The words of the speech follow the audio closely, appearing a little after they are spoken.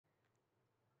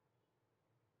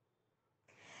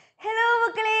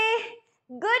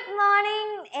Good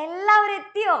morning. എല്ലാവരും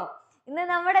എത്തിയോ? ഇന്ന്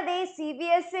നമ്മുടെ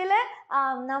CBSE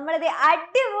നമ്മളിത്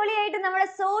അടിപൊളിയായിട്ട് നമ്മുടെ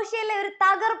സോഷ്യലിലെ ഒരു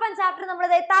തകർപ്പൻ ചാപ്റ്റർ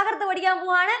നമ്മളിത് തകർത്ത് പഠിക്കാൻ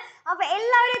പോവാണ്. അപ്പൊ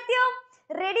എല്ലാവരും എത്തിയോ?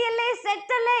 റെഡി അല്ലേ?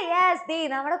 സെറ്റ് അല്ലേ? യെസ്.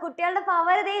 നമ്മുടെ കുട്ടികളുടെ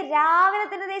പവർ രാവിലെ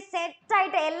തന്നെ സെറ്റ്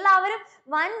ആയിട്ട് എല്ലാവരും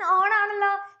വൺ ഓൺ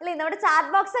ആണല്ലോ അല്ലേ? നമ്മുടെ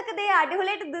ചാറ്റ് ബോക്സ് ഒക്കെ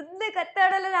അടിപൊളിയായിട്ട് നിന്ന്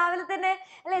കത്താണല്ലോ രാവിലെ തന്നെ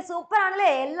അല്ലേ? സൂപ്പർ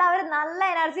ആണല്ലേ? എല്ലാവരും നല്ല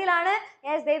എനർജിയിലാണ്.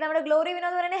 യെസ്. നമ്മുടെ ഗ്ലോറി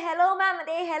വിനോദ് പറയുന്നത് ഹലോ മാം.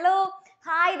 Hello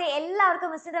hi. എല്ലാവർക്കും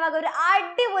മിസ്സിന്റെ വക ഒരു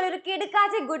അടിപൊളി ഒരു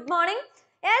കിടുക്കാച്ചി ഗുഡ് മോർണിംഗ്.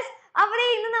 യെസ്. അപ്പൊ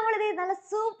ഇന്ന് നമ്മൾ നല്ല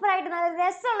സൂപ്പർ ആയിട്ട് നല്ല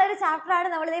രസമുള്ള ഒരു ചാപ്റ്റർ ആണ്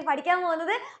നമ്മൾ പഠിക്കാൻ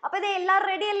പോകുന്നത്. അപ്പൊ എല്ലാവരും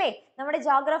റെഡി അല്ലേ? നമ്മുടെ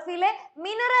ജോഗ്രഫിയിലെ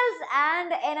മിനറൽസ്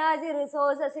ആൻഡ് എനർജി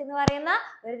റിസോഴ്സസ് എന്ന് പറയുന്ന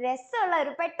ഒരു രസമുള്ള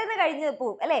ഒരു പെട്ടെന്ന് കഴിഞ്ഞ്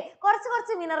പോകും അല്ലെ?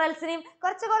 കുറച്ച് മിനറൽസിനെയും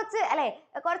കുറച്ച്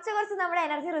നമ്മുടെ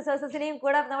എനർജി റിസോഴ്സസിനെയും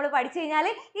കൂടെ നമ്മൾ പഠിച്ചു കഴിഞ്ഞാൽ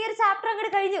ഈ ഒരു ചാപ്റ്റർ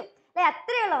അങ്ങോട്ട് കഴിഞ്ഞു അല്ലെ?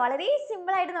 അത്രയുള്ള വളരെ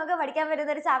സിമ്പിൾ ആയിട്ട് നമുക്ക് പഠിക്കാൻ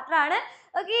പറ്റുന്ന ഒരു ചാപ്റ്റർ ആണ്.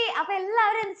 ഓക്കെ. അപ്പൊ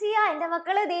എല്ലാവരും എന്ത് ചെയ്യുക? എന്റെ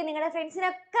മക്കള് നിങ്ങളുടെ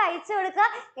ഫ്രണ്ട്സിനൊക്കെ അയച്ചു കൊടുക്കുക.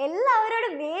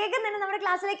 എല്ലാവരോടും വേഗം തന്നെ നമ്മുടെ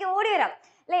ക്ലാസ്സിലേക്ക് ഓടി വരാം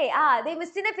അല്ലേ?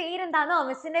 മിസ്സിന്റെ പേര് എന്താണോ?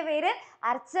 മിസ്സിന്റെ പേര്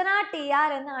അർച്ചന TR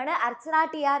എന്നാണ്. അർച്ചന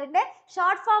TRന്റെ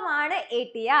ഷോർട്ട് ഫോം ആണ്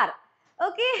ATR.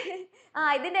 ഓക്കെ.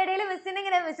 ഇതിന്റെ ഇടയിൽ മിസ്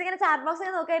ഇങ്ങനെ ചാറ്റ്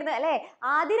ബോക്സ് നോക്കായിരുന്നു അല്ലെ?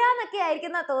 ആതിര എന്നൊക്കെ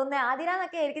ആയിരിക്കും തോന്നുന്നത്. ആതിര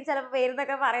എന്നൊക്കെ ആയിരിക്കും ചിലപ്പോൾ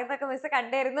പേരെന്നൊക്കെ പറയുന്നതൊക്കെ മിസ്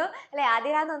കണ്ടായിരുന്നു അല്ലെ?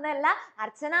 ആതിര എന്നൊന്നല്ല,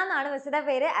 അർച്ചന എന്നാണ് മിസ്സിന്റെ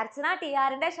പേര്. അർച്ചന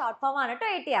TRന്റെ ഷോർട്ട് ഫോം ആണ് കേട്ടോ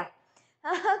ATR.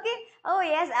 ഓക്കെ. ഓ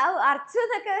യെസ്. അർച്ചു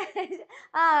എന്നൊക്കെ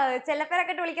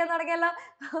ചെല്ലപ്പേരൊക്കെ ഇട്ട് വിളിക്കാൻ തുടങ്ങിയല്ലോ.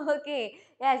 ഓക്കെ.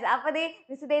 യെസ്. അപ്പൊ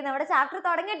മിസ് നമ്മുടെ ചാപ്റ്റർ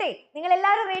തുടങ്ങട്ടെ. നിങ്ങൾ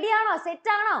എല്ലാവരും റെഡി ആണോ?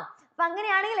 സെറ്റ് ആണോ? അപ്പൊ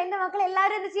അങ്ങനെയാണെങ്കിൽ എന്റെ മക്കൾ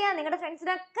എല്ലാവരും എന്ത് ചെയ്യാം? നിങ്ങളുടെ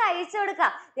ഫ്രണ്ട്സിനൊക്കെ അയച്ചു കൊടുക്കുക.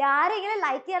 ആരെങ്കിലും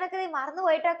ലൈക്ക് ചെയ്യാനൊക്കെ മറന്നു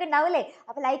പോയിട്ടൊക്കെ ഉണ്ടാവില്ലേ?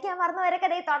 അപ്പൊ ലൈക്ക് ചെയ്യാൻ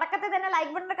മറന്നുപോയവരൊക്കെ തുടക്കത്തിൽ തന്നെ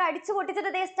ലൈക്ക് ബട്ടൺ ഒക്കെ അടിച്ചു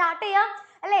പൊട്ടിച്ചിട്ട് സ്റ്റാർട്ട് ചെയ്യാം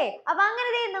അല്ലേ? അപ്പൊ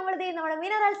അങ്ങനെ നമ്മുടെ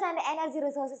മിനറൽസ് ആൻഡ് എനർജി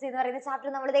റിസോഴ്സസ് എന്ന് പറയുന്ന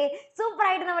ചാപ്റ്റർ നമ്മൾ സൂപ്പർ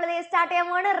ആയിട്ട് നമ്മൾ സ്റ്റാർട്ട് ചെയ്യാൻ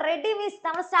പോവാണ്. Ready miss?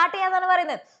 നമ്മൾ സ്റ്റാർട്ട് ചെയ്യാന്നാണ്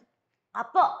പറയുന്നത്.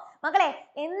 അപ്പോ മക്കളെ,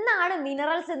 എന്താണ്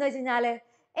മിനറൽസ് എന്ന് വെച്ചാല്?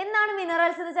 എന്താണ്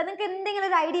മിനറൽസ് എന്ന് വെച്ചാൽ നിങ്ങൾക്ക് എന്തെങ്കിലും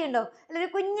ഒരു ഐഡിയ ഉണ്ടോ? അല്ലെ ഒരു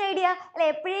കുഞ്ഞ് ഐഡിയ അല്ലെ?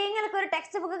 എപ്പോഴെങ്കിലും ഒരു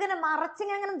ടെക്സ്റ്റ് ബുക്ക് ഇങ്ങനെ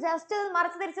മറച്ചിങ്ങനെ ജസ്റ്റ്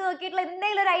മറച്ച് തിരിച്ച് നോക്കിയിട്ടുള്ള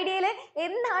എന്തെങ്കിലും ഒരു ഐഡിയയില്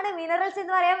എന്താണ് മിനറൽസ്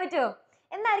എന്ന് പറയാൻ പറ്റുമോ?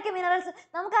 എന്തായിരിക്കും മിനറൽസ്?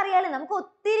 നമുക്കറിയാലോ, നമുക്ക്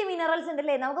ഒത്തിരി മിനറൽസ് ഉണ്ട്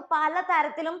അല്ലേ? നമുക്ക് പല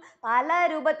തരത്തിലും പല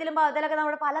രൂപത്തിലും പാകത്തിലൊക്കെ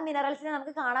നമ്മുടെ പല മിനറൽസിനെ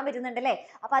നമുക്ക് കാണാൻ പറ്റുന്നുണ്ട് അല്ലേ?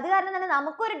 അപ്പൊ അത് കാരണം തന്നെ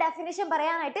നമുക്കൊരു ഡെഫിനിഷൻ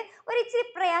പറയാനായിട്ട് ഒരു ഇച്ചിരി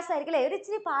പ്രയാസമായിരിക്കും അല്ലേ? ഒരു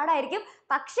ഇച്ചിരി പാടായിരിക്കും.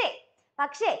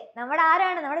 പക്ഷേ നമ്മുടെ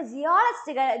ആരാണ്? നമ്മുടെ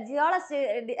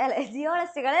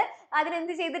ജിയോളജിസ്റ്റുകൾ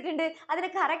അതിനെന്ത് ചെയ്തിട്ടുണ്ട്? അതിന്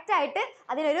കറക്റ്റ് ആയിട്ട്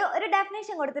അതിനൊരു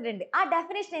ഡെഫിനേഷൻ കൊടുത്തിട്ടുണ്ട്. ആ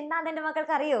ഡെഫിനേഷൻ എന്താണെന്ന് എൻ്റെ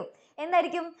മക്കൾക്ക് അറിയോ?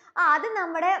 എന്തായിരിക്കും? അത്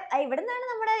ഇവിടെ നിന്നാണ്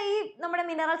നമ്മുടെ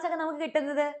മിനറൽസ് ഒക്കെ നമുക്ക്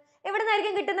കിട്ടുന്നത്. എവിടെ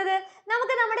നിന്നായിരിക്കും കിട്ടുന്നത്?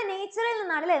 നമുക്ക് നമ്മുടെ നേച്ചറിൽ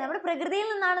നിന്നാണ് അല്ലെ? നമ്മുടെ പ്രകൃതിയിൽ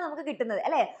നിന്നാണ് നമുക്ക് കിട്ടുന്നത്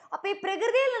അല്ലെ? അപ്പൊ ഈ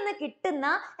പ്രകൃതിയിൽ നിന്ന് കിട്ടുന്ന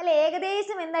അല്ലെ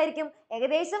ഏകദേശം എന്തായിരിക്കും?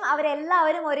 ഏകദേശം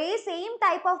അവരെല്ലാവരും ഒരേ സെയിം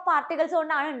ടൈപ്പ് ഓഫ് പാർട്ടിക്കിൾസ്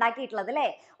കൊണ്ടാണ് ഉണ്ടാക്കിയിട്ടുള്ളത് അല്ലെ?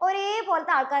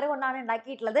 ഒരേപോലത്തെ ആൾക്കാർ കൊണ്ടാണ്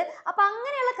ഉണ്ടാക്കിയിട്ടുള്ളത്. അപ്പൊ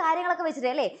അങ്ങനെയുള്ള കാര്യങ്ങളൊക്കെ വെച്ചിട്ട്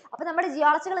അല്ലേ? അപ്പൊ നമ്മുടെ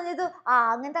ജിയോളജികൾ എന്ത് ചെയ്തു?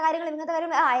 അങ്ങനത്തെ കാര്യങ്ങൾ ഇങ്ങനത്തെ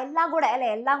കാര്യങ്ങൾ എല്ലാം കൂടെ അല്ലെ?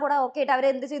 എല്ലാം കൂടെ ഓക്കെ ആയിട്ട് അവർ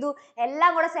എന്ത് ചെയ്തു? എല്ലാം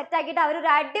കൂടെ സെറ്റ് ആക്കിയിട്ട്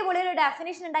അവരൊരു അടിപൊളി ഒരു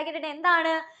ഡെഫിനിഷൻ ഉണ്ടാക്കിയിട്ട്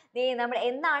എന്താണ് നമ്മൾ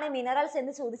എന്താണ് മിനറൽസ്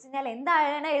എന്ന് ചോദിച്ചു കഴിഞ്ഞാൽ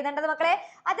എന്താണ് എഴുതേണ്ടത് മക്കളെ?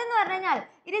 അതെന്ന് പറഞ്ഞു കഴിഞ്ഞാൽ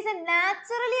it is A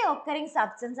naturally occurring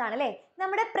substance ആണ് അല്ലെ?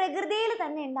 നമ്മുടെ പ്രകൃതിയിൽ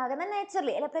തന്നെ ഉണ്ടാകുന്ന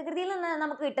നാച്ചുറലി അല്ലെ? പ്രകൃതിയിൽ നിന്ന്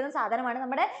നമുക്ക് കിട്ടുന്ന സാധനമാണ്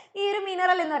നമ്മുടെ ഈ ഒരു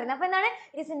മിനറൽ എന്ന് പറയുന്നത്. അപ്പൊ എന്താണ്?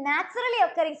 It is A naturally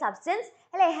occurring substance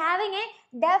അല്ലെ? Having A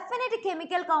definite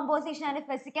chemical composition and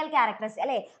physical characteristics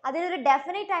അല്ലെ? അതിനൊരു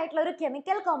ഡെഫിനറ്റ് ആയിട്ടുള്ള ഒരു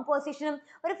കെമിക്കൽ കോമ്പോസിഷനും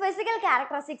ഒരു ഫിസിക്കൽ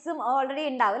ക്യാരക്ടറിസ്റ്റിക്സും ഓൾറെഡി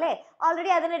ഉണ്ടാവും അല്ലെ?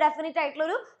 ഓൾറെഡി അതിന് ഡെഫിനറ്റ് ആയിട്ടുള്ള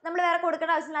ഒരു നമ്മൾ വേറെ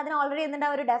കൊടുക്കേണ്ട ആവശ്യമില്ല. അതിന് ഓൾറെഡി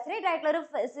എന്തുണ്ടാവും? ഒരു ഡെഫിനറ്റ് ആയിട്ടുള്ള ഒരു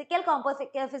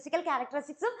ഫിസിക്കൽ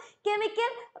ക്യാരക്ടറിസ്റ്റിക്സും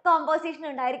കെമിക്കൽ കോമ്പോസിഷനും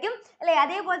ഉണ്ടായിരിക്കും അല്ലെ?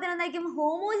 അതേപോലെ തന്നെ എന്തായിരിക്കും?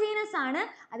 ഹോമോജീനസ് ആണ്.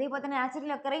 അതേപോലെ തന്നെ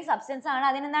നാച്ചുറലി ഒക്കറിങ് സബ്സ്റ്റൻസ് ആണ്.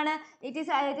 അതിനെന്താണ്?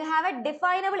 It have A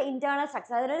definable internal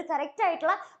structure. അതിനൊരു കറക്റ്റ്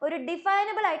ആയിട്ടുള്ള ഒരു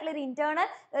ഡിഫൈനബിൾ ആയിട്ടുള്ള ഒരു ഇന്റേണൽ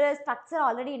സ്ട്രക്ചർ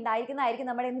ഓൾറെഡി ഉണ്ടായിരിക്കുന്നതായിരിക്കും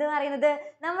നമ്മുടെ എന്ത് പറയുന്നത്?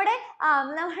 നമ്മുടെ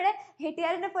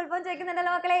ATRന്റെ ഫുൾ ഫോം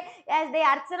ചോദിക്കുന്നുണ്ടല്ലോ മക്കളെ.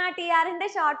 അർച്ചന TRന്റെ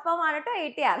ഷോർട്ട് ഫോം ആണ് കേട്ടോ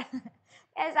ATR.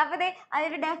 അപ്പൊ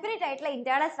അതിന് ഡെഫിനറ്റ് ആയിട്ടുള്ള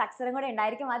ഇന്റേണൽ സ്ട്രക്ചറും കൂടെ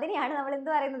ഉണ്ടായിരിക്കും. അതിനെയാണ് നമ്മൾ എന്ത്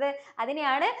പറയുന്നത്?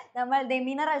 അതിനെയാണ് നമ്മൾ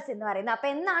മിനറൽസ് എന്ന് പറയുന്നത്. അപ്പൊ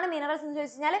എന്താണ് മിനറൽസ് എന്ന്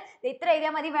ചോദിച്ചു കഴിഞ്ഞാൽ ഇത്ര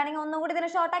എഴുതിയാൽ മതി. വേണമെങ്കിൽ ഒന്നും കൂടി ഇതിനെ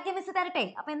ഷോർട്ട് ആക്കി മിസ് തരട്ടെ.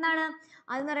 അപ്പൊ എന്താണ്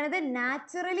അതെന്ന് പറയുന്നത്?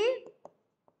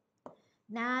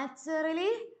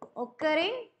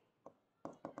 Naturally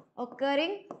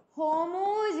occurring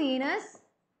homogeneous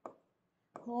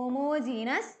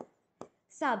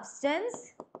substance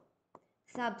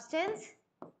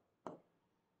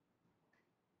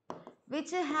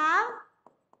which have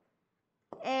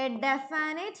a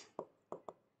definite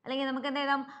അല്ലെങ്കിൽ നമുക്ക് എന്ത്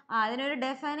എഴുതാം? അതിനൊരു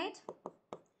definite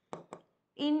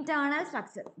internal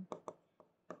structure.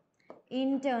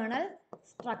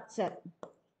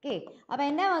 ഓക്കെ. അപ്പൊ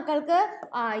എൻ്റെ മക്കൾക്ക്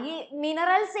ഈ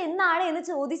മിനറൽസ് എന്നാണ് എന്ന്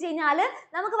ചോദിച്ചു കഴിഞ്ഞാൽ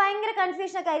നമുക്ക് ഭയങ്കര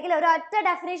കൺഫ്യൂഷൻ ഒക്കെ ആയിരിക്കില്ല. ഒരു ഒറ്റ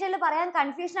ഡെഫിനേഷനിൽ പറയാൻ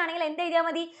കൺഫ്യൂഷൻ ആണെങ്കിൽ എന്ത് എഴുതിയാൽ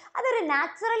മതി? അതൊരു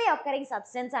നാച്ചുറലി ഒക്കറിങ്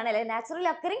സബ്സ്റ്റൻസ് ആണ് അല്ലെ? നാച്ചുറലി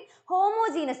ഒക്കറിങ്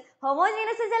ഹോമോജീനസ്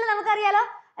വെച്ചാൽ നമുക്കറിയാലോ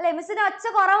അല്ലെ? മിസ്സിന്റെ ഒച്ച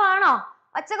കുറവാണോ?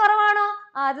 ഒച്ച കുറവാണോ?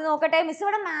 അത് നോക്കട്ടെ. മിസ്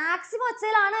ഇവിടെ മാക്സിമം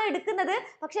ഒച്ചയിലാണ് എടുക്കുന്നത്.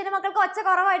 പക്ഷെ എന്റെ മക്കൾക്ക് ഒച്ച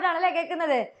കുറവായിട്ടാണല്ലേ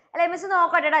കേൾക്കുന്നത് അല്ലെ? മിസ്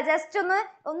നോക്കട്ടെ, ജസ്റ്റ്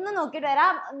ഒന്ന് നോക്കിയിട്ട്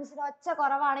വരാം. മിസ്സിന് ഒച്ച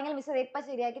കുറവാണെങ്കിൽ മിസ് ഇപ്പൊ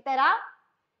ശരിയാക്കി തരാം.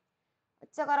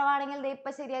 ഒച്ച കുറവാണെങ്കിൽ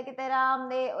ഇപ്പൊ ശരിയാക്കി തരാം.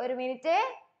 ഒരു മിനിറ്റ്.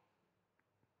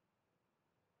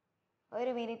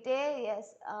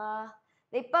 യെസ്,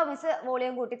 ഇപ്പൊ മിസ്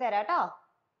വോളിയം കൂട്ടി തരാം കേട്ടോ.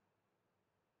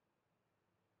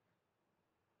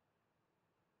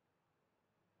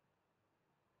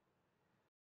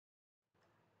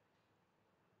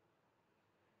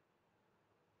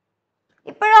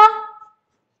 ഇപ്പോഴോ?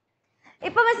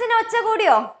 ഇപ്പൊ മിസ്സിന് ഒച്ച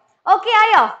കൂടിയോ? ഓക്കെ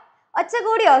ആയോ? ഒച്ച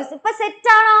കൂടിയോ? ഇപ്പൊ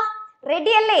സെറ്റ് ആണോ?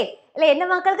 റെഡി അല്ലേ? അല്ലെ? എന്റെ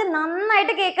മക്കൾക്ക്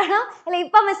നന്നായിട്ട് കേൾക്കണം അല്ലെ?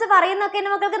 ഇപ്പൊ മിസ് പറയുന്നൊക്കെ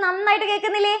എന്റെ മക്കൾക്ക് നന്നായിട്ട്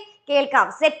കേൾക്കുന്നില്ലേ? കേൾക്കാം.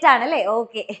 സെറ്റ് ആണ് അല്ലേ?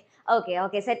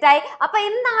 ഓക്കെ സെറ്റായി. അപ്പൊ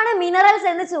എന്താണ് മിനറൽസ്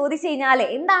എന്ന് ചോദിച്ചു കഴിഞ്ഞാൽ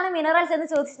എന്താ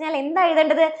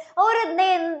എഴുതേണ്ടത്?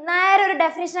 നേരെ ഒരു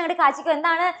ഡെഫിനിഷൻ അങ്ങോട്ട് കാച്ചിക്കോ.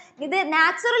 എന്താണ് ഇത്?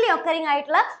 നാച്ചുറലി ഒക്കറിംഗ്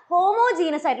ആയിട്ടുള്ള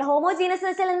ഹോമോജീനസ് എന്ന്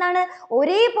വെച്ചാൽ എന്താണ്?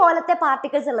 ഒരേപോലത്തെ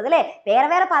പാർട്ടിക്കിൾസ് ഉള്ളത് അല്ലെ?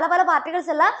 വേറെ പല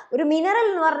പാർട്ടിക്കിൾസ് ഉള്ള ഒരു മിനറൽ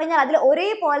എന്ന് പറഞ്ഞു കഴിഞ്ഞാൽ അതിൽ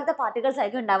ഒരേപോലത്തെ പാർട്ടിക്കിൾസ്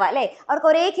ആയിരിക്കും ഉണ്ടാവുക അല്ലെ? അവർക്ക്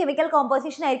ഒരേ കെമിക്കൽ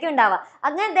കോമ്പോസിഷൻ ആയിരിക്കും ഉണ്ടാവുക.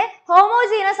 അങ്ങനത്തെ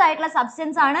ഹോമോജീനസ് ആയിട്ടുള്ള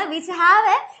സബ്സ്റ്റൻസ് ആണ് which have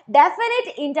A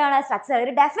definite internal structure.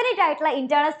 ഒരു ഡെഫിനിറ്റ് ആയിട്ടുള്ള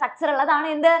ഇന്റേണൽ സ്ട്രക്ചർ ഉള്ളതാണ്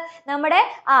എന്ത്? നമ്മുടെ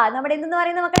എന്തെന്ന്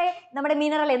പറയുന്നത് മക്കളെ? നമ്മുടെ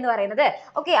മിനറൽ എന്ന് പറയുന്നത്.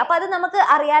 ഓക്കെ, അപ്പൊ അത് നമുക്ക്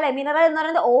അറിയാലേ. മിനറൽ എന്ന്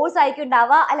പറയുന്നത് ഓർസ് ആയിരിക്കും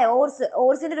ഉണ്ടാവുക അല്ലെ?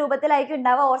 ഓർസിന്റെ രൂപത്തിലായിരിക്കും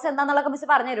ഉണ്ടാവുക. ഓർസ് എന്താണെന്നുള്ളതൊക്കെ മിസ്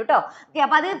പറഞ്ഞു തരും കേട്ടോ. ഓക്കെ,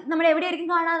 അപ്പൊ അത് നമ്മൾ എവിടെയായിരിക്കും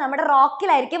കാണുക? നമ്മുടെ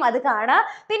റോക്കിലായിരിക്കും അത് കാണുക.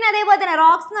 പിന്നെ അതേപോലെ തന്നെ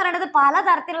റോക്സ് എന്ന് പറയുന്നത്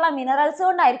പലതരത്തിലുള്ള മിനറൽസ്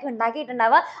കൊണ്ടായിരിക്കും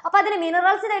ഉണ്ടാക്കിയിട്ടുണ്ടാവുക. അപ്പൊ അതിന്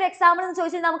മിനറൽസിന്റെ ഒരു എക്സാമ്പിൾ എന്ന്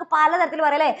ചോദിച്ചാൽ നമുക്ക് പലതരത്തിൽ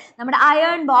പറയാം അല്ലെ? നമ്മുടെ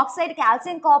അയൺ, ബോക്സൈറ്റ്,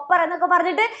 കാൽസ്യം, കോപ്പർ എന്നൊക്കെ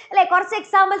പറഞ്ഞിട്ട് അല്ലെ കുറച്ച്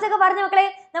എക്സാമ്പിൾസ് ഒക്കെ പറഞ്ഞു മക്കളെ.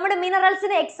 നമ്മുടെ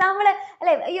മിനറൽസിന്റെ എക്സാമ്പിൾ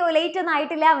അല്ലെ? അയ്യോ, ലേറ്റ് ഒന്നും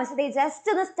ആയിട്ടില്ല മിസ്.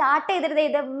 ജസ്റ്റ് ഒന്ന് സ്റ്റാർട്ട് ചെയ്തിട്ട്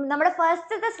ഇത് നമ്മുടെ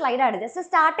ഫസ്റ്റത്തെ സ്ലൈഡ് ആണ്. ജസ്റ്റ്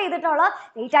സ്റ്റാർട്ട് ചെയ്തിട്ടുള്ള,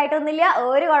 ലേറ്റ് ആയിട്ടൊന്നുമില്ല,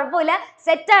 ഒരു കുഴപ്പമില്ല,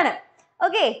 സെറ്റ് ആണ്.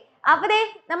 ഓക്കെ, അപ്പൊ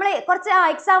നമ്മൾ കുറച്ച്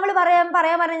എക്സാമ്പിൾ പറയാൻ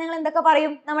പറഞ്ഞാൽ നിങ്ങൾ എന്തൊക്കെ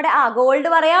പറയും? നമ്മുടെ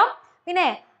ഗോൾഡ് പറയാം. പിന്നെ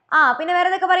വേറെ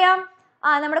എന്തൊക്കെ പറയാം?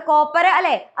 നമ്മുടെ കോപ്പർ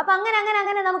അല്ലെ? അപ്പൊ അങ്ങനെ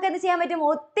നമുക്ക് എന്ത് ചെയ്യാൻ പറ്റും?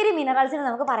 ഒത്തിരി മിനറൽസിനെ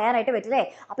നമുക്ക് പറയാനായിട്ട് പറ്റും അല്ലെ?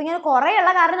 അപ്പൊ ഇങ്ങനെ കുറെ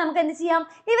ഉള്ള കാരണം നമുക്ക് എന്ത് ചെയ്യാം?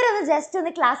 ഇവരൊന്ന് ജസ്റ്റ്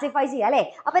ഒന്ന് ക്ലാസിഫൈ ചെയ്യാം അല്ലെ?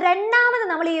 അപ്പൊ രണ്ടാമത്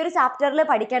നമ്മൾ ഈ ഒരു ചാപ്റ്ററിൽ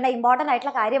പഠിക്കേണ്ട ഇമ്പോർട്ടന്റ്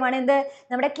ആയിട്ടുള്ള കാര്യമാണ് എന്ത്?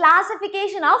 നമ്മുടെ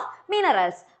ക്ലാസിഫിക്കേഷൻ ഓഫ്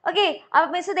മിനറൽസ്. ഓക്കെ, അപ്പൊ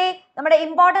മിസ് നമ്മുടെ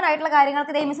ഇമ്പോർട്ടന്റ് ആയിട്ടുള്ള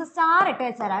കാര്യങ്ങൾക്ക് മിസ് സ്റ്റാർ ഇട്ട്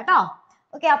വെച്ചാൽ കേട്ടോ.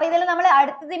 ഓക്കെ, അപ്പൊ ഇതിൽ നമ്മൾ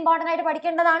അടുത്തത് ഇമ്പോർട്ടന്റ് ആയിട്ട്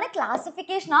പഠിക്കേണ്ടതാണ്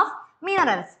ക്ലാസിഫിക്കേഷൻ ഓഫ്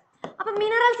മിനറൽസ്. അപ്പൊ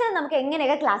മിനറൽസിനെ നമുക്ക്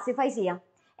എങ്ങനെയൊക്കെ ക്ലാസിഫൈ ചെയ്യാം?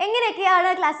 എങ്ങനെയൊക്കെയാണ്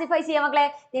ക്ലാസിഫൈ ചെയ്യുക മക്കളെ?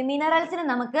 മിനറൽസിനെ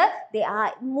നമുക്ക്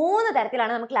 3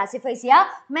 തരത്തിലാണ് നമുക്ക് ക്ലാസിഫൈ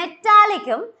ചെയ്യുക.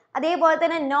 മെറ്റാലിക്കും, അതേപോലെ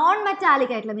തന്നെ നോൺ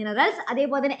മെറ്റാലിക് ആയിട്ടുള്ള മിനറൽസ്,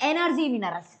 അതേപോലെ തന്നെ എനർജി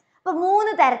മിനറൽസ്. അപ്പൊ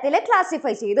 3 തരത്തിൽ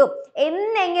ക്ലാസിഫൈ ചെയ്തു.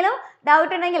 എന്തെങ്കിലും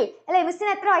ഡൗട്ട് ഉണ്ടെങ്കിൽ അല്ലെ?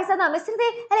 മിസ്സിന് എത്ര വയസ്സാണ്? മിസ്സിന്റെ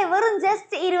അല്ലെ വെറും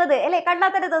ജസ്റ്റ് 20 അല്ലെ?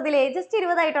 കണ്ടാത്തന്നെ തോന്നില്ലേ? ജസ്റ്റ്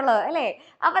 20 ആയിട്ടുള്ളൂ അല്ലെ?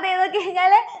 അപ്പൊ ഏതൊക്കെ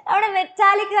കഴിഞ്ഞാല് നമ്മുടെ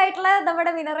മെറ്റാലിക് ആയിട്ടുള്ള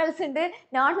നമ്മുടെ മിനറൽസ് ഉണ്ട്,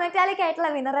 നോൺ മെറ്റാലിക് ആയിട്ടുള്ള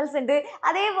മിനറൽസ് ഉണ്ട്,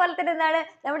 അതേപോലെ തന്നെ എന്താണ്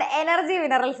നമ്മുടെ എനർജി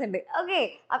മിനറൽസ് ഉണ്ട്. ഓക്കെ,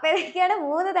 അപ്പൊ ഏതൊക്കെയാണ്?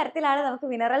 3 തരത്തിലാണ് നമുക്ക്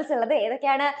മിനറൽസ് ഉള്ളത്.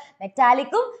 ഏതൊക്കെയാണ്?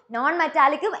 മെറ്റാലിക്കും, നോൺ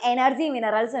മെറ്റാലിക്കും, എനർജി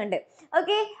മിനറൽസും ഉണ്ട്.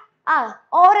 ഓക്കെ,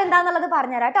 ഓർ എന്താന്നുള്ളത്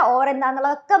പറഞ്ഞുതരാം കേട്ടോ. ഓർ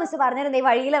എന്താന്നുള്ളതൊക്കെ മിസ് പറഞ്ഞുതരും.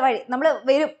 വഴി നമ്മൾ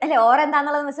വരും അല്ലെ? ഓർ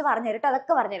എന്താന്നുള്ളത് മിസ് പറഞ്ഞുതരും കേട്ടോ.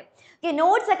 അതൊക്കെ പറഞ്ഞുതരും. ഓക്കെ,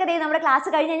 നോട്ട്സ് ഒക്കെ നമ്മുടെ ക്ലാസ്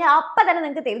കഴിഞ്ഞ് കഴിഞ്ഞാൽ അപ്പം തന്നെ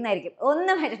നിങ്ങൾക്ക് തരുന്നതായിരിക്കും.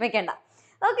 ഒന്നും വിഷമിക്കേണ്ട.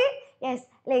 ഓക്കെ, യെസ്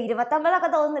അല്ലെ? 29 ഒക്കെ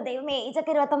തോന്നുന്നു. ദൈവമേ,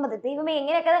 ഏജൊക്കെ 29. ദൈവമേ,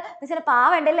 എങ്ങനെയൊക്കെ മിസ്സിന്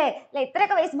പാവണ്ടല്ലേ അല്ലെ?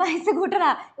 ഇത്രയൊക്കെ വയസ്സ് കൂട്ടണ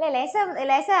അല്ലെ?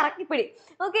 ലേശം ഇറക്കിപ്പിടി.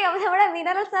 ഓക്കെ, അപ്പൊ നമ്മുടെ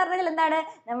മിനറൽസ് പറഞ്ഞാൽ എന്താണ്?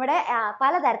 നമ്മുടെ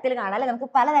പലതരത്തിൽ കാണാം അല്ലെ? നമുക്ക്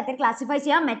പലതരത്തിൽ ക്ലാസിഫൈ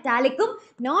ചെയ്യാം. മെറ്റാലിക്കും,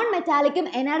 നോൺ മെറ്റാലിക്കും,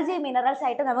 എനർജി മിനറൽസ്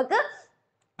ആയിട്ട് നമുക്ക്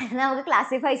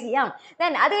ക്ലാസിഫൈ ചെയ്യാം.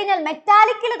 Then അത് കഴിഞ്ഞാൽ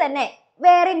മെറ്റാലിക്കിൽ തന്നെ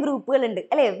വേറെയും ഗ്രൂപ്പുകൾ ഉണ്ട്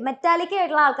അല്ലെ? മെറ്റാലിക്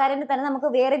ആയിട്ടുള്ള ആൾക്കാരെ തന്നെ നമുക്ക്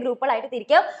വേറെ ഗ്രൂപ്പുകളായിട്ട്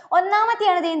തിരിക്കാം.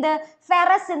 ഒന്നാമത്തെയാണ് എന്ത്?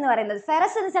 ഫെറസ് എന്ന് പറയുന്നത്.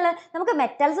 ഫെറസ് എന്ന് വെച്ചാൽ നമുക്ക്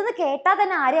മെറ്റൽസ് എന്ന് കേട്ടാൽ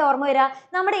തന്നെ ആരെയാ ഓർമ്മ വരിക?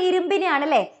 നമ്മുടെ ഇരുമ്പിനെയാണ്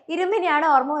അല്ലെ? ഇരുമ്പിനെയാണ്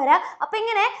ഓർമ്മ വരിക. അപ്പൊ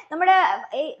ഇങ്ങനെ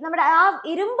നമ്മുടെ ആ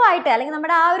ഇരുമ്പായിട്ട് അല്ലെങ്കിൽ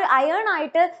നമ്മുടെ ആ ഒരു അയൺ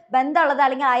ആയിട്ട് ബന്ധമുള്ളത്,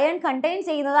 അല്ലെങ്കിൽ അയൺ കണ്ടെയ്ൻ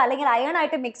ചെയ്യുന്നത്, അല്ലെങ്കിൽ അയൺ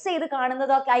ആയിട്ട് മിക്സ് ചെയ്ത്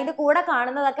കാണുന്നതൊക്കെ, അതിന്റെ കൂടെ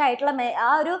കാണുന്നതൊക്കെ ആയിട്ടുള്ള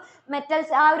ആ ഒരു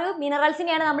മെറ്റൽസ്, ആ ഒരു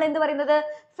മിനറൽസിനെയാണ് നമ്മൾ എന്ത് പറയുന്നത്?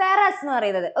 ഫെറസ് എന്ന്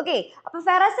പറയുന്നത്. ഓക്കെ, അപ്പൊ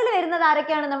ഫെറസിൽ വരുന്നത്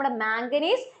ആരൊക്കെയാണ്? നമ്മുടെ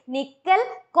മാംഗനീസ്, നിക്കൽ,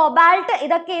 കൊബാൾട്ട്.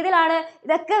 ഇതൊക്കെ ഇതിലാണ്?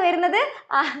 ഇതൊക്കെ വരുന്നത്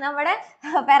നമ്മുടെ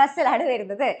ഫെറസിലാണ്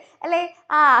വരുന്നത് അല്ലെ?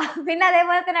 പിന്നെ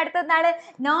അതേപോലെ തന്നെ അടുത്തെന്താണ്?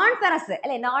 നോൺ ഫെറസ്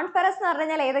അല്ലെ? നോൺ ഫെറസ് എന്ന് പറഞ്ഞു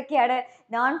കഴിഞ്ഞാൽ ഏതൊക്കെയാണ്?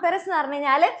 നോൺ ഫെറസ് എന്ന് പറഞ്ഞു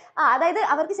കഴിഞ്ഞാൽ അതായത്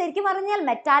അവർക്ക് ശരിക്കും പറഞ്ഞാൽ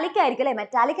മെറ്റാലിക് ആയിരിക്കും അല്ലെ?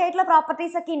 മെറ്റാലിക് ആയിട്ടുള്ള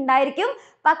പ്രോപ്പർട്ടീസ് ഒക്കെ ഉണ്ടായിരിക്കും.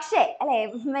 പക്ഷേ അല്ലെ?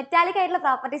 മെറ്റാലിക് ആയിട്ടുള്ള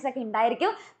പ്രോപ്പർട്ടീസ് ഒക്കെ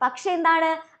ഉണ്ടായിരിക്കും. പക്ഷെ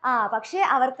എന്താണ്? പക്ഷെ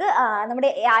അവർക്ക് നമ്മുടെ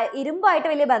ഇരുമ്പായിട്ട്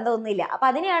വലിയ ബന്ധമൊന്നുമില്ല. അപ്പൊ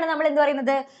അതിനെയാണ് നമ്മൾ എന്ത്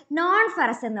പറയുന്നത്? നോൺ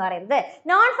ഫെറസ് എന്ന് പറയുന്നത്.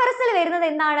 നോൺ ഫെറസിൽ വരുന്നത്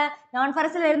എന്താണ്? നോൺ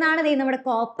ഫെറസിൽ വരുന്നതാണ് നമ്മുടെ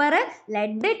കോപ്പർ,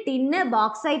 ലെഡ്, ടിന്ന്,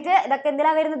 ബോക്സൈറ്റ്. ഇതൊക്കെ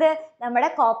എന്തിനാ വരുന്നത്?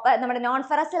 നമ്മുടെ നോൺ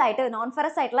ഫെറസ്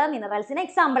ആയിട്ടുള്ള മിനറൽസിന്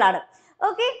എക്സാമ്പിൾ ആണ്.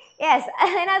 Okay, yes.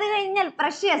 അത് കഴിഞ്ഞാൽ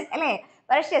പ്രഷ്യസ് അല്ലെ?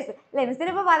 പ്രഷ്യസ് അല്ലെ?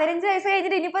 മിസ്സിന് ഇപ്പൊ 15 വയസ്സ്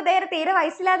കഴിഞ്ഞിട്ട് ഇനിയിപ്പോ തീരെ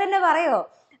വയസ്സില്ലാതെ തന്നെ പറയോ?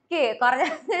 ഓക്കെ കുറഞ്ഞ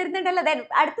വരുന്നുണ്ടല്ലോ.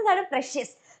 അടുത്തതാണ്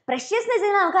പ്രഷ്യസ്. പ്രഷ്യസ് എന്ന്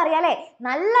വെച്ചാൽ നമുക്കറിയാലേ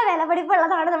നല്ല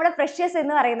വിലപിടിപ്പുള്ളതാണ് നമ്മുടെ പ്രഷ്യസ്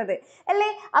എന്ന് പറയുന്നത് അല്ലേ.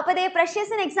 അപ്പൊ ഇതേ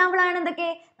പ്രഷ്യസിന് എക്സാമ്പിൾ ആണ് എന്തൊക്കെ?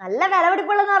 നല്ല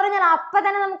വിലപിടിപ്പുള്ളതെന്ന് പറഞ്ഞാൽ അപ്പൊ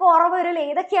തന്നെ നമുക്ക് ഓർമ്മ വരുമല്ലോ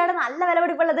ഏതൊക്കെയാണ് നല്ല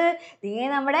വിലപിടിപ്പുള്ളത്.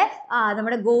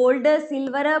 നമ്മുടെ ഗോൾഡ്,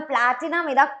 സിൽവർ, പ്ലാറ്റിനം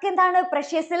ഇതൊക്കെ എന്താണ്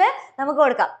പ്രഷ്യസിൽ നമുക്ക്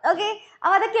കൊടുക്കാം. ഓക്കെ,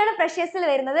 അപ്പൊ അതൊക്കെയാണ് പ്രഷ്യസിൽ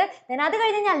വരുന്നത്. അത്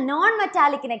കഴിഞ്ഞാൽ നോൺ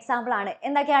മെറ്റാലിക്കിന് എക്സാമ്പിൾ ആണ്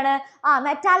എന്തൊക്കെയാണ്?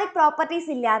 മെറ്റാലിക് പ്രോപ്പർട്ടീസ്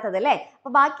ഇല്ലാത്തത് അല്ലേ.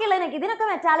 അപ്പൊ ബാക്കിയുള്ളതിനൊക്കെ ഇതിനൊക്കെ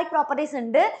മെറ്റാലിക് പ്രോപ്പർട്ടീസ്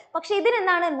ഉണ്ട്, പക്ഷെ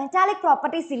ഇതിനെന്താണ് മെറ്റാലിക്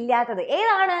പ്രോപ്പർട്ടീസ് ഇല്ലാത്തത്?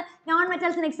 ഏതാണ് നോൺ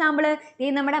മെറ്റൽസിന് എക്സാമ്പിൾ?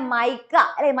 നമ്മുടെ മൈക്ക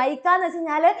അല്ലെ. മൈക്ക എന്ന് വെച്ച്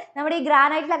കഴിഞ്ഞാൽ നമ്മുടെ ഈ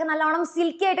ഗ്രാനൈറ്റിലൊക്കെ നല്ലോണം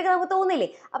സിൽക്കി ആയിട്ടൊക്കെ നമുക്ക് തോന്നില്ലേ.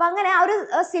 അപ്പൊ അങ്ങനെ ആ ഒരു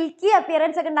സിൽക്കി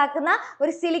അപ്പിയറൻസ് ഒക്കെ ഉണ്ടാക്കുന്ന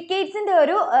ഒരു സിലിക്കേറ്റ്സിന്റെ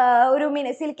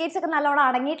സിലിക്കേറ്റ്സ് ഒക്കെ നല്ലോണം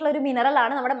അടങ്ങിയിട്ടുള്ള ഒരു മിനറൽ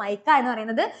ആണ് നമ്മുടെ മൈക്ക എന്ന്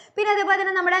പറയുന്നത്. പിന്നെ അതേപോലെ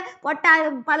തന്നെ നമ്മുടെ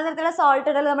പലതരത്തിലുള്ള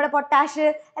സോൾട്ടുകൾ, നമ്മുടെ പൊട്ടാഷ്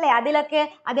അല്ലെ, അതിലൊക്കെ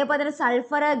അതേപോലെ തന്നെ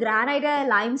sulphur, granite,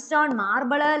 limestone,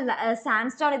 marble,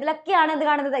 sandstone ഇതിലൊക്കെയാണ് എന്ത്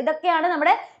കാണുന്നത്? ഇതൊക്കെയാണ്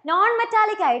നമ്മുടെ നോൺ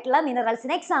മെറ്റാലിക് ആയിട്ടുള്ള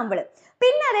മിനറൽസിന് എക്സാമ്പിൾ.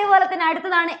 പിന്നെ അതേപോലെ തന്നെ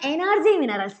അടുത്തതാണ് എനർജി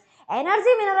മിനറൽസ്.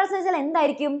 എനർജി മിനറൽസ് എന്ന് വെച്ചാൽ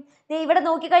എന്തായിരിക്കും? ഇവിടെ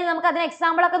നോക്കിക്കഴിഞ്ഞാൽ നമുക്ക് അതിന്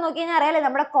എക്സാമ്പിൾ ഒക്കെ നോക്കി കഴിഞ്ഞാൽ അറിയാലേ,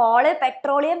 നമ്മുടെ കോള്,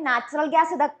 പെട്രോളിയം, നാച്ചുറൽ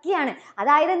ഗ്യാസ് ഇതൊക്കെയാണ്.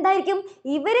 അതായത് എന്തായിരിക്കും?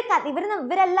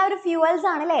 ഇവരെല്ലാവരും ഫ്യൂവൽസ്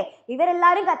ആണ് അല്ലേ.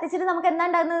 ഇവരെല്ലാവരും കത്തിച്ചിട്ട് നമുക്ക് എന്താ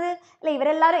ഉണ്ടാകുന്നത് അല്ലെ?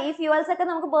 ഇവരെല്ലാവരും ഈ ഫ്യൂവൽസ് ഒക്കെ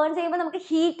നമുക്ക് ബേൺ ചെയ്യുമ്പോൾ നമുക്ക്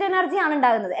ഹീറ്റ് എനർജി ആണ്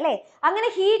ഉണ്ടാകുന്നത് അല്ലെ. അങ്ങനെ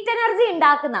ഹീറ്റ് എനർജി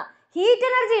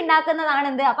ഉണ്ടാക്കുന്നതാണ്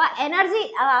എന്ത്? അപ്പൊ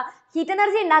ഹീറ്റ്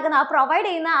എനർജി ഉണ്ടാക്കുന്ന പ്രൊവൈഡ്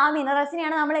ചെയ്യുന്ന ആ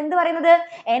മിനറൽസിനെയാണ് നമ്മൾ എന്ത് പറയുന്നത്?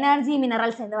 എനർജി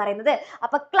മിനറൽസ് എന്ന് പറയുന്നത്.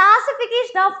 അപ്പൊ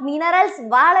ക്ലാസിഫിക്കേഷൻ ഓഫ് മിനറൽസ്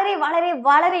വളരെ വളരെ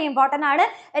വളരെ ഇമ്പോർട്ടന്റ് ആണ്.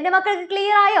 എന്റെ മക്കൾക്ക്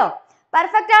ക്ലിയർ ആയോ?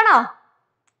 പെർഫെക്റ്റ് ആണോ?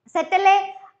 സെറ്റ് അല്ലേ?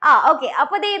 ഓക്കെ.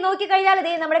 അപ്പൊ ദേ നോക്കിക്കഴിഞ്ഞാൽ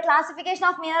നമ്മുടെ ക്ലാസിഫിക്കേഷൻ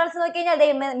ഓഫ് മിനറൽസ്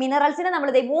നോക്കിക്കഴിഞ്ഞാൽ മിനറൽസിനെ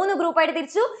നമ്മൾ 3 ഗ്രൂപ്പായിട്ട്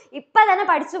തിരിച്ചു. ഇപ്പൊ തന്നെ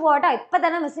പഠിച്ചു പോകട്ടോ. ഇപ്പൊ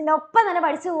തന്നെ മിസ്സിന്റെ ഒപ്പം തന്നെ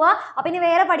പഠിച്ചു പോവാ. അപ്പൊ ഇനി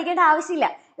വേറെ പഠിക്കേണ്ട ആവശ്യമില്ല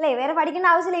അല്ലേ. വേറെ പഠിക്കേണ്ട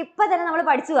ആവശ്യമില്ല. ഇപ്പൊ തന്നെ നമ്മൾ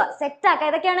പഠിച്ചു പോവാ. സെറ്റ് ആക്കുക.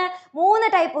 ഏതൊക്കെയാണ്?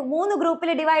 3 ഗ്രൂപ്പിൽ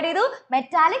ഡിവൈഡ് ചെയ്തു.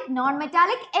 Metallic, non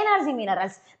metallic, energy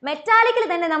minerals. മെറ്റാലിക്കിൽ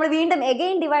തന്നെ നമ്മൾ വീണ്ടും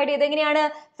എഗെയിൻ ഡിവൈഡ് ചെയ്ത് എങ്ങനെയാണ്?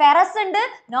 ഫെറസ് ഉണ്ട്,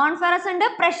 നോൺ ഫെറസ് ഉണ്ട്,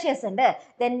 പ്രഷ്യസ് ഉണ്ട്.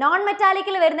 ദെൻ നോൺ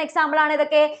മെറ്റാലിക്കിൽ വരുന്ന എക്സാമ്പിൾ ആണ്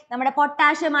ഇതൊക്കെ. നമ്മുടെ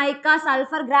potash, mica,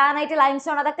 sulphur, granite,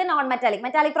 limestone അതൊക്കെ നോൺ മെറ്റാലിക്,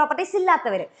 മെറ്റാലിക് പ്രോപ്പർട്ടീസ്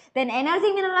ഇല്ലാത്തവർ. ദെൻ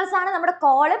എനർജി മിനറൽസ് ആണ് നമ്മുടെ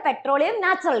call, petroleum,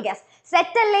 natural gas.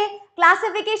 Set അല്ലേ?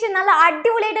 ക്ലാസിഫിക്കേഷൻ നല്ല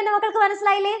അടിപൊളിയായിട്ട് എന്റെ മക്കൾക്ക്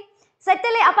മനസ്സിലായില്ലേ? സെറ്റ്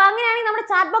അല്ലേ? അപ്പൊ അങ്ങനെയാണെങ്കിൽ നമ്മുടെ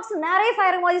ചാറ്റ് ബോക്സ് നിറയെ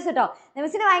ഫയർ ഇമോജീസ് കേട്ടോ.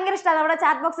 മിസ്സിന് ഭയങ്കര ഇഷ്ടമാണ് നമ്മുടെ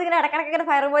ചാറ്റ് ബോക്സ് ഇങ്ങനെ ഇടക്കിടക്ക്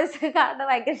ഫയർ ഇമോജീസ് ഒക്കെ കാണുന്നത്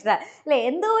ഭയങ്കര ഇഷ്ടമാണ് അല്ലേ.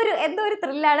 എന്തോ ഒരു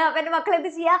ത്രില്ലാണ്. അപ്പൊ എന്റെ മക്കൾ എന്ത്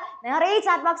ചെയ്യുക? നിറയെ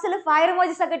ചാറ്റ് ബോക്സിൽ ഫയർ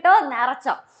ഇമോജീസ് ഒക്കെ ഇട്ടോ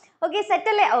നിറച്ചോ. ഓക്കെ, സെറ്റ്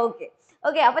അല്ലേ?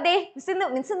 ഓക്കെ. അപ്പൊ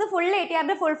മിസ് ഇന്ന് ഫുൾ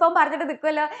ATR ഫുൾ ഫോം പറഞ്ഞിട്ട്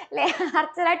നിൽക്കുമല്ലോ അല്ലെ.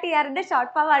 അർച്ചന TR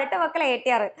ഷോർട്ട് ഫോം പറഞ്ഞിട്ട് മക്കളെ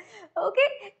ATR. ഓക്കെ,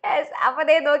 അപ്പൊ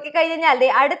നോക്കിക്കഴിഞ്ഞാൽ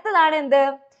അടുത്തതാണ് എന്ത്?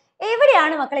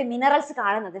 എവിടെയാണ് മക്കളെ മിനറൽസ്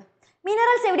കാണുന്നത്?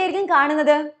 മിനറൽസ് എവിടെയായിരിക്കും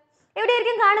കാണുന്നത്?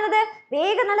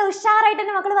 വേഗം നല്ല ഉഷാറായിട്ട്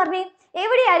തന്നെ മക്കൾ പറഞ്ഞേ.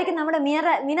 എവിടെയായിരിക്കും നമ്മുടെ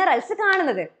മിനറൽസ്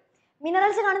കാണുന്നത്?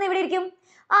 മിനറൽസ് കാണുന്നത് എവിടെയായിരിക്കും?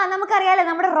 നമുക്കറിയാലോ,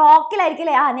 നമ്മുടെ റോക്കിലായിരിക്കും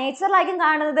അല്ലേ. നേച്ചറിലായിരിക്കും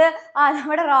കാണുന്നത്.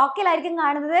 നമ്മുടെ റോക്കിലായിരിക്കും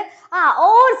കാണുന്നത്.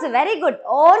 ഓർസ്, വെരി ഗുഡ്,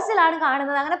 ഓർസിലാണ്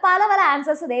കാണുന്നത്. അങ്ങനെ പല പല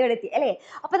ആൻസേഴ്സ് ദൈവമെത്തി അല്ലേ.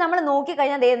 അപ്പൊ നമ്മൾ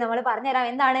നോക്കിക്കഴിഞ്ഞാൽ നമ്മൾ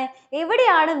പറഞ്ഞുതരാം എന്താണ്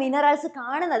എവിടെയാണ് മിനറൽസ്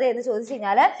കാണുന്നത് എന്ന് ചോദിച്ചു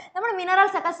കഴിഞ്ഞാൽ, നമ്മുടെ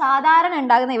മിനറൽസ് ഒക്കെ സാധാരണ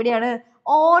ഉണ്ടാകുന്നത് എവിടെയാണ്?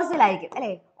 ഓർസിലായിരിക്കും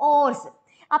അല്ലേ. ഓർസ്.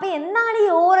 അപ്പൊ എന്താണ് ഈ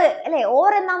ഓറ് അല്ലെ?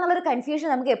 ഓർ എന്താന്നുള്ളൊരു കൺഫ്യൂഷൻ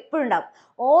നമുക്ക് എപ്പോഴും ഉണ്ടാവും.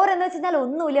 ഓർ എന്ന് വെച്ച് കഴിഞ്ഞാൽ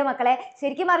ഒന്നുമില്ല മക്കളെ.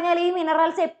 ശരിക്കും പറഞ്ഞാൽ ഈ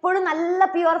മിനറൽസ് എപ്പോഴും നല്ല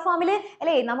പ്യുവർ ഫോമിൽ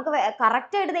അല്ലേ, നമുക്ക്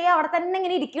കറക്റ്റ് ആയിട്ട് അവിടെ തന്നെ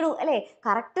ഇങ്ങനെ ഇരിക്കണു അല്ലേ.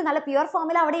 കറക്റ്റ് നല്ല പ്യുവർ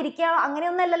ഫോമിൽ അവിടെ ഇരിക്കുക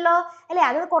അങ്ങനെയൊന്നും അല്ലല്ലോ അല്ലേ.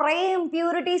 അത് കുറേ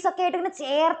ഇംപ്യൂരിറ്റീസ് ഒക്കെ ആയിട്ട് ഇങ്ങനെ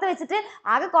ചേർത്ത് വെച്ചിട്ട്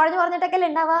ആകെ കുറഞ്ഞിട്ടൊക്കെ അല്ലേ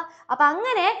ഉണ്ടാവുക. അപ്പൊ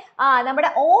അങ്ങനെ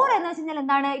നമ്മുടെ ഓർ എന്ന് വെച്ച് കഴിഞ്ഞാൽ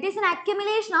എന്താണ്? It is N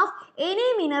accumulation of any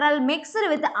mineral mixed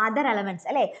with other elements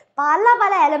അല്ലേ. പല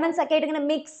പല എലമെന്റ്സ് ഒക്കെ ആയിട്ട് ഇങ്ങനെ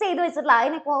മിക്സ് ചെയ്ത് വെച്ചിട്ടുള്ള,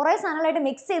 അതിനെ കുറെ സാധനങ്ങളായിട്ട്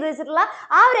മിക്സ് ചെയ്ത് വെച്ചിട്ടുള്ള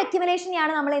ആ ഒരു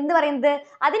അക്യുമുലേഷനെയാണ് നമ്മൾ എന്ത് പറയുന്നത്?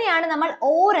 അതിനെയാണ് നമ്മൾ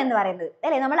ഓർ എന്ന് പറയുന്നത്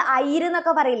അല്ലേ. നമ്മൾ അയിര്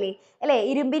എന്നൊക്കെ പറയില്ലേ അല്ലേ,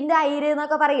 ഇരുമ്പിന്റെ അയിര്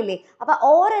എന്നൊക്കെ പറയില്ലേ. അപ്പൊ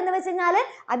ഓർ എന്ന് വെച്ച് കഴിഞ്ഞാൽ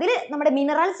അതിൽ നമ്മുടെ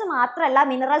മിനറൽസ് മാത്രമല്ല,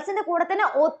 മിനറൽസിന്റെ കൂടെ തന്നെ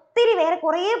ഒത്തിരി വേറെ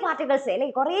കുറേ പാർട്ടിക്കിൾസ് അല്ലേ,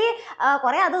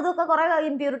 കുറേ അതും ഇതൊക്കെ കുറേ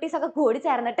ഇംപ്യൂരിറ്റീസ് ഒക്കെ കൂടി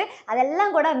ചേർന്നിട്ട് അതെല്ലാം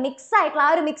കൂടെ മിക്സ് ആയിട്ടുള്ള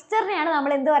ആ ഒരു മിക്സ്ചറിനെയാണ്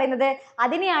നമ്മൾ എന്ത് പറയുന്നത്?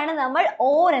 അതിനെയാണ് നമ്മൾ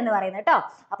ഓർ എന്ന് പറയുന്നത് കേട്ടോ.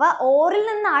 അപ്പൊ ഓറിൽ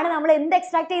നിന്നാണ് നമ്മൾ എന്ത്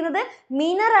എക്സ്ട്രാക്ട് ചെയ്യുന്നത്?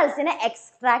 മിനറൽസിനെ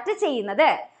എക്സ്ട്രാക്ട് ചെയ്യുന്നത്.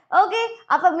 ഓക്കെ,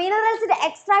 അപ്പൊ മിനറൽസിന്റെ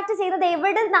എക്സ്ട്രാക്ട് ചെയ്യുന്നത്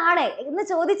എവിടെ നിന്നാണ് എന്ന്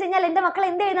ചോദിച്ചു കഴിഞ്ഞാൽ എന്റെ മക്കൾ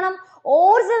എന്ത് എഴുതണം?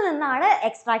 ഓർസിൽ നിന്നാണ്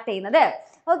എക്സ്ട്രാക്ട് ചെയ്യുന്നത്.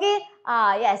 Okay,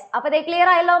 yes. അപ്പൊ ക്ലിയർ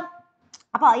ആയല്ലോ.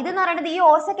 അപ്പൊ ഇതെന്ന് പറയുന്നത് ഈ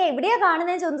ഓർസ് ഒക്കെ എവിടെയാ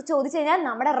കാണുന്നതെന്ന് ചോദിച്ചു കഴിഞ്ഞാൽ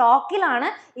നമ്മുടെ റോക്കിലാണ്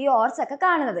ഈ ഓർസ് ഒക്കെ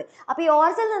കാണുന്നത്. അപ്പൊ ഈ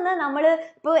ഓർസിൽ നിന്ന് നമ്മൾ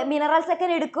ഇപ്പൊ മിനറൽസ് ഒക്കെ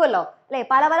എടുക്കുമല്ലോ അല്ലെ.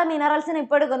 പല പല മിനറൽസിന്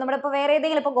ഇപ്പൊ എടുക്കും. നമ്മുടെ ഇപ്പൊ വേറെ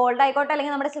ഏതെങ്കിലും ഇപ്പൊ ഗോൾഡ് ആയിക്കോട്ടെ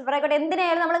അല്ലെങ്കിൽ നമ്മുടെ സിൽവർ ആയിക്കോട്ടെ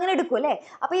എന്തിനായാലും നമ്മൾ ഇങ്ങനെ എടുക്കും അല്ലേ.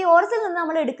 അപ്പൊ ഈ ഓർസിൽ നിന്ന്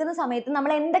നമ്മൾ എടുക്കുന്ന സമയത്ത്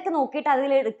നമ്മൾ എന്തൊക്കെ നോക്കിയിട്ട്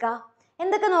അതിൽ എടുക്കുക?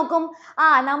 എന്തൊക്കെ നോക്കും?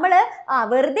 നമ്മള്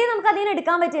വെറുതെ നമുക്ക് അതിന്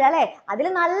എടുക്കാൻ പറ്റില്ല അല്ലേ? അതിൽ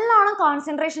നല്ലോണം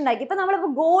കോൺസെൻട്രേഷൻ ഉണ്ടാക്കി. ഇപ്പൊ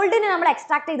നമ്മളിപ്പോൾ ഗോൾഡിന് നമ്മൾ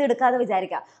എക്സ്ട്രാക്ട് ചെയ്ത് എടുക്കാതെ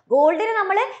വിചാരിക്കുക. ഗോൾഡിന്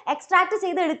നമ്മൾ എക്സ്ട്രാക്ട്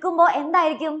ചെയ്ത് എടുക്കുമ്പോൾ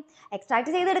എന്തായിരിക്കും? എക്സ്ട്രാക്ട്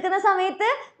ചെയ്ത് എടുക്കുന്ന സമയത്ത്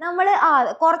നമ്മൾ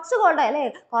കുറച്ച് ഗോൾഡ് അല്ലേ,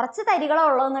 കുറച്ച് തരികളോ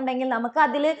ഉള്ളതെന്നുണ്ടെങ്കിൽ നമുക്ക്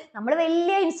അതിൽ നമ്മൾ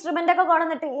വലിയ ഇൻസ്ട്രുമെന്റ് ഒക്കെ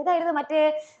കൊണ്ടുവന്നിട്ട്, ഏതായിരുന്നു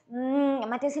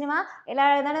മറ്റേ സിനിമ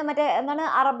എന്താണ്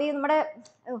അറബി, നമ്മുടെ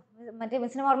മറ്റേ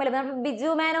സിനിമ ഓർമ്മയില്ല, ബിജു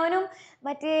മേനോനും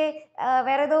മറ്റേ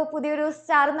വേറെ ഏതോ പുതിയൊരു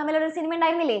സ്റ്റാറും തമ്മിലൊരു സിനിമ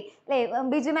ഉണ്ടായിരുന്നില്ലേ അല്ലേ?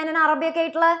 ബിജു മേനോൻ അറബിയൊക്കെ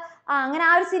ആയിട്ടുള്ള അങ്ങനെ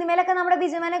ആ ഒരു സിനിമയിലൊക്കെ നമ്മുടെ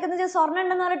ബിജു മേനൊക്കെ എന്ന് വെച്ചാൽ സ്വർണ്ണം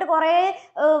ഉണ്ടെന്ന് പറഞ്ഞിട്ട് കുറേ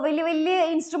വലിയ വലിയ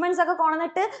ഇൻസ്ട്രുമെന്റ്സ് ഒക്കെ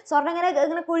കൊണ്ടുവന്നിട്ട് സ്വർണ്ണം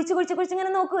ഇങ്ങനെ കുഴിച്ച്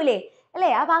ഇങ്ങനെ നോക്കൂലേ അല്ലേ?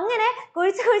 അപ്പൊ അങ്ങനെ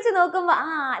കുഴിച്ച് നോക്കുമ്പോ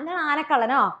എന്താണ്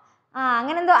ആനക്കള്ളനോ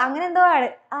അങ്ങനെ എന്തോ ആണ്.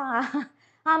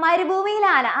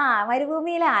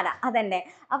 മരുഭൂമിയിലെ ആന അതന്നെ.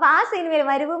 അപ്പൊ ആ സിനിമയിൽ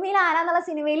മരുഭൂമിയിലെ ആന എന്നുള്ള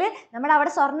സിനിമയിൽ നമ്മുടെ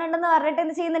അവിടെ സ്വർണ്ണം ഉണ്ടെന്ന് പറഞ്ഞിട്ട്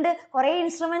എന്ത് ചെയ്യുന്നുണ്ട്, കുറെ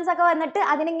ഇൻസ്ട്രുമെന്റ്സ് ഒക്കെ വന്നിട്ട്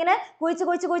അതിനിങ്ങനെ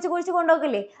കുഴിച്ച്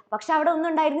കൊണ്ടുപോകില്ലേ? പക്ഷെ അവിടെ ഒന്നും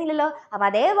ഉണ്ടായിരുന്നില്ലല്ലോ. അപ്പൊ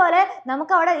അതേപോലെ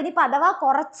നമുക്ക് അവിടെ ഇനിയിപ്പോൾ അഥവാ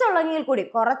കുറച്ചുള്ളെങ്കിൽ കൂടി,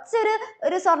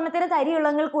 കുറച്ചൊരു സ്വർണ്ണത്തിന്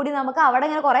തരിയുള്ളെങ്കിൽ കൂടി നമുക്ക് അവിടെ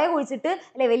ഇങ്ങനെ കുറെ കുഴിച്ചിട്ട്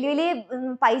അല്ലെ, വലിയ വലിയ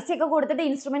പൈസയൊക്കെ കൊടുത്തിട്ട്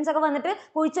ഇൻസ്ട്രുമെന്റ്സ് ഒക്കെ വന്നിട്ട്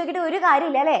കുഴിച്ച് നോക്കിയിട്ട് ഒരു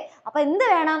കാര്യമില്ല അല്ലേ? അപ്പൊ എന്ത്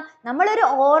വേണം, നമ്മളൊരു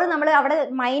നമ്മൾ അവിടെ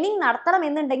മൈനിങ് നടത്തണം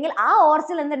എന്നുണ്ടെങ്കിൽ ആ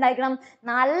ഓർസിൽ എന്തുണ്ടായിരിക്കണം,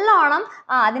 നല്ലോണം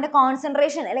അതിന്റെ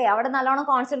കോൺസെൻട്രേഷൻ അല്ലെ, അവിടെ നല്ലോണം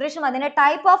കോൺസെൻട്രേഷൻ, അതിന്റെ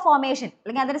ടൈപ്പ് ഓഫ് ഫോർമേഷൻ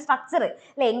അല്ലെങ്കിൽ അതിന്റെ സ്ട്രക്ചർ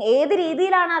അല്ലെ, ഏത്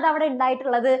രീതിയിലാണ് അത് അവിടെ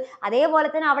ഉണ്ടായിട്ടുള്ളത്, അതേപോലെ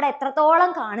തന്നെ അവിടെ എത്രത്തോളം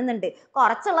കാണുന്നുണ്ട്.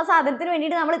 കുറച്ചുള്ള സാധനത്തിന്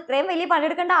വേണ്ടിയിട്ട് നമ്മൾ ഇത്രയും വലിയ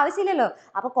പണിയെടുക്കേണ്ട ആവശ്യമില്ലല്ലോ.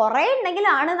 അപ്പൊ കുറെ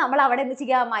ഉണ്ടെങ്കിലാണ് നമ്മൾ അവിടെ എന്ത്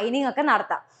ചെയ്യുക, മൈനിങ് ഒക്കെ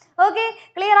നടത്താം. ഓക്കെ,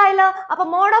 ക്ലിയർ ആയല്ലോ? അപ്പൊ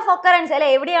മോഡ് ഓഫ് ഒക്കറൻസ് അല്ലെ,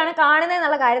 എവിടെയാണ് കാണുന്നത്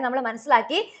എന്നുള്ള കാര്യം നമ്മൾ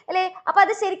മനസ്സിലാക്കി അല്ലെ? അപ്പൊ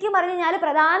അത് ശരിക്കും പറഞ്ഞു കഴിഞ്ഞാൽ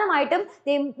പ്രധാനമായിട്ടും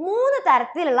 3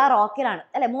 തരത്തിലുള്ള റോക്കിലാണ്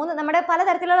അല്ലെ, നമ്മുടെ പല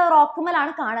തരത്തിലുള്ള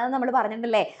റോക്കുമലാണ് കാണുന്നത് നമ്മൾ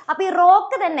പറഞ്ഞിട്ടുണ്ടല്ലേ? അപ്പൊ ഈ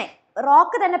റോക്ക്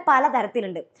തന്നെ പല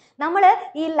തരത്തിലുണ്ട്. നമ്മൾ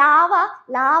ഈ ലാവ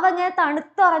ഇങ്ങനെ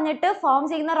തണുത്തുറഞ്ഞിട്ട് ഫോം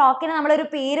ചെയ്യുന്ന റോക്കിനെ നമ്മളൊരു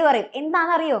പേര് പറയും.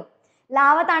 എന്താണെന്നറിയോ?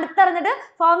 ലാവ തണുത്തുറഞ്ഞിട്ട്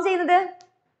ഫോം ചെയ്യുന്നത്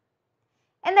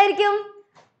എന്തായിരിക്കും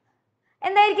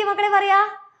മക്കളെ പറയാ?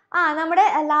 നമ്മുടെ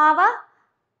ലാവ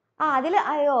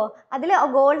അതില്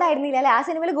ഗോൾഡ് ആയിരുന്നില്ല അല്ലെ? ആ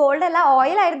സിനിമയിൽ ഗോൾഡ് അല്ല,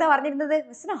 ഓയിൽ ആയിരുന്നു പറഞ്ഞിരുന്നത്.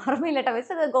 മിസ്സിന് ഓർമ്മയില്ല കേട്ടോ,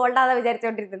 മിസ് ഗോൾഡാണ്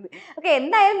വിചാരിച്ചോണ്ടിരുന്നത്. ഓക്കെ,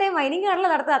 എന്തായാലും മൈനിങ് ആണല്ലോ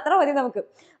നടത്തുന്നത്, അത്ര മതി നമുക്ക്.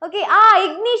 Okay,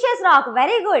 Ignatius rock,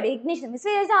 very good. Ignatius miss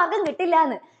വിചാരിച്ചാൽ ആർക്കും കിട്ടില്ല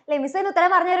എന്ന് അല്ലെ? മിസ്സിന് ഉത്തരം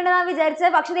പറഞ്ഞു തരേണ്ടതാണ്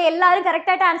വിചാരിച്ചത്. പക്ഷേ എല്ലാവരും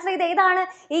കറക്റ്റ് ആയിട്ട് ആൻസർ ചെയ്ത് ഏതാണ്?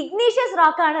 ഇഗ്നീഷ്യസ്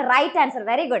റോക്ക് ആണ് റൈറ്റ് ആൻസർ.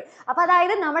 Very good. അപ്പൊ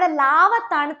അതായത് നമ്മുടെ ലാവ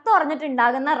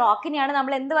തണുത്തുറഞ്ഞിട്ടുണ്ടാകുന്ന റോക്കിനെയാണ്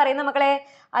നമ്മൾ എന്ത് പറയുന്നത് മക്കളെ?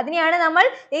 അതിനെയാണ് നമ്മൾ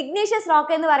ഇഗ്നീഷ്യസ്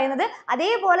റോക്ക് എന്ന് പറയുന്നത്.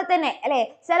 അതേപോലെ തന്നെ അല്ലെ,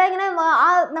 ചില ഇങ്ങനെ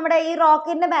നമ്മുടെ ഈ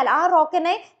റോക്കിന്റെ മേലെ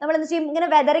റോക്കിനെ നമ്മൾ എന്ത് ചെയ്യും, ഇങ്ങനെ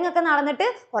വെതറിംഗ് ഒക്കെ നടന്നിട്ട്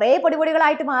കുറെ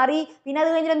പൊടികളായിട്ട് മാറി. പിന്നെ അത്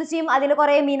കഴിഞ്ഞിട്ട് എന്ത് ചെയ്യും, അതിൽ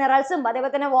കുറെ മിനറൽസും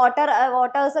അതേപോലെ തന്നെ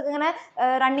വാട്ടേഴ്സ് ഒക്കെ ഇങ്ങനെ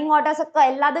റണ്ണിങ് വാട്ടേഴ്സ് ഒക്കെ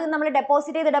എല്ലാതും നമ്മൾ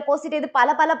ഡെപ്പോസിറ്റ് ചെയ്ത് പല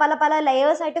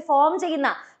ലെയേഴ്സ് ആയിട്ട് ഫോം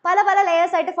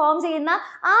ചെയ്യുന്ന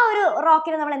ആ ഒരു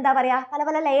റോക്കിനെ നമ്മൾ എന്താ പറയാ?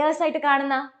 പല ലെയേഴ്സ് ആയിട്ട്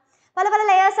കാണുന്ന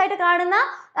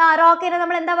റോക്കിനെ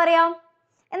നമ്മൾ എന്താ പറയാ?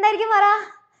 എന്തായിരിക്കും പറ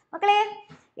മക്കളെ?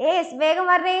 യെസ്, വേഗം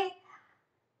പറഞ്ഞേ.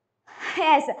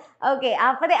 Yes, okay.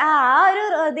 അപ്പൊ ആ ഒരു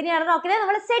ഇതിനെയാണ് റോക്കിനെ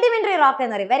നമ്മൾ സെഡിമെന്ററി റോക്ക്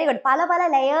എന്ന് പറയും. Very good. പല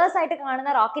ലെയേഴ്സ് ആയിട്ട്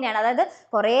കാണുന്ന റോക്കിനെയാണ്, അതായത്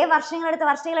കുറെ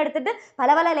വർഷങ്ങളെടുത്ത്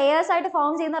പല ലെയേഴ്സ് ആയിട്ട്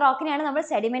ഫോം ചെയ്യുന്ന റോക്കിനെയാണ് നമ്മൾ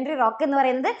സെഡിമെന്ററി റോക്ക് എന്ന്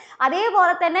പറയുന്നത്.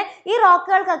 അതേപോലെ തന്നെ ഈ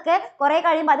റോക്കുകൾക്കൊക്കെ കുറെ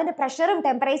കഴിയുമ്പോൾ അതിന്റെ പ്രഷറും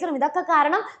ടെമ്പറേച്ചറും ഇതൊക്കെ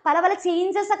കാരണം പല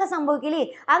ചേഞ്ചസ് ഒക്കെ സംഭവിക്കില്ലേ?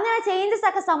 അങ്ങനെ ചേഞ്ചസ്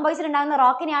ഒക്കെ സംഭവിച്ചിട്ടുണ്ടാകുന്ന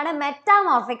റോക്കിനെയാണ്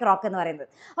മെറ്റാമോർഫിക് റോക്ക് എന്ന് പറയുന്നത്.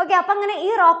 ഓക്കെ, അപ്പൊ അങ്ങനെ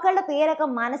ഈ റോക്കുകളുടെ പേരൊക്കെ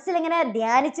മനസ്സിൽ ഇങ്ങനെ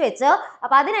ധ്യാനിച്ചു വെച്ചോ.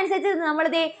 അപ്പൊ അതിനനുസരിച്ച്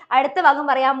നമ്മളിത് അടുത്ത ഭാഗം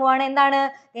പറയാൻ പോവാണ്. എന്താണ്?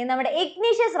 നമ്മുടെ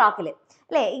ഇഗ്നീഷ്യസ് റോക്കിൽ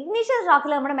അല്ലെ, ഇഗ്നീഷ്യസ്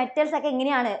റോക്കിൽ നമ്മുടെ മെറ്റൽസ് ഒക്കെ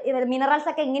എങ്ങനെയാണ്, മിനറൽസ്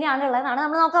ഒക്കെ എങ്ങനെയാണ് ഉള്ളതെന്നാണ്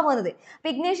നമ്മൾ നോക്കാൻ പോകുന്നത്. അപ്പൊ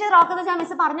ഇഗ്നീഷ്യസ് റോക്ക് എന്ന് വെച്ചാൽ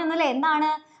മിസ് പറഞ്ഞു തന്നല്ലേ,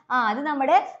 എന്താണ്? അത്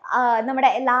നമ്മുടെ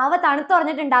ലാവ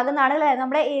തണുത്തുറഞ്ഞിട്ടുണ്ടാകുന്നതാണ് അല്ലേ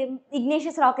നമ്മുടെ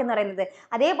ഇഗ്നീഷ്യസ് റോക്ക് എന്ന് പറയുന്നത്.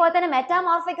 അതേപോലെ തന്നെ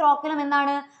മെറ്റാമോർഫിക് റോക്കിലും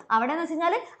എന്താണ് അവിടെ എന്ന് വെച്ച്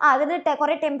കഴിഞ്ഞാൽ അതിന്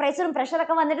കുറെ ടെമ്പറേച്ചറും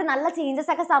പ്രഷറൊക്കെ വന്നിട്ട് നല്ല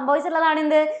ചേഞ്ചസ് ഒക്കെ സംഭവിച്ചിട്ടുള്ളതാണ്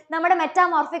എന്ത് നമ്മുടെ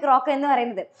മെറ്റാമോർഫിക് റോക്ക് എന്ന്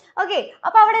പറയുന്നത്. ഓക്കെ,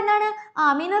 അപ്പൊ അവിടെ എന്താണ്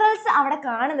മിനറൽസ് അവിടെ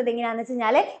കാണുന്നത് എങ്ങനെയാണെന്ന് വെച്ച്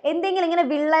കഴിഞ്ഞാൽ എന്തെങ്കിലും ഇങ്ങനെ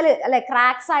വിള്ളൽ അല്ലെ,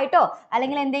 ക്രാക്സ് ആയിട്ടോ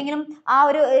അല്ലെങ്കിൽ എന്തെങ്കിലും ആ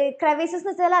ഒരു ക്രെവിസസ്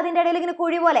എന്ന് വെച്ചാൽ അതിൻ്റെ ഇടയിൽ ഇങ്ങനെ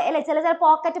കുഴി പോലെ അല്ലെ, ചില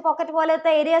പോക്കറ്റ്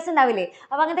പോലത്തെ ഏരിയാസ് ഉണ്ടാവില്ലേ?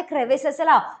 അപ്പൊ അങ്ങനത്തെ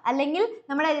ക്രെവിസസിലോ അല്ലെങ്കിൽ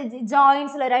നമ്മുടെ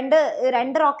ജോയിൻസിലോ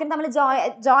രണ്ട് റോക്കിന് തമ്മിൽ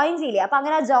ജോയിൻ ചെയ്യില്ലേ? അപ്പൊ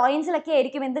അങ്ങനെ ആ ജോയിൻസിലൊക്കെ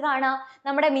ആയിരിക്കും എന്ത് കാണാം,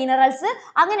 നമ്മുടെ മിനറൽസ്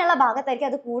അങ്ങനെയുള്ള ഭാഗത്തായിരിക്കും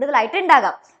അത് കൂടുതലായിട്ട്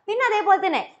ഉണ്ടാകാം. പിന്നെ അതേപോലെ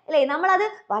തന്നെ അല്ലേ, നമ്മളത്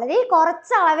വളരെ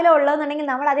കുറച്ച് അളവിലുള്ളതെന്നുണ്ടെങ്കിൽ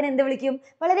നമ്മൾ അതിനെ എന്ത് വിളിക്കും?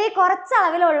 വളരെ കുറച്ച്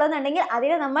അളവിലുള്ളതെന്നുണ്ടെങ്കിൽ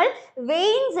അതിനെ നമ്മൾ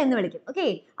വെയിൻസ് എന്ന് വിളിക്കും. ഓക്കെ,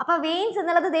 അപ്പൊ വെയിൻസ്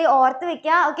എന്നുള്ളത് ദേ ഓർത്ത്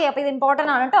വെക്കുക. ഓക്കെ, അപ്പൊ ഇത്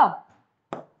ഇമ്പോർട്ടന്റ് ആണ് കേട്ടോ.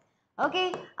 ഓക്കെ,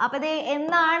 അപ്പൊ ഇത്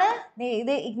എന്താണ്?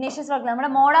 ഇത് ഇഗ്നീഷ്യസ് റോക്ക്, നമ്മുടെ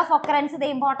മോഡ് ഓഫ് ഒക്കറൻസ് ഇത്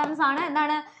ഇമ്പോർട്ടൻസ് ആണ്.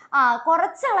 എന്താണ്?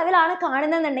 കുറച്ച് അളവിലാണ്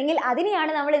കാണുന്നതെന്നുണ്ടെങ്കിൽ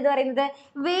അതിനെയാണ് നമ്മൾ ഇത് പറയുന്നത്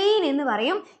വെയിൻ എന്ന്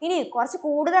പറയും. ഇനി കുറച്ച്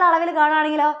കൂടുതൽ അളവിൽ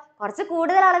കാണുകയാണെങ്കിൽ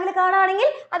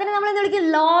അതിനെ നമ്മൾ എന്ത് വിളിക്കും?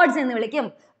 ലോഡ്സ് എന്ന് വിളിക്കും.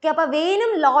 ഓക്കെ, അപ്പൊ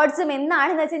വെയിനും ലോഡ്സും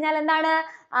എന്താണെന്ന് വെച്ച് കഴിഞ്ഞാൽ എന്താണ്?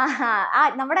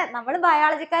 നമ്മൾ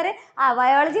ബയോളജിക്കാര്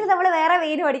ബയോളജിയിൽ നമ്മൾ വേറെ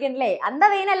വെയിൻ പഠിക്കണ്ടല്ലേ? അന്ത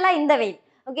വെയിൻ അല്ല ഇന്ത വെയിൻ.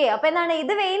 ഓക്കെ, അപ്പൊ എന്താണ്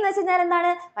ഇത് വെയിൻ എന്ന് വെച്ച് കഴിഞ്ഞാൽ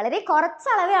എന്താണ്? വളരെ കുറച്ച്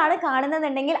അളവാണ്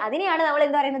കാണുന്നതെന്നുണ്ടെങ്കിൽ അതിനെയാണ് നമ്മൾ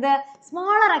എന്ത് പറയുന്നത്?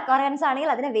 സ്മോളർ അക്വയറൻസ്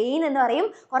ആണെങ്കിൽ അതിനെ വെയിൻ എന്ന് പറയും.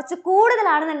 കുറച്ച്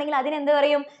കൂടുതലാണെന്നുണ്ടെങ്കിൽ അതിന് എന്ത്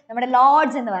പറയും? നമ്മുടെ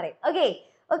ലോഡ്സ് എന്ന് പറയും. ഓക്കെ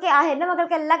ഓക്കെ, എൻ്റെ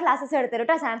മക്കൾക്ക് എല്ലാ ക്ലാസ്സസും എടുത്തു തരും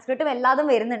കേട്ടോ. സാൻസ്ക്രിറ്റും എല്ലാതും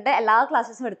വരുന്നുണ്ട്, എല്ലാ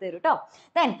ക്ലാസ്സസും എടുത്തു തരും കേട്ടോ.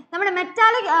 ദെൻ നമ്മുടെ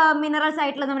മെറ്റാലിക് മിനറൽസ്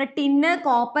ആയിട്ടുള്ള നമ്മുടെ ടിന്ന്,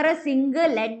 കോപ്പർ, സിങ്ക്,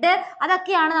 ലെഡ്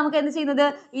അതൊക്കെയാണ് നമുക്ക് എന്ത് ചെയ്യുന്നത്?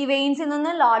 ഈ വെയിൻസിൽ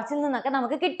നിന്നും ലോഡ്സിൽ നിന്നൊക്കെ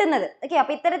നമുക്ക് കിട്ടുന്നത്. ഓക്കെ,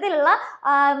 അപ്പൊ ഇത്തരത്തിലുള്ള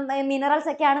മിനറൽസ്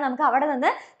ഒക്കെയാണ് നമുക്ക് അവിടെ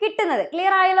നിന്ന് കിട്ടുന്നത്.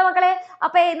 ക്ലിയർ ആയല്ലോ മക്കളെ?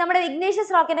 അപ്പൊ നമ്മുടെ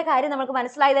ഇഗ്നീഷ്യസ് റോക്കിന്റെ കാര്യം നമുക്ക്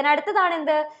മനസ്സിലായി. ഇതിന് അടുത്തതാണ്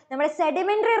എന്ത്? നമ്മുടെ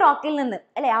സെഡിമെന്ററി റോക്കിൽ നിന്ന്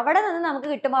അല്ലെ, അവിടെ നിന്ന് നമുക്ക്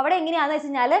കിട്ടും. അവിടെ എങ്ങനെയാണെന്ന് വെച്ച്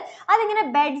കഴിഞ്ഞാൽ അതിങ്ങനെ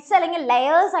ബെഡ്സ് അല്ലെങ്കിൽ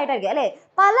ലെയേഴ്സ് ആയിട്ടായിരിക്കും അല്ലെ,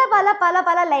 പല പല പല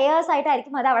പല ലെയേഴ്സ്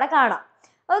ആയിട്ടായിരിക്കും അത് അവിടെ കാണാം.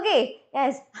 Okay,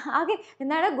 yes. ഓക്കെ,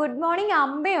 എന്താണ് ഗുഡ് മോർണിംഗ്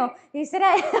അമ്മയോ? ഈശ്വര,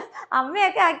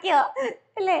 അമ്മയൊക്കെ ആക്കിയോ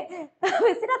അല്ലേ?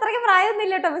 മിസ്സിന് അത്രയ്ക്ക്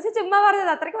പ്രായമൊന്നുമില്ല കേട്ടോ, മിസ് ചുമ്മാ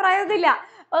പറഞ്ഞത്, അത്രയ്ക്ക് പ്രായമൊന്നുമില്ല.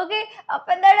 ഓക്കെ,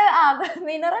 അപ്പൊ എന്താണ്?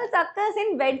 Minerals occurs in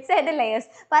beds and layers.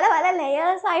 പല പല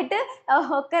ലെയേഴ്സ് ആയിട്ട്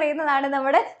occur ചെയ്യുന്നതാണ്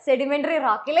നമ്മുടെ സെഡിമെന്ററി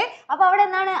റോക്കില്. അപ്പൊ അവിടെ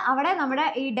എന്താണ്? അവിടെ നമ്മുടെ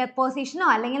ഈ ഡെപ്പോസിഷനോ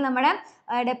അല്ലെങ്കിൽ നമ്മുടെ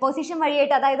ഡെപ്പോസിഷൻ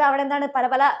വഴിയായിട്ട്, അതായത് അവിടെ എന്താണ് പല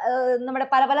പല നമ്മുടെ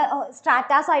പല പല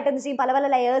സ്ട്രാറ്റാസ് ആയിട്ട് എന്ത് ചെയ്യും? പല പല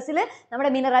ലെയേഴ്സിൽ നമ്മുടെ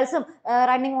മിനറൽസും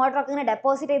റണ്ണിങ് വാട്ടർ ഒക്കെ ഇങ്ങനെ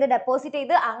ഡെപ്പോസിറ്റ്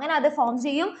ചെയ്ത് അങ്ങനെ അത് ഫോം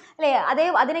ചെയ്യും അല്ലേ?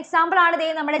 അതിന് എക്സാമ്പിൾ ആണ് ദേ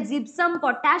നമ്മുടെ gypsum,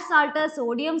 potash salt,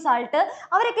 sodium salt.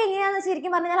 അവരൊക്കെ എങ്ങനെയാണെന്ന്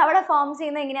ശരിക്കും പറഞ്ഞാൽ അവിടെ ഫോം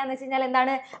ചെയ്യുന്നത് എങ്ങനെയാണെന്ന് വെച്ച് കഴിഞ്ഞാൽ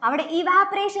എന്താണ്? അവിടെ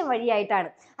ഇവാപറേഷൻ വഴിയായിട്ടാണ്.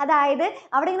 അതായത്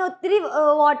അവിടെ ഇങ്ങനെ ഒത്തിരി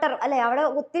വാട്ടർ അല്ലെ, അവിടെ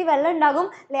ഒത്തിരി വെള്ളം ഉണ്ടാകും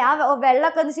അല്ലെ, ആ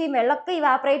വെള്ളമൊക്കെ എന്ത് ചെയ്യും? വെള്ളമൊക്കെ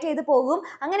ഇവാപറേറ്റ് ചെയ്ത് പോകും.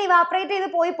 അങ്ങനെ ഇവാപറേറ്റ് ചെയ്ത്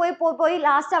പോയി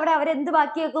ലാസ്റ്റ് അവിടെ അവരെന്ത്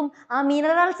ബാക്കിയാക്കും? ആ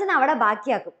മിനറൽസിനെ അവിടെ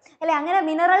ബാക്കിയാക്കും അല്ലെ. അങ്ങനെ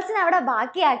മിനറൽസിനെ അവിടെ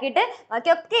ബാക്കിയാക്കിയിട്ട്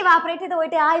ബാക്കിയൊക്കെ ഇവാപറേറ്റ് ചെയ്ത്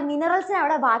പോയിട്ട് ആ മിനറൽസിനെ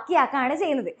അവിടെ ബാക്കിയാക്കാണ്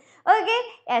ചെയ്യുന്നത്. Okay,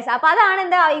 yes. അപ്പൊ അതാണ്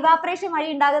എന്താ? ഇവാപറേഷൻ വഴി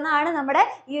ഉണ്ടാകുന്നതാണ് നമ്മുടെ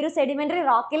ഈ ഒരു സെഡിമെന്ററി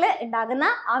റോക്കിൽ ഉണ്ടാകുന്ന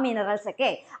ആ മിനറൽസ് ഒക്കെ.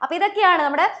 അപ്പൊ ഇതൊക്കെയാണ്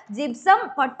നമ്മുടെ ജിപ്സം,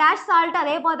 പൊട്ടാഷ് സാൾട്ട്,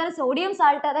 അതേപോലെ തന്നെ സോഡിയം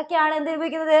സാൾട്ട്, അതൊക്കെയാണ് എന്ത്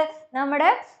ഉപയോഗിക്കുന്നത്? നമ്മുടെ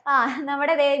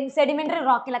സെഡിമെന്ററി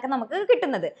റോക്കിലൊക്കെ നമുക്ക്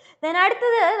കിട്ടുന്നത്. then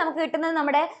അടുത്തത് നമുക്ക് കിട്ടുന്നത്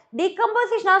നമ്മുടെ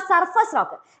ഡീകമ്പോസിഷൻ ഓഫ് സർഫസ്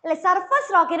റോക്ക് അല്ലെ. സർഫസ്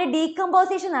റോക്കിന്റെ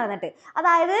ഡീകമ്പോസിഷൻ നടന്നിട്ട്,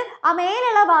 അതായത് ആ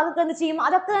മേലുള്ള ഭാഗത്ത് എന്ത് ചെയ്യും?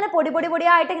 അതൊക്കെ ഇങ്ങനെ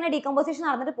പൊടിയായിട്ട് ഇങ്ങനെ ഡീകമ്പോസിഷൻ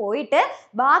നടന്നിട്ട് പോയിട്ട്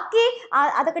ബാക്കി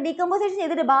അതൊക്കെ ഡീകമ്പോസിഷൻ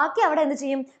ചെയ്തിട്ട് ബാക്കി അവിടെ എന്ത്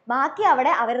ചെയ്യും? ബാക്കി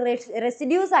അവിടെ അവർ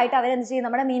റെസിഡ്യൂസ് ആയിട്ട് അവരെന്ത് ചെയ്യും?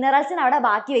 നമ്മുടെ മിനറൽസിന് അവിടെ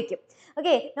ബാക്കി വെക്കും.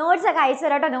 ഓക്കെ, നോട്ട്സ് ഒക്കെ അയച്ചു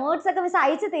തരാം കേട്ടോ. നോട്ട്സ് ഒക്കെ മിസ്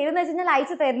അയച്ചു തരുന്ന വെച്ച് കഴിഞ്ഞാൽ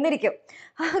അയച്ചു തരുന്നിരിക്കും.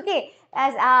 Okay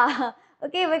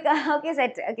okay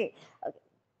set. ഓക്കെ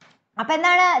അപ്പൊ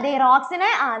എന്താണ്? റോക്സിനെ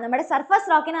നമ്മുടെ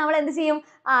സർഫസ് റോക്കിനെ നമ്മൾ എന്ത് ചെയ്യും?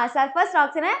 സർഫസ്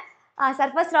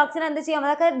റോക്സിനെ എന്ത് ചെയ്യും?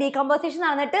 അതൊക്കെ ഡീകമ്പോസിഷൻ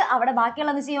നടന്നിട്ട് അവിടെ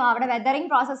ബാക്കിയുള്ള എന്ത് ചെയ്യും? അവിടെ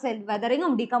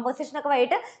വെതറിങ്ങും ഡീകമ്പോസിഷൻ ഒക്കെ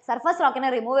വഴിയിട്ട് സർഫസ് റോക്കിനെ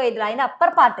റിമൂവ് ചെയ്തിട്ട് അതിന്റെ അപ്പർ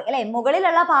പാർട്ട് അല്ലെ,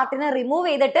 മുകളിലുള്ള പാർട്ടിനെ റിമൂവ്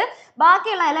ചെയ്തിട്ട്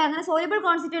ബാക്കിയുള്ള അല്ലെ, അങ്ങനെ സോലിബിൾ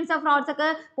കോൺസ്റ്റിറ്റ്യൂൻസ് ഓഫ് റോക്സ് ഒക്കെ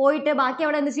പോയിട്ട് ബാക്കി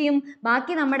അവിടെ എന്ത് ചെയ്യും?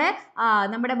 ബാക്കി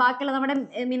നമ്മുടെ ബാക്കിയുള്ള നമ്മുടെ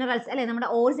മിനറൽസ് അല്ലെ, നമ്മുടെ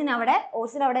ഓർസിനെ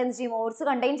അവിടെ എന്ത് ചെയ്യും? ഓർസ്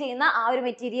കണ്ടെയ്ൻ ചെയ്യുന്ന ആ ഒരു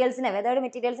മെറ്റീരിയൽസിനെ, വെതേർഡ്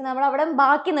മെറ്റീരിയൽസിനെ നമ്മൾ അവിടെ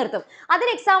ബാക്കി നിർത്തും.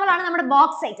 അതിന് എക്സാമ്പിൾ ആണ് നമ്മുടെ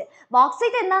ബോക്സൈറ്റ്.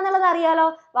 ബോക്സൈറ്റ് എന്താണെന്നുള്ളത് അറിയാലോ?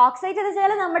 ബോക്സൈറ്റ് എന്ന്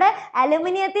വെച്ചാൽ നമ്മുടെ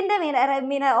അലുമിനിയത്തിന്റെ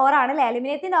ഓറാണ് അല്ലെ,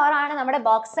 അലുമിനിയത്തിന്റെ ഓറാണ് നമ്മുടെ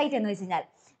ബോക്സൈറ്റ് എന്ന് വെച്ച് കഴിഞ്ഞാൽ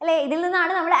അല്ലെ. ഇതിൽ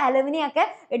നിന്നാണ് നമ്മൾ അലുമിനിയം ഒക്കെ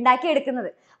ഉണ്ടാക്കിയെടുക്കുന്നത്.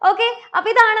 ഓക്കെ, അപ്പൊ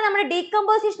ഇതാണ് നമ്മുടെ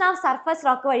ഡീകമ്പോസിഷൻ ഓഫ് സർഫസ്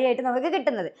റോക്ക് വഴിയായിട്ട് നമുക്ക്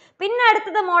കിട്ടുന്നത്. പിന്നെ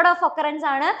അടുത്തത് മോഡ് ഓഫ് ഒക്കറൻസ്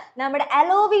ആണ് നമ്മുടെ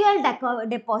അലോവിയൽ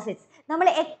ഡെപ്പോസിറ്റ്സ്. നമ്മൾ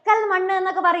എക്കൽ മണ്ണ്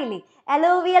എന്നൊക്കെ പറയില്ലേ,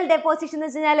 അലോവിയൽ ഡെപ്പോസിഷൻ എന്ന്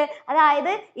വെച്ച് കഴിഞ്ഞാൽ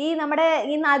അതായത്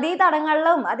ഈ നദീ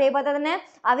തടങ്ങളിലും അതേപോലെ തന്നെ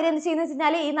അവരെന്ത് ചെയ്യുന്ന വെച്ച്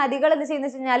കഴിഞ്ഞാൽ ഈ നദികൾ എന്ത് ചെയ്യുന്ന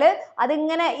വെച്ച് കഴിഞ്ഞാൽ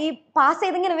അതിങ്ങനെ ഈ പാസ്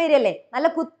ചെയ്തിങ്ങനെ വരികയല്ലേ, നല്ല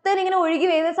കുത്തനിങ്ങനെ ഒഴുകി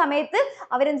വരുന്ന സമയത്ത്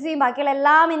അവരെന്ത് ചെയ്യും? ബാക്കിയുള്ള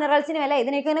എല്ലാ മിനറൽസിനും അല്ലെ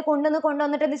ഇതിനെയൊക്കെ ഇങ്ങനെ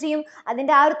കൊണ്ടുവന്നിട്ട് എന്ത് ചെയ്യും?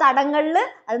 അതിന്റെ ആ ഒരു തടങ്ങളിൽ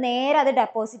അത് നേരെ അത്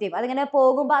ഡെപ്പോസിറ്റ് ചെയ്യും. അതിങ്ങനെ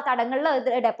പോകുമ്പോൾ ആ തടങ്ങളിൽ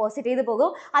ഡെപ്പോസിറ്റ് ചെയ്ത്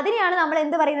പോകും. അതിനെയാണ് നമ്മൾ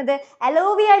എന്ത് പറയുന്നത്?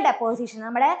 അലോവിയൽ ഡെപ്പോസിഷൻ.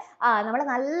 നമ്മുടെ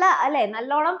നല്ല അല്ലെ,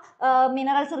 നല്ലോണം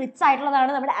മിനറൽസ് റിച്ച്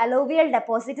ആയിട്ടുള്ളതാണ് നമ്മുടെ അലോവിയൽ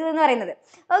ഡെപ്പോസിറ്റ് എന്ന് പറയുന്നത്.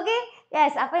 Okay,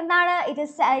 yes. അപ്പൊ എന്താണ്? It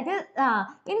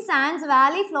in Sands,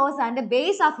 Valley flows and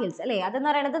base of hills അല്ലെ. അതെന്ന്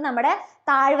പറയുന്നത് നമ്മുടെ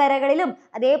താഴ്വരകളിലും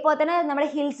അതേപോലെ തന്നെ നമ്മുടെ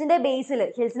ഹിൽസിന്റെ ബേസിൽ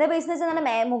എന്ന്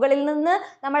വെച്ചാൽ മുകളിൽ നിന്ന്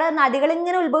നമ്മുടെ നദികൾ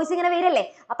ഇങ്ങനെ ഉത്ഭവിച്ചിങ്ങനെ വരല്ലേ.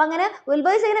 അപ്പൊ അങ്ങനെ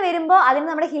ഉത്ഭവിച്ചിങ്ങനെ വരുമ്പോൾ അതിന്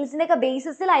നമ്മുടെ ഹിൽസിന്റെ ഒക്കെ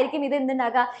ബേസിസിലായിരിക്കും ഇത്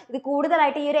എന്തുണ്ടാക്കുക? ഇത്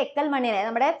കൂടുതലായിട്ട് ഈ ഒരു എക്കൽ മണ്ണിനെ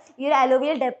നമ്മുടെ ഈ ഒരു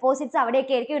അലോവിയൽ ഡെപ്പോസിറ്റ്സ്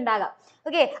അവിടെയൊക്കെ ആയിരിക്കും ഉണ്ടാകുക.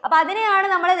 ഓക്കെ, അപ്പൊ അതിനെയാണ്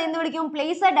നമ്മൾ എന്ത് വിളിക്കും?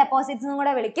 പ്ലേസർ ഡെപ്പോസിറ്റ്സ് എന്നും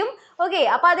കൂടെ വിളിക്കും. ഓക്കെ,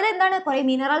 അപ്പൊ അതിലെന്താണ്? കുറെ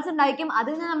മിനറൽസ് ഉണ്ടായിരിക്കും.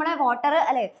 അതിൽ നിന്ന് നമ്മുടെ വാട്ടർ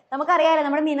അല്ലെ, നമുക്കറിയാലോ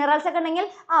നമ്മുടെ മിനറൽസ് ഒക്കെ ഉണ്ടെങ്കിൽ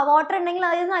വാട്ടർ ഉണ്ടെങ്കിൽ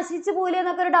അത് നശിച്ചു പോകില്ല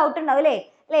എന്നൊക്കെ ഒരു ഡൗട്ട് ഉണ്ടാവും അല്ലേ.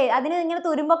 അതിന് ഇങ്ങനെ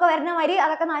തുരുമ്പൊക്കെ വരുന്ന മാതിരി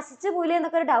അതൊക്കെ നശിച്ചു പോകില്ല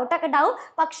എന്നൊക്കെ ഒരു ഡൗട്ടൊക്കെ ഉണ്ടാവും.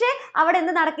 പക്ഷെ അവിടെ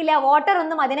എന്ത് നടക്കില്ല? വാട്ടർ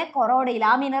ഒന്നും അതിനെ കൊറോഡ് ചെയ്യില്ല,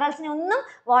 ആ മിനറൽസിനെ ഒന്നും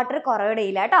വാട്ടർ കൊറോഡ്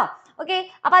ചെയ്യില്ല കേട്ടോ. ഓക്കെ,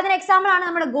 അപ്പൊ അതിന് എക്സാമ്പിൾ ആണ്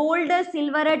നമ്മുടെ ഗോൾഡ്,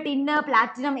 സിൽവർ, ടിന്ന്,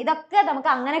 പ്ലാറ്റിനം. ഇതൊക്കെ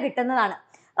നമുക്ക് അങ്ങനെ കിട്ടുന്നതാണ്.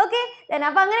 ഓക്കെ,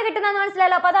 അപ്പൊ അങ്ങനെ കിട്ടുന്നതെന്ന്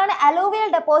മനസ്സിലായല്ലോ. അപ്പൊ അതാണ് അലൂവിയൽ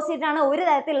ഡെപ്പോസിറ്റ് ആണ് ഒരു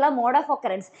തരത്തിലുള്ള മോഡ് ഓഫ്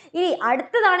ഒക്കറൻസ്. ഇനി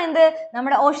അടുത്തതാണ് എന്ത്,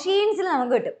 നമ്മുടെ ഒഷീൻസിൽ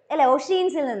നമുക്ക് കിട്ടും അല്ലെ.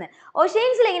 ഒഷീൻസിൽ നിന്ന്,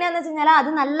 ഒഷീൻസിൽ എങ്ങനെയാന്ന് വെച്ച് കഴിഞ്ഞാൽ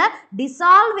അത് നല്ല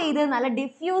ഡിസോൾവ് ചെയ്ത് നല്ല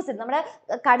ഡിഫ്യൂസ്, നമ്മുടെ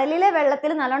കടലിലെ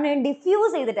വെള്ളത്തിൽ നല്ലോണം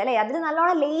ഡിഫ്യൂസ് ചെയ്തിട്ട് അല്ലെ, അതിൽ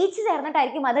നല്ലോണം ലയിച്ച്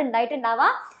ചേർന്നിട്ടായിരിക്കും അത്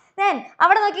ഉണ്ടായിട്ടുണ്ടാവുക. Then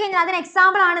അവിടെ നോക്കി കഴിഞ്ഞാൽ അതിന്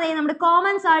എക്സാമ്പിൾ ആണ് നമ്മുടെ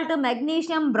കോമൺ സാൾട്ട്,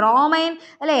 മെഗ്നീഷ്യം, ബ്രോമൈൻ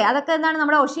അല്ലെ, അതൊക്കെ എന്താണ്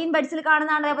നമ്മുടെ ഒഷീൻ ബെഡ്സിൽ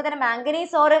കാണുന്നതാണ്. അതേപോലെ തന്നെ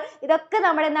മാംഗനീസ് ഓർ, ഇതൊക്കെ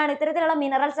നമ്മുടെ എന്താണ് ഇത്തരത്തിലുള്ള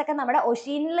മിനറൽസ് ഒക്കെ നമ്മുടെ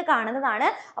ഒഷീനിൽ കാണുന്നതാണ്.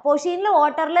 അപ്പോൾ ഒഷീനിൽ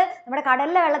വാട്ടറിൽ നമ്മുടെ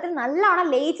കടലിലെ വെള്ളത്തിൽ നല്ലോണം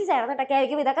ലയിച്ച് ചേർന്നിട്ടൊക്കെ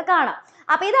ആയിരിക്കും ഇതൊക്കെ കാണാം.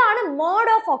 അപ്പോൾ ഇതാണ്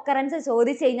മോഡ് ഓഫ് ഒക്കറൻസ്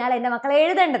ചോദിച്ചു കഴിഞ്ഞാൽ എൻ്റെ മക്കളെ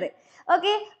എഴുതേണ്ടത്.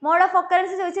 ഓക്കെ, മോഡ് ഓഫ്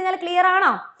ഒക്കറൻസ് ചോദിച്ചു കഴിഞ്ഞാൽ ക്ലിയർ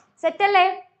ആണോ? സെറ്റ് അല്ലേ?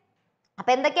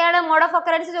 അപ്പൊ എന്തൊക്കെയാണ് മോഡ് ഓഫ്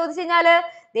ഒക്കറൻസ് ചോദിച്ചു കഴിഞ്ഞാല്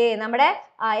നമ്മുടെ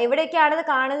എവിടെയൊക്കെയാണ് ഇത്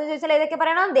കാണുന്നത് ചോദിച്ചാൽ ഏതൊക്കെ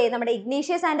പറയണം? നമ്മുടെ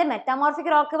ഇഗ്നീഷ്യസ് ആൻഡ് മെറ്റാമോർഫിക്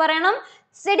റോക്ക് പറയണം,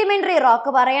 സെഡിമെന്ററി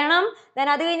റോക്ക് പറയണം. ദെൻ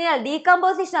അത് കഴിഞ്ഞാൽ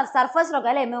ഡീകമ്പോസിഷൻ ഓഫ് സർഫസ് റോക്ക്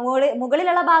അല്ലെ,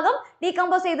 മുകളിലുള്ള ഭാഗം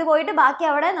ഡീകമ്പോസ് ചെയ്ത് പോയിട്ട് ബാക്കി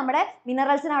അവിടെ നമ്മുടെ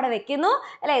മിനറൽസിന് അവിടെ വെക്കുന്നു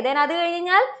അല്ലെ. ദെൻ അത്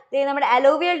കഴിഞ്ഞാൽ നമ്മുടെ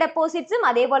അലൂവിയൽ ഡെപ്പോസിറ്റ്സും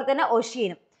അതേപോലെ തന്നെ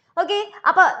ഒഷീനും. ഓക്കെ,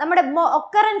 അപ്പൊ നമ്മുടെ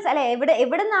ഒക്കറൻസ് അല്ലെ,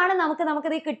 എവിടെ നിന്നാണ്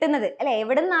നമുക്കിത് കിട്ടുന്നത് അല്ലെ,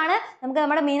 എവിടെ നിന്നാണ് നമുക്ക്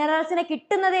നമ്മുടെ മിനറൽസിനെ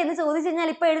കിട്ടുന്നത് എന്ന് ചോദിച്ചു കഴിഞ്ഞാൽ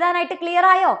ഇപ്പൊ എഴുതാനായിട്ട് ക്ലിയർ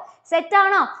ആയോ? സെറ്റ്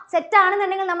ആണോ? സെറ്റ്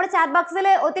ആണെന്നുണ്ടെങ്കിൽ നമ്മുടെ ചാറ്റ് ബോക്സിൽ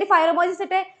ഒത്തിരി ഫയർ ഇമോജിസ്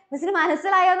ഇട്ട് മിസ്സിന്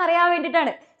മനസ്സിലായോ എന്ന് അറിയാൻ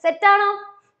വേണ്ടിയിട്ടാണ്. സെറ്റ് ആണോ?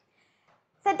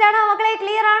 സെറ്റ് ആണോ മക്കളെ?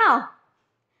 ക്ലിയർ ആണോ?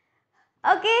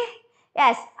 ഓക്കെ,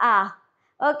 യെസ്,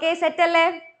 ഓക്കെ, സെറ്റ് അല്ലേ?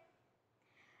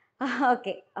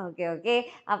 ഓക്കെ ഓക്കെ ഓക്കെ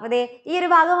അപ്പൊ ഈ ഒരു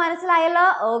ഭാഗം മനസ്സിലായല്ലോ.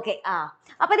 ഓക്കെ,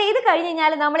 അപ്പൊ ഇത് കഴിഞ്ഞ്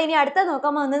കഴിഞ്ഞാൽ നമ്മൾ ഇനി അടുത്ത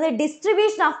നോക്കാൻ പോകുന്നത്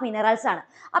ഡിസ്ട്രിബ്യൂഷൻ ഓഫ് മിനറൽസ് ആണ്.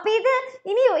 അപ്പൊ ഇത്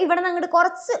ഇനി ഇവിടെ നിന്ന് അങ്ങോട്ട്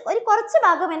കുറച്ച്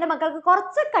ഭാഗം എൻ്റെ മക്കൾക്ക്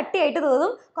കുറച്ച് കട്ടിയായിട്ട്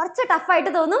തോന്നും, കുറച്ച്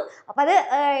ടഫായിട്ട് തോന്നും. അപ്പൊ അത്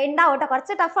ഉണ്ടാവും കേട്ടോ,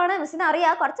 കുറച്ച് ടഫാണ്, മിസ്സിന്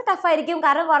അറിയാം, കുറച്ച് ടഫായിരിക്കും.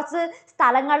 കാരണം കുറച്ച്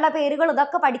സ്ഥലങ്ങളുടെ പേരുകൾ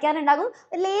ഇതൊക്കെ പഠിക്കാനുണ്ടാകും,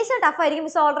 ലേശം ടഫായിരിക്കും.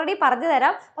 മിസ് ഓൾറെഡി പറഞ്ഞു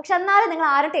തരാം. പക്ഷെ എന്നാലും നിങ്ങൾ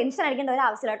ആരും ടെൻഷൻ അടിക്കേണ്ട ഒരു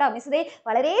ആവശ്യമില്ല കേട്ടോ. മിസ് ഇത്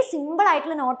വളരെ സിമ്പിൾ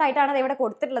ആയിട്ടുള്ള നോട്ടായിട്ടാണ് ഇത് ഇവിടെ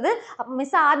കൊടുത്തിട്ടുള്ളത്. അപ്പൊ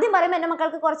മിസ് ആദ്യം പറയുമ്പോൾ എൻ്റെ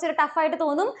മക്കൾക്ക് കുറച്ചൊരു ടഫായിട്ട്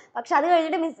തോന്നും. പക്ഷെ അത്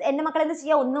കഴിഞ്ഞിട്ട് മിസ് എൻ്റെ മക്കൾ എന്ത്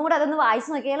ചെയ്യുക, ഒന്നും കൂടെ അതൊന്ന് വായിച്ച്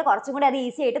നോക്കിയാൽ കുറച്ചും കൂടി അത്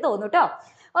ഈസി ആയിട്ട് തോന്നും കേട്ടോ.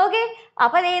 ഓക്കെ,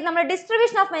 അപ്പൊ നമ്മുടെ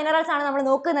ഡിസ്ട്രിബ്യൂഷൻ ഓഫ് മിനറൽസ് ആണ് നമ്മൾ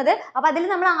നോക്കുന്നത്. അപ്പൊ അതിൽ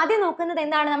നമ്മൾ ആദ്യം നോക്കുന്നത്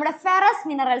എന്താണ്? നമ്മുടെ ഫെറസ്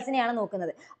മിനറൽസിനെയാണ്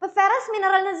നോക്കുന്നത്. അപ്പൊ ഫെറസ്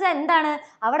മിനറൽ എന്ന് വെച്ചാൽ എന്താണ്?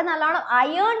 അവിടെ നല്ലോണം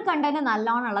അയേൺ കണ്ടന്റ്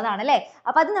നല്ലോണം ഉള്ളതാണ് അല്ലെ.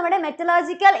 അപ്പൊ അത് നമ്മുടെ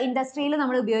മെറ്റലർജിക്കൽ ഇൻഡസ്ട്രിയിൽ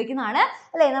നമ്മൾ ഉപയോഗിക്കുന്നതാണ്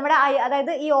അല്ലെ. നമ്മുടെ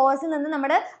അതായത് ഈ ഓർസിൽ നിന്ന്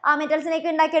നമ്മുടെ ആ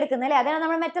മെറ്റൽസിനെയൊക്കെ ഉണ്ടാക്കിയെടുക്കുന്നത് അല്ലെ, അതാണ്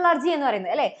നമ്മുടെ മെറ്റലർജി എന്ന്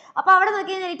പറയുന്നത് അല്ലെ. അപ്പൊ അവിടെ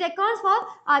നോക്കി കഴിഞ്ഞാൽ it accounts for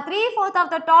 3/4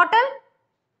 of the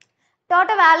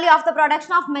total value of the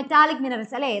production of metallic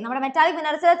minerals അല്ലെ. നമ്മുടെ മെറ്റാലിക്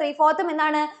മിനറൽസ് 3/4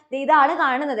 എന്താണ്? ഇതാണ്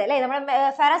കാണുന്നത് അല്ലെ, നമ്മുടെ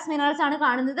ഫെറസ് മിനറൽസ് ആണ്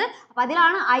കാണുന്നത്. അപ്പൊ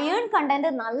അതിലാണ് അയേൺ കണ്ടന്റ്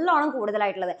നല്ലോണം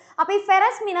കൂടുതലായിട്ടുള്ളത്. അപ്പൊ ഈ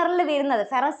ഫെറസ് മിനറലിൽ വരുന്നത്,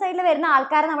 ഫെറസ് സൈഡിൽ വരുന്ന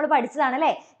ആൾക്കാരെ നമ്മൾ പഠിച്ചതാണ്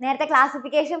അല്ലെ. നേരത്തെ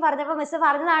ക്ലാസിഫിക്കേഷൻ പറഞ്ഞപ്പോൾ മിസ്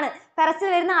പറഞ്ഞതാണ്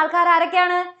ഫെറസിൽ വരുന്ന ആൾക്കാർ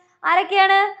ആരൊക്കെയാണ്?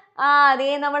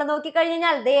 നമ്മൾ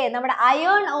നോക്കിക്കഴിഞ്ഞാൽ നമ്മുടെ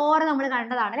അയേൺ ഓർ നമ്മൾ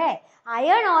കണ്ടതാണ് അല്ലെ.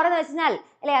 അയേൺ ഓർ എന്ന് വെച്ചാൽ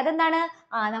അല്ലെ, അതെന്താണ്?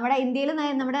 നമ്മുടെ ഇന്ത്യയിൽ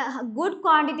നമ്മുടെ ഗുഡ്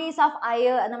ക്വാണ്ടിറ്റീസ് ഓഫ്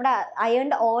നമ്മുടെ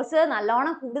അയേണിന്റെ ഓർസ്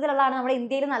നല്ലോണം കൂടുതലുള്ളതാണ് നമ്മുടെ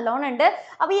ഇന്ത്യയിൽ നല്ലോണം ഉണ്ട്.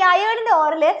 അപ്പൊ ഈ അയേണിന്റെ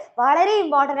ഓറിൽ വളരെ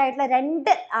ഇമ്പോർട്ടൻ്റ് ആയിട്ടുള്ള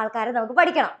 2 ആൾക്കാരെ നമുക്ക്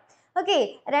പഠിക്കണം. ഓക്കെ,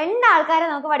 2 ആൾക്കാരെ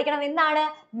നമുക്ക് പഠിക്കണം. എന്താണ്?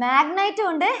 മാഗ്നൈറ്റും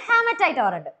ഉണ്ട്, ഹാമറ്റൈറ്റ്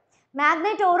ഓർ ഉണ്ട്.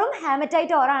 മാഗ്നൈറ്റ് ഓറും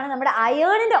ഹാമറ്റൈറ്റ് ഓറാണ് നമ്മുടെ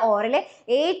അയേണിന്റെ ഓറിൽ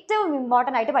ഏറ്റവും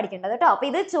ഇമ്പോർട്ടൻ്റ് ആയിട്ട് പഠിക്കേണ്ടത് കേട്ടോ. അപ്പൊ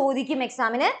ഇത് ചോദിക്കും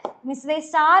എക്സാമിന്. മിസ്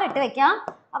സ്റ്റാർ ഇട്ട് വെക്കാം.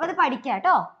 അപ്പൊ അത് പഠിക്കാം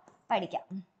കേട്ടോ, പഠിക്കാം.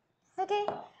 ഓക്കെ,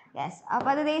 യെസ്, അപ്പൊ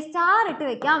അത് സ്റ്റാർ ഇട്ട്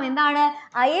വെക്കാം. എന്താണ്?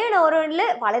 അയേൺ ഓറിൽ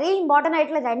വളരെ ഇമ്പോർട്ടൻ്റ്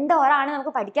ആയിട്ടുള്ള 2 ഓറാണ്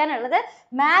നമുക്ക് പഠിക്കാനുള്ളത്.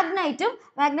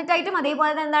 മാഗ്നറ്റൈറ്റും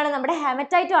അതേപോലെ തന്നെ എന്താണ് നമ്മുടെ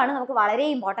ഹാമറ്റൈറ്റും ആണ് നമുക്ക് വളരെ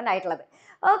ഇമ്പോർട്ടൻ്റ് ആയിട്ടുള്ളത്.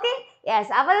 ഓക്കെ,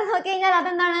 യെസ്, അപ്പൊ അത് നോക്കി കഴിഞ്ഞാൽ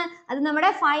അതെന്താണ്? അത് നമ്മുടെ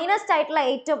ഫൈനസ്റ്റ് ആയിട്ടുള്ള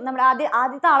ഏറ്റവും നമ്മുടെ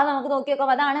ആദ്യത്തെ ആളെ നമുക്ക് നോക്കി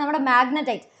നോക്കാം. അതാണ് നമ്മുടെ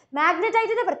മാഗ്നറ്റൈറ്റ്.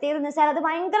 മാഗ്നറ്റൈറ്റിന്റെ പ്രത്യേകത എന്ന് വെച്ചാൽ അത്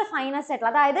ഭയങ്കര ഫൈനസ്റ്റ്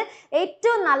ആയിട്ടുള്ള, അതായത്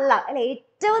ഏറ്റവും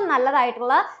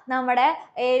നല്ലതായിട്ടുള്ള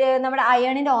നമ്മുടെ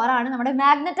അയേണിന്റെ ഓറാണ് നമ്മുടെ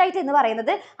മാഗ്നറ്റൈറ്റ് എന്ന്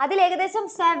പറയുന്നത്. അതിൽ ഏകദേശം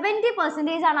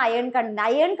 70% ആണ് അയേൺ കണ്ടന്റ്.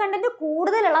 അയേൺ കണ്ടന്റ്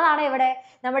കൂടുതലുള്ളതാണ് ഇവിടെ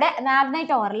നമ്മുടെ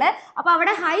മാഗ്നൈറ്റ് ഓറിൽ. അപ്പൊ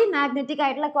അവിടെ ഹൈ മാഗ്നറ്റിക്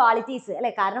ആയിട്ടുള്ള ക്വാളിറ്റീസ്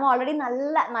അല്ലെ, കാരണം ഓൾറെഡി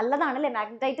നല്ലതാണ് അല്ലെ.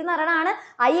 മാഗ്നറ്റൈറ്റ് എന്ന് പറയുന്നതാണ്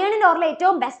അയേണിന്റെ ഓറിലെ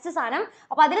ഏറ്റവും ബെസ്റ്റ് സാധനം.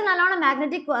 അപ്പൊ അതിൽ നല്ലോണം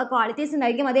മാഗ്നറ്റിക് ക്വാളിറ്റീസ്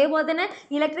ഉണ്ടായിരിക്കും. അതേപോലെ തന്നെ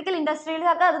ഇലക്ട്രിക്കൽ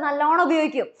ഇൻഡസ്ട്രിയിലൊക്കെ അത് നല്ലോണം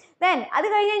ഉപയോഗിക്കും. ദെൻ അത്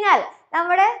കഴിഞ്ഞ് കഴിഞ്ഞാൽ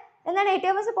നമ്മുടെ എന്താണ്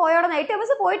ATMS പോയോടണം?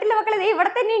 ATMS പോയിട്ടില്ല മക്കളെ,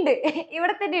 ഇവിടെ തന്നെ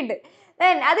ഉണ്ട്.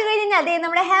 ദെൻ അത് കഴിഞ്ഞ് കഴിഞ്ഞാൽ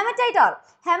നമ്മുടെ ഹാമറ്റൈറ്റ് ഓർ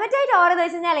എന്ന്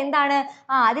വെച്ച് കഴിഞ്ഞാൽ എന്താണ്?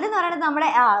 അതിലെന്ന് പറയുന്നത് നമ്മുടെ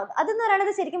അതെന്ന്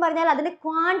പറയുന്നത് ശരിക്കും പറഞ്ഞാൽ അതിന്റെ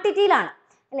ക്വാണ്ടിറ്റിയിലാണ്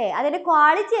അല്ലെ, അതിന്റെ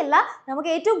ക്വാളിറ്റി അല്ല. നമുക്ക്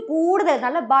ഏറ്റവും കൂടുതൽ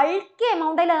നല്ല ബൾക്കി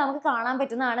എമൗണ്ടിൽ നമുക്ക് കാണാൻ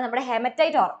പറ്റുന്നതാണ് നമ്മുടെ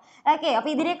ഹെമറ്റൈറ്റ് ഓർ. ഓക്കെ, അപ്പൊ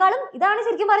ഇതിനേക്കാളും ഇതാണ്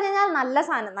ശരിക്കും പറഞ്ഞു കഴിഞ്ഞാൽ നല്ല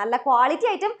സാധനം, നല്ല ക്വാളിറ്റി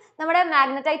ഐറ്റം നമ്മുടെ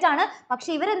മാഗ്നറ്റൈറ്റ് ആണ്.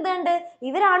 പക്ഷെ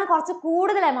ഇവരാണ് കുറച്ച്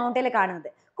കൂടുതൽ എമൗണ്ടിൽ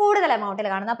കാണുന്നത്. കൂടുതൽ എമൗണ്ടിൽ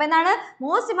കാണുന്നത്. അപ്പോൾ എന്താണ്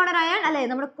മോസ്റ്റ് ഇമ്പോർട്ടൻ്റ് അയൺ അല്ലേ,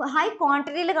 നമ്മൾ ഹൈ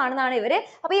ക്വാണ്ടിറ്റിയിൽ കാണുന്നതാണ് ഇവർ.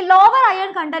 അപ്പോൾ ഈ lower iron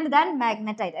content than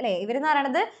magnetite അല്ലേ, ഇവരെന്ന്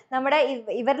പറയുന്നത് നമ്മുടെ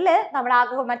ഇവരിൽ നമ്മുടെ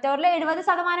മറ്റവരിൽ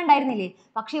 70% ഉണ്ടായിരുന്നില്ലേ,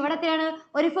 പക്ഷെ ഇവിടെ എത്രയാണ്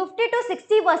ഒരു 50 to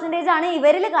 60% ആണ്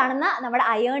ഇവരിൽ കാണുന്ന നമ്മുടെ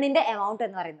അയേണിന്റെ എമൗണ്ട്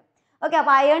എന്ന് പറയുന്നത്. ഓക്കെ,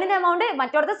 അപ്പോൾ അയേണിന്റെ എമൗണ്ട്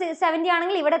മറ്റോടത്ത് 70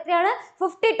 ആണെങ്കിൽ ഇവിടെ എത്രയാണ്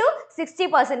 50 to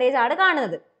 60% ആണ്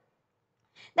കാണുന്നത്.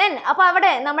 Then അപ്പോൾ അവിടെ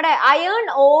നമ്മുടെ അയേൺ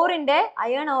ഓറിന്റെ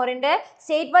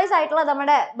സ്റ്റേറ്റ് വൈസ് ആയിട്ടുള്ള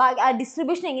നമ്മുടെ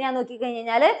ഡിസ്ട്രിബ്യൂഷൻ എങ്ങനെയാണെന്ന്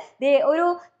നോക്കിക്കഴിഞ്ഞാൽ ഒരു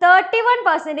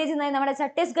 31% നമ്മുടെ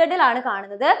ഛത്തീസ്ഗഡിലാണ്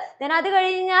കാണുന്നത്. ദെൻ അത്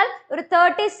കഴിഞ്ഞാൽ ഒരു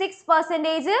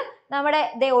 36%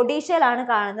 നമ്മുടെ ഒഡീഷയിലാണ്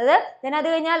കാണുന്നത്. ദെൻ അത്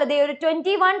കഴിഞ്ഞാൽ ഒരു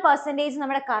 21%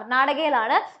 നമ്മുടെ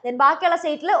കർണാടകയിലാണ്. ദെൻ ബാക്കിയുള്ള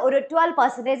സ്റ്റേറ്റിൽ ഒരു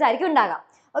 12% ആയിരിക്കും ഉണ്ടാകാം.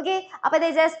 ഓക്കെ, അപ്പോൾ ഇത്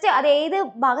ജസ്റ്റ് അത് ഏത്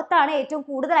ഭാഗത്താണ് ഏറ്റവും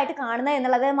കൂടുതലായിട്ട് കാണുന്നത്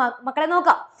എന്നുള്ളത് മക്കളെ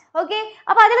നോക്കാം. ഓക്കെ,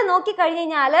 അപ്പോൾ അതിൽ നോക്കിക്കഴിഞ്ഞ്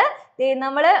കഴിഞ്ഞാൽ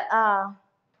നമ്മൾ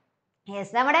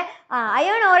യെസ് നമ്മുടെ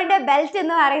അയേൺ ഓറിന്റെ ബെൽറ്റ്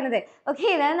എന്ന് പറയുന്നത്. ഓക്കെ,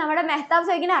 ഇതാണ് നമ്മുടെ മെഹ്താബ്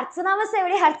ചോദിക്കുന്നത് അർച്ചനാമസ്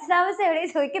എവിടെ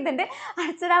ചോദിക്കുന്നുണ്ട്.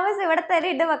 അർച്ചനാമസ് ഇവിടെ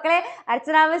തന്നെ ഉണ്ട് മക്കളെ.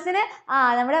 അർച്ചനാമസിന്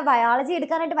നമ്മുടെ ബയോളജി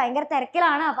എടുക്കാനായിട്ട് ഭയങ്കര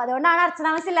തിരക്കിലാണ്, അപ്പോൾ അതുകൊണ്ടാണ്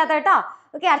അർച്ചനാമസ് ഇല്ലാത്ത കേട്ടോ.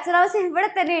 ഓക്കെ, അർച്ചനാമസ്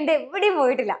ഇവിടെ തന്നെ ഉണ്ട്, എവിടെയും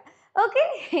പോയിട്ടില്ല. Okay,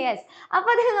 yes. അപ്പോൾ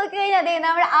അതിൽ നോക്കിക്കഴിഞ്ഞാൽ അതെ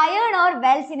നമ്മുടെ iron or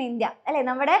Wells in India അല്ലേ,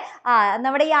 നമ്മുടെ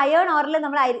ഈ അയേൺ ഓറിൽ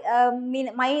നമ്മൾ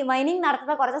മൈനിങ്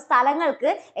നടത്തുന്ന കുറച്ച് സ്ഥലങ്ങൾക്ക്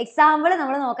എക്സാമ്പിൾ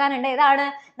നമ്മൾ നോക്കാനുണ്ട്. ഇതാണ്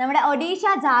നമ്മുടെ ഒഡീഷ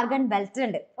ജാർഖണ്ഡ് ബെൽറ്റ്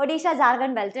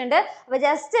ഉണ്ട്. അപ്പോൾ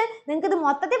ജസ്റ്റ് നിങ്ങൾക്ക് ഇത്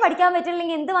മൊത്തത്തിൽ പഠിക്കാൻ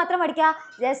പറ്റില്ലെങ്കിൽ എന്ത് മാത്രം പഠിക്കുക,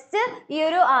 ജസ്റ്റ് ഈ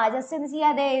ഒരു ജസ്റ്റ് എന്ന്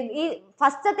ചെയ്യാതെ ഈ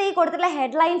ഫസ്റ്റത്തെ ഈ കൊടുത്തിട്ടുള്ള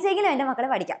ഹെഡ്ലൈൻസെങ്കിലും എൻ്റെ മക്കളെ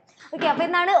പഠിക്കാം. ഓക്കെ, അപ്പോൾ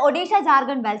എന്താണ് ഒഡീഷ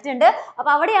ജാർഖണ്ഡ് ബെൽറ്റ് ഉണ്ട്.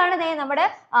 അപ്പോൾ അവിടെയാണ് നമ്മുടെ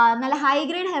നല്ല ഹൈ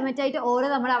ഗ്രേഡ് ഹെമറ്റൈറ്റ് ഓറ്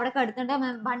നമ്മൾ അവിടെ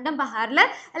എടുത്തിട്ടുണ്ട് ബണ്ടം ബഹാറിൽ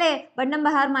അല്ലേ. ബണ്ടം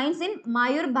Bahar mines in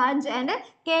Mayurbhanj and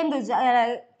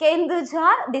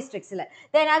കേന്ദുജാർ ഡിസ്ട്രിക്ട്സിൽ.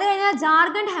 Then അത് കഴിഞ്ഞാൽ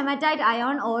ജാർഖണ്ഡ് ഹെമറ്റൈറ്റ്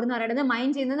അയോൺ ഓർ എന്ന് പറയുന്നത് മൈൻ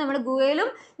ചെയ്യുന്നത് നമ്മുടെ ഗുവയിലും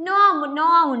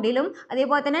നോവാമുണ്ടിലും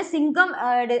അതേപോലെ തന്നെ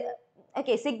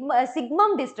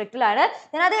സിഗ്മം ഡിസ്ട്രിക്റ്റിലാണ്.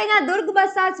 അത് കഴിഞ്ഞാൽ ദുർഗ്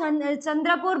ബസാർ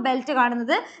ചന്ദ്രപൂർ ബെൽറ്റ്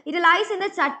കാണുന്നത് it lies in the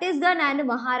Chhattisgarh and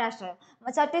Maharashtra.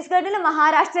 ഛത്തീസ്ഗഡിലും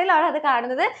മഹാരാഷ്ട്രയിലാണ് അത്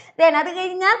കാണുന്നത്. ദെൻ അത്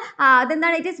കഴിഞ്ഞാൽ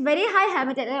അതെന്താണ് it is very high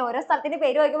habitat. ഓരോ സ്ഥലത്തിൻ്റെ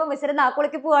പേര് വയ്ക്കുമ്പോൾ മിസ്സിന്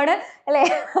നാക്കുളിക്ക് പോവാണ് അല്ലേ.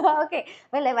 ഓക്കെ,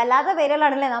 അല്ലേ വല്ലാത്ത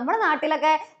പേരുകളാണല്ലേ നമ്മുടെ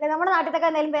നാട്ടിലൊക്കെ. നമ്മുടെ നാട്ടിലൊക്കെ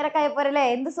എന്തെങ്കിലും പേരൊക്കെ ആയപ്പോരല്ലേ,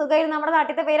 എന്ത് സുഖമായിരുന്നു നമ്മുടെ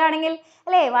നാട്ടിലത്തെ പേരാണെങ്കിൽ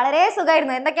അല്ലേ, വളരെ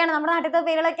സുഖമായിരുന്നു. എന്തൊക്കെയാണ് നമ്മുടെ നാട്ടിലത്തെ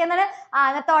പേരുകളൊക്കെ എന്നാൽ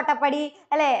തോട്ടപ്പടി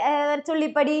അല്ലേ,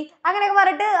 ചുള്ളിപ്പടി അങ്ങനെയൊക്കെ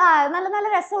പറഞ്ഞിട്ട് നല്ല നല്ല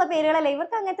രസമുള്ള പേരുകളല്ലേ.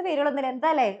 ഇവർക്ക് അങ്ങനത്തെ പേരുകളൊന്നുമില്ല, എന്താ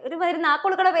അല്ലേ, ഒരു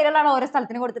നാക്കുളുക്കുള്ള പേരുകളാണ് ഓരോ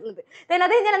സ്ഥലത്തിന് കൊടുത്തിട്ടുള്ളത്. ദെൻ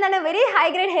അത് കഴിഞ്ഞാൽ എന്താണ് വെരി ഹൈ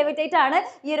ഗ്രേഡ് ഹെബിറ്റേറ്റ് ആണ്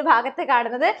ഈ ഒരു ഭാഗത്ത്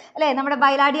കാണുന്നത് അല്ലേ. നമ്മുടെ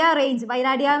ബൈലാഡിയ റേഞ്ച്,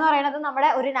 ബൈലാഡിയ എന്ന് പറയുന്നത് നമ്മുടെ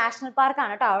ഒരു നാഷണൽ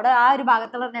പാർക്കാണ് കേട്ടോ. അവിടെ ആ ഒരു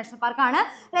ഭാഗത്തുള്ള നാഷണൽ പാർക്കാണ്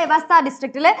അല്ലേ, ബസ്താർ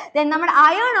ഡിസ്ട്രിക്റ്റിൽ. ദെൻ നമ്മുടെ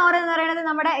അയേൺ ഓർ എന്ന് പറയുന്നത്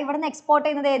നമ്മുടെ ഇവിടുന്ന് എക്സ്പോർട്ട്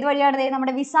ചെയ്യുന്നത് ഏത് വഴിയാണ്,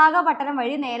 നമ്മുടെ വിശാഖപട്ടണം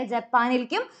വഴി നേരെ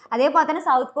ജപ്പാനിലേക്കും അതേപോലെ തന്നെ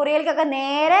സൗത്ത് കൊറിയയിലേക്കൊക്കെ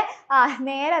നേരെ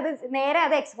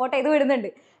അത് എക്സ്പോർട്ട് ചെയ്ത്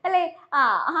വിടുന്നുണ്ട് അല്ലേ.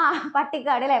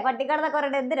 പട്ടിക്കാട് അല്ലേ, പട്ടിക്കാട് എന്നൊക്കെ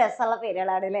പറഞ്ഞിട്ട് എന്ത് രസമുള്ള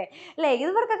പേരുകളാണ് അല്ലേ.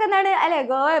 ഇവർക്കൊക്കെ എന്താണ് അല്ലേ,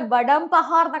 ബഡം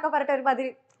പഹാർ എന്നൊക്കെ പറഞ്ഞിട്ട് ഒരു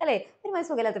പതിവ് അല്ലേ, ഒരു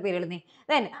സുഖമില്ലാത്ത പേരുകൾ.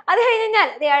 ദെൻ അത് കഴിഞ്ഞാൽ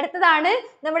അടുത്തതാണ്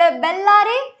നമ്മുടെ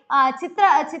Bellary,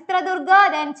 Chitradurga,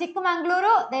 then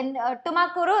ചിക്കമംഗ്ലൂരു, then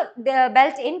ടുമാക്കൂരു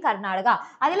belt in Karnataka.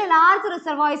 അതിൽ ലാർജ്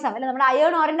റിസർവോയ്സ് അല്ലെ, നമ്മുടെ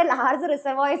അയേൺ ഓറിന്റെ ലാർജ്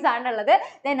റിസർവോയ്സ് ആണുള്ളത്.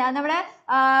 ദെൻ നമ്മുടെ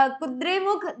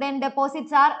കുദ്രേമുഖ് ദെൻ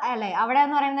ഡെപ്പോസിറ്റ്സ് ആർ അല്ലേ, അവിടെ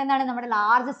എന്ന് പറയുന്നത് എന്താണ് നമ്മുടെ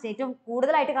ലാർജസ്റ്റ് ഏറ്റവും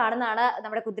കൂടുതലായിട്ട് കാണുന്നതാണ്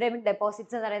നമ്മുടെ കുദ്രേമുഖ്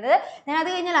ഡെപ്പോസിറ്റ്സ് എന്ന് പറയുന്നത്. ദെൻ അത്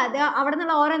കഴിഞ്ഞാൽ അവിടെ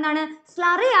നിന്നുള്ള ഓരോ എന്താണ്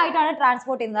സ്ലറി ആയിട്ടാണ്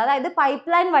ട്രാൻസ്പോർട്ട് ചെയ്യുന്നത്, അതായത്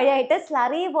പൈപ്പ് ലൈൻ വഴിയായിട്ട്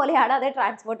സ്ലറി പോലെയാണ് അത്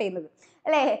ട്രാൻസ്പോർട്ട് ചെയ്യുന്നത്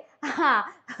അല്ലേ.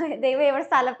 ദൈവം ഇവിടെ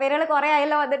സ്ഥലപ്പേരുകൾ കുറേ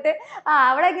ആയല്ലോ വന്നിട്ട്.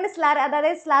 അവിടെ ഇങ്ങനെ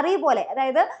അതായത് സ്ലറി പോലെ,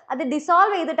 അതായത് അത്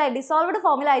ഡിസോൾവ്ഡ്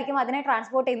ഫോമിലായിരിക്കും അതിനെ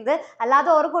ട്രാൻസ്പോർട്ട് ചെയ്യുന്നത്. അല്ലാതെ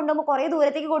ഓർക്ക് കൊണ്ടുപോകുമ്പോൾ കുറേ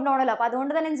ദൂരത്തേക്ക് കൊണ്ടുപോകണമല്ലോ, അപ്പോൾ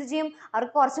അതുകൊണ്ട് തന്നെ എന്ത് ചെയ്യും,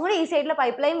 അവർക്ക് കുറച്ചും കൂടി ഈസി ആയിട്ടുള്ള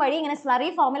പൈപ്പ് ലൈൻ വഴി ഇങ്ങനെ സ്ലറി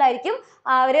ഫോമിലായിരിക്കും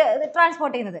അവർ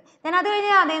ട്രാൻസ്പോർട്ട് ചെയ്യുന്നത്. ദെൻ അത്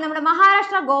കഴിഞ്ഞാൽ അതേ നമ്മുടെ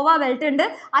മഹാരാഷ്ട്ര ഗോവ ബെൽറ്റ് ഉണ്ട്.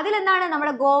 അതിലെന്താണ്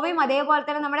നമ്മുടെ ഗോവയും അതേപോലെ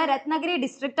തന്നെ നമ്മുടെ രത്നഗിരി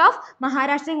ഡിസ്ട്രിക്ട് ഓഫ്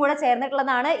മഹാരാഷ്ട്രയും കൂടെ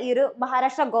ചേർന്നിട്ടുള്ളതാണ് ഈ ഒരു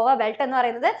മഹാരാഷ്ട്ര ഗോവ ബെൽറ്റ് എന്ന്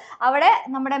പറയുന്നത്. അവിടെ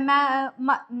നമ്മുടെ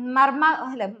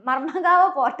മർമഗാവ്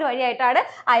പോർട്ട് വഴിയായിട്ടാണ്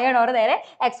അയേൺ ഓർ നേരെ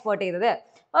എക്സ്പോർട്ട് ചെയ്തത്.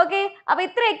 ഓക്കെ, അപ്പോൾ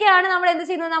ഇത്രയൊക്കെയാണ് നമ്മൾ എന്ത്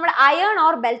ചെയ്യുന്നത്, നമ്മുടെ അയേൺ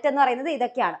ഓർ ബെൽറ്റ് എന്ന് പറയുന്നത്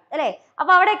ഇതൊക്കെയാണ് അല്ലേ.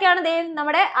 അപ്പോൾ അവിടെയൊക്കെയാണ്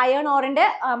നമ്മുടെ അയേൺ ഓറിന്റെ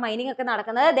മൈനിങ് ഒക്കെ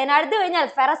നടക്കുന്നത്. ദെൻ അടുത്ത് കഴിഞ്ഞാൽ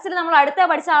ഫെറസിൽ നമ്മൾ അടുത്ത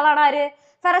പഠിച്ച ആളാണ് ആര്,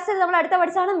 ഫെറസിൽ നമ്മൾ അടുത്ത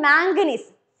പഠിച്ചാണ് മാംഗനീസ്.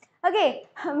 ഓക്കെ,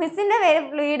 മിസ്സിന്റെ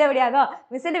വീട് എവിടെയാണോ,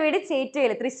 മിസ്സിന്റെ വീട്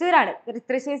ചേറ്റുവേൽ, തൃശ്ശൂരാണ്,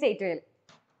 തൃശ്ശൂർ ചേറ്റുവേൽ.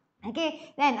 ഓക്കെ,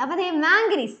 ദെൻ അപ്പോൾ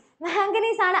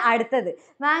മാംഗനീസ് ആണ് അടുത്തത്.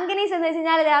 മാംഗനീസ് എന്ന് വെച്ച്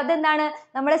കഴിഞ്ഞാൽ അതെന്താണ്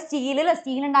നമ്മുടെ സ്റ്റീൽ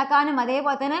ഉണ്ടാക്കാനും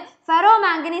അതേപോലെ തന്നെ ഫെറോ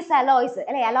മാംഗനീസ് അലോയ്സ്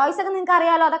അല്ലേ. അലോയ്സ് ഒക്കെ നിങ്ങൾക്ക്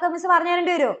അറിയാലോ, അതൊക്കെ മിസ് പറഞ്ഞു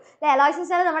തരേണ്ടി വരുമോ അല്ലേ. അലോയ്സ്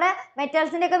വെച്ചാൽ നമ്മുടെ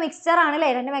മെറ്റൽസിന്റെ ഒക്കെ മിക്സ്ചർ ആണ് അല്ലേ,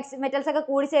 രണ്ട് മെറ്റൽസ് ഒക്കെ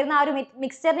കൂടി ചേരുന്ന ആ ഒരു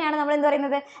മിക്സ്ചറിനെയാണ് നമ്മൾ എന്ത്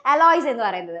പറയുന്നത്, അലോയ്സ് എന്ന്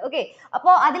പറയുന്നത്. ഓക്കെ,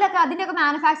 അപ്പോൾ അതിൻ്റെയൊക്കെ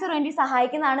മാനുഫാക്ചർ വേണ്ടി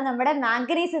സഹായിക്കുന്നതാണ് നമ്മുടെ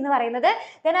മാംഗനീസ് എന്ന് പറയുന്നത്.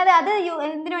 ദെൻ അത്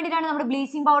എന്തിനു വേണ്ടിയിട്ടാണ്, നമ്മുടെ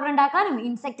ബ്ലീച്ചിങ് പൗഡർ ഉണ്ടാക്കാനും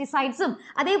ഇൻസെക്ടിസൈഡ്സും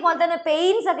അതേപോലെ തന്നെ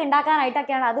പെയിൻസ് ഒക്കെ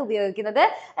ഉണ്ടാക്കാനായിട്ടൊക്കെയാണ് അത് ഉപയോഗിക്കുന്നത്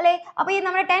അല്ലേ. അപ്പോൾ ഈ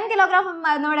നമ്മുടെ 10 കിലോഗ്രാം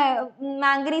നമ്മുടെ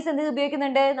മാംഗനീസ് എന്ത്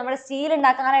ഉപയോഗിക്കുന്നുണ്ട്? നമ്മുടെ സ്റ്റീൽ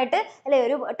ഉണ്ടാക്കാനായിട്ട് അല്ലെ,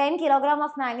 ഒരു 10 കിലോഗ്രാം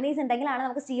ഓഫ് മാംഗനീസ് ഉണ്ടെങ്കിലാണ്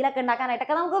നമുക്ക് സ്റ്റീലൊക്കെ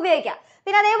ഉണ്ടാക്കാനായിട്ടൊക്കെ നമുക്ക് ഉപയോഗിക്കാം.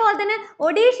 പിന്നെ അതേപോലെ തന്നെ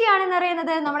ഒഡീഷയാണ് എന്ന്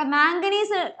പറയുന്നത് നമ്മുടെ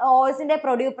മാംഗനീസ് ഓസിന്റെ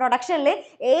പ്രൊഡക്ഷനിൽ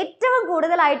ഏറ്റവും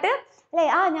കൂടുതലായിട്ട് അല്ലെ.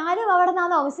 ഞാനും അവിടെ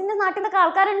നിന്നാണോ? മിസ്സിന്റെ നാട്ടിൽ നിന്നൊക്കെ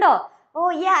ആൾക്കാരുണ്ടോ? ഓ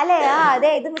യാ അല്ലെ,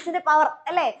 അതെ, ഇത് മിസ്സിന്റെ പവർ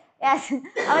അല്ലേ.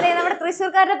 അവിടെ നമ്മുടെ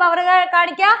തൃശ്ശൂർക്കാരുടെ പവർ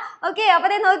കാണിക്കാം. ഓക്കെ, അപ്പൊ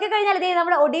നോക്കിക്കഴിഞ്ഞാൽ ഇതേ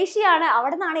നമ്മുടെ ഒഡീഷയാണ്,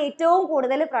 അവിടെ നിന്നാണ് ഏറ്റവും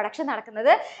കൂടുതൽ പ്രൊഡക്ഷൻ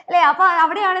നടക്കുന്നത് അല്ലെ. അപ്പൊ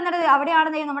അവിടെയാണ്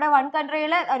നമ്മുടെ വൺ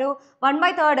കൺട്രിയിലെ ഒരു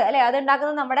 1/3 അല്ലെ, അത്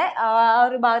ഉണ്ടാക്കുന്നത് നമ്മുടെ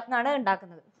ഒരു ഭാഗത്തു നിന്നാണ്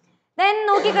ഉണ്ടാക്കുന്നത്. ദെൻ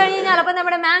നോക്കിക്കഴിഞ്ഞാൽ അപ്പൊ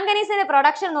നമ്മുടെ മാംഗനീസിന്റെ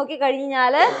പ്രൊഡക്ഷൻ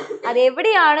നോക്കിക്കഴിഞ്ഞാൽ അത്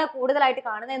എവിടെയാണ് കൂടുതലായിട്ട്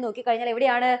കാണുന്നത് നോക്കിക്കഴിഞ്ഞാൽ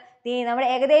എവിടെയാണ്? നമ്മുടെ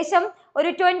ഏകദേശം ഒരു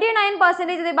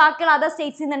 29% ബാക്കിയുള്ള അതർ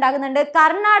സ്റ്റേറ്റ്സിൽ നിന്ന് ഉണ്ടാകുന്നുണ്ട്.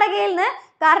 കർണാടകയിൽ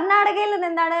നിന്ന്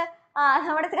എന്താണ്?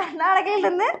 നമ്മുടെ കർണാടകയിൽ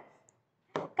നിന്ന്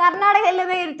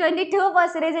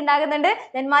 22% ഉണ്ടാകുന്നുണ്ട്.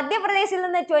 ദെൻ മധ്യപ്രദേശിൽ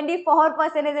നിന്ന്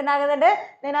 24% ഉണ്ടാകുന്നുണ്ട്.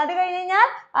 ദെൻ അത് കഴിഞ്ഞ് കഴിഞ്ഞാൽ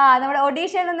നമ്മുടെ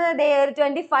ഒഡീഷയിൽ നിന്ന് ഒരു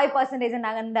 25%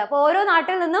 ഉണ്ടാകുന്നുണ്ട്. അപ്പോൾ ഓരോ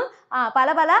നാട്ടിൽ നിന്നും പല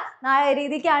പല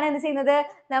രീതിക്കാണ് എന്ത് ചെയ്യുന്നത്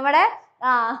നമ്മുടെ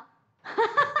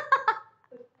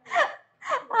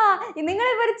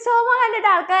നിങ്ങളിപ്പോ ഒരു ചുമ കണ്ടിട്ട്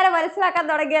ആൾക്കാരെ മനസ്സിലാക്കാൻ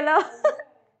തുടങ്ങിയല്ലോ.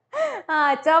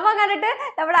 ചുമ കണ്ടിട്ട്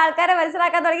നമ്മുടെ ആൾക്കാരെ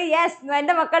മനസ്സിലാക്കാൻ തുടങ്ങി. യെസ്,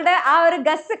 എന്റെ മക്കളുടെ ആ ഒരു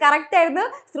ഗസ് കറക്റ്റ് ആയിരുന്നു.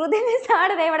 ശ്രുതി മിസ്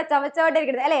ആണ് ഇവിടെ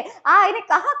ചമച്ചോണ്ടിരിക്കുന്നത് അല്ലെ. അതിന്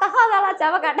കഹ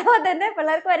ചുമ കണ്ടപ്പോൾ തന്നെ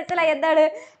പിള്ളേർക്ക് മനസ്സിലായി എന്താണ്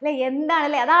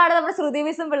അല്ലെ. അതാണ് നമ്മുടെ ശ്രുതി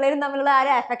മിസ്സും പിള്ളേരും തമ്മിലുള്ള ആ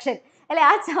ഒരു അഫെക്ഷൻ അല്ലെ.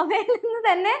 ആ ചുമയിൽ നിന്ന്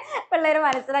തന്നെ പിള്ളേർ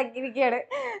മനസ്സിലാക്കിയിരിക്കുകയാണ്.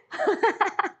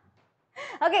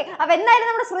 ഓക്കെ, അപ്പൊ എന്തായാലും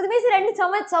നമ്മുടെ ശ്രുതി മിസ് 2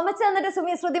 ചുമച്ച് തന്നിട്ട്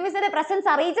ശ്രുതി മിസ്സിന്റെ പ്രസൻസ്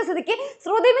അറിയിച്ച സ്ഥിതിക്ക്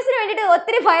ശ്രുതി മിസ്സിന് വേണ്ടിയിട്ട്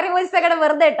ഒത്തിരി ഫയർ ഇമോജിസ് ഒക്കെ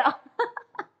വെറുതെ ഇട്ടോ.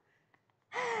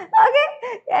 Okay,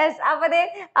 yes. അപ്പൊ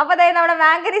നമ്മുടെ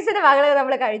മാംഗനീസിന്റെ ഭാഗങ്ങൾ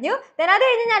നമ്മൾ കഴിഞ്ഞു. അത്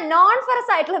കഴിഞ്ഞ് ഞാൻ നോൺ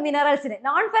ഫെറസ് ആയിട്ടുള്ള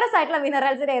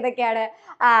മിനറൽസിന് ഏതൊക്കെയാണ്?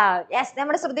 യെസ്,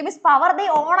 നമ്മുടെ ശ്രുതി മിസ് പവർ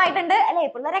ഓൺ ആയിട്ടുണ്ട് അല്ലെ.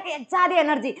 പിള്ളേരൊക്കെ എച്ചാതി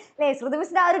എനർജി അല്ലെ. ശ്രുതി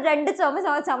മിസ്സിന്റെ ആ ഒരു 2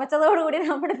 ചമച്ചതോടുകൂടി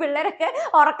നമ്മുടെ പിള്ളേരൊക്കെ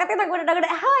ഉറക്കത്തിൽ നിന്നിട്ട്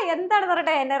എന്താണ്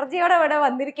പറഞ്ഞിട്ട് എനർജിയോടെ ഇവിടെ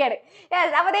വന്നിരിക്കുകയാണ്.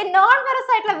 യെസ്, അപ്പൊ നോൺ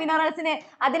ഫെറസ് ആയിട്ടുള്ള മിനറൽസിന്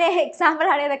അതിന് എക്സാമ്പിൾ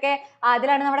ആണ് ഏതൊക്കെ?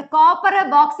 അതിലാണ് നമ്മുടെ copper,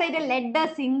 bauxite, lead,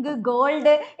 zinc,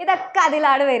 gold, ഇതൊക്കെ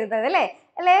അതിലാണ് വരുന്നത് അല്ലേ.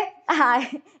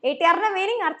 ATR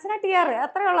മീനിങ് അർച്ചന TR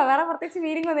അത്രേ ഉള്ളൂ, വേറെ പ്രത്യേകിച്ച്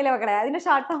മീനിങ് ഒന്നുമില്ല മക്കളെ. അതിന്റെ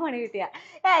ഷോർട്ട് ഫോം ആണ് കിട്ടിയ.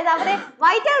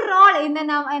 വൈറ്റൽ റോൾ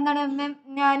എന്താണ്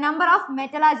നമ്പർ ഓഫ്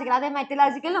മെറ്റലർജിക്കൽ, അതായത്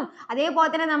മെറ്റലർജിക്കലും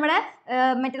അതേപോലെ തന്നെ നമ്മുടെ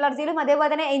മെറ്റലർജിയിലും അതേപോലെ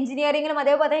തന്നെ എഞ്ചിനീയറിംഗിലും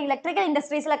അതേപോലെ തന്നെ ഇലക്ട്രിക്കൽ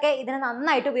ഇൻഡസ്ട്രീസിലൊക്കെ ഇതിനെ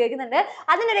നന്നായിട്ട് ഉപയോഗിക്കുന്നുണ്ട്.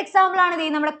 അതിനൊരു എക്സാമ്പിൾ ആണ്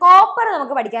നമ്മുടെ കോപ്പർ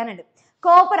നമുക്ക് പഠിക്കാനുണ്ട്.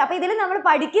 കോപ്പർ, അപ്പൊ ഇതിൽ നമ്മൾ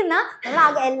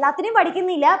എല്ലാത്തിനെയും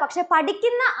പഠിക്കുന്നില്ല, പക്ഷെ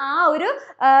പഠിക്കുന്ന ആ ഒരു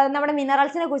നമ്മുടെ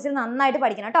മിനറൽസിനെ കുറിച്ച് നന്നായിട്ട്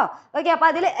പഠിക്കണം കേട്ടോ. ഓക്കെ, അപ്പൊ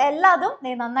അതിൽ എല്ലാതും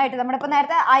നന്നായിട്ട് നമ്മുടെ ഇപ്പൊ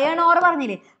നേരത്തെ അയൺ ഓർ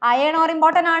പറഞ്ഞില്ലേ, അയൺ ഓർ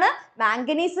ഇമ്പോർട്ടന്റ് ആണ്,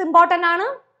 മാംഗനീസ് ഇമ്പോർട്ടന്റ്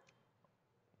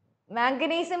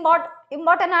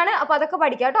ആണ്. അപ്പൊ അതൊക്കെ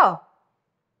പഠിക്കാം കേട്ടോ.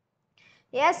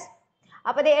 യെസ്,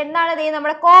 അപ്പൊ എന്താണ്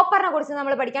നമ്മുടെ കോപ്പറിനെ കുറിച്ച്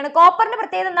നമ്മൾ പഠിക്കാണ്. കോപ്പറിന്റെ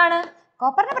പ്രത്യേകത എന്താണ്?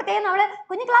 കോപ്പറിന്റെ പ്രത്യേകം നമ്മൾ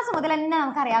കുഞ്ഞു ക്ലാസ് മുതൽ തന്നെ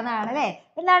നമുക്ക് അറിയാവുന്നതാണ് അല്ലേ.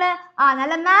 എന്താണ്?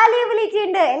 നല്ല മാലിയബിലിറ്റി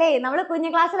ഉണ്ട് അല്ലേ. നമ്മൾ കുഞ്ഞു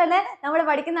ക്ലാസ്സിൽ തന്നെ നമ്മൾ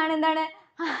പഠിക്കുന്നതാണ്. എന്താണ്?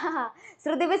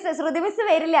 ശ്രുതി മിസ്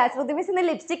വരില്ല, ശ്രുതി മിസ് ഇന്ന്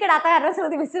ലിപ്സ്റ്റിക് ഇടാത്ത കാരണം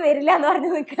ശ്രുതി മിസ് വരില്ല എന്ന്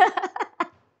പറഞ്ഞു നിൽക്കുക.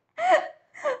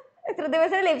 ശ്രുതി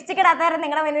മിസ്സിന് ലിപ്സ്റ്റിക് ഇടാത്ത കാരണം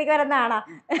നിങ്ങളുടെ മുന്നിലേക്ക് വരുന്നതാണോ?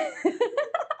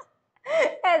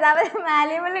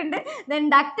 മാലിയബിൾ ഉണ്ട്, ദെൻ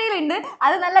ഡക്റ്റൈൽ ഉണ്ട്.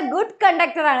 അത് നല്ല ഗുഡ്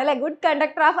കണ്ടക്ടർ ആണ് അല്ലെ, ഗുഡ്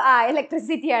കണ്ടക്ടർ ഓഫ്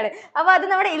ഇലക്ട്രിസിറ്റി ആണ്. അപ്പൊ അത്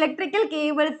നമ്മുടെ ഇലക്ട്രിക്കൽ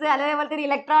കേബിൾസ്, അതേപോലെ തന്നെ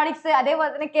ഇലക്ട്രോണിക്സ്, അതേപോലെ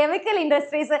തന്നെ കെമിക്കൽ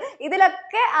ഇൻഡസ്ട്രീസ്,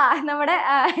 ഇതിലൊക്കെ നമ്മുടെ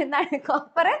എന്താണ്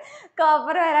കോപ്പർ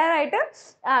വരാനായിട്ട്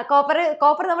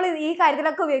കോപ്പർ നമ്മൾ ഈ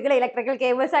കാര്യത്തിലൊക്കെ ഉപയോഗിക്കില്ല. ഇലക്ട്രിക്കൽ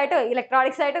കേബിൾസ് ആയിട്ടും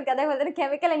ഇലക്ട്രോണിക്സ് ആയിട്ടും അതേപോലെ തന്നെ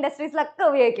കെമിക്കൽ ഇൻഡസ്ട്രീസിലൊക്കെ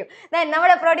ഉപയോഗിക്കും. ദെൻ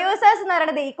നമ്മുടെ പ്രൊഡ്യൂസേഴ്സ് എന്ന്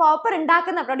പറയുന്നത് ഈ കോപ്പർ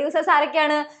ഉണ്ടാക്കുന്ന പ്രൊഡ്യൂസേഴ്സ്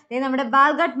ആരൊക്കെയാണ്? നമ്മുടെ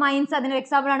ബാൽഗട്ട് മൈൻസ് അതിന്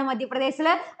എക്സാമ്പിൾ ആണ് മധ്യപ്രദേശിൽ.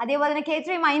 അതേപോലെ തന്നെ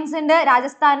K3 മൈൻസ് ഉണ്ട്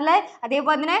രാജസ്ഥാനിലെ.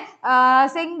 അതേപോലെ തന്നെ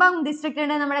സിംഗ്ബം ഡിസ്ട്രിക്ട്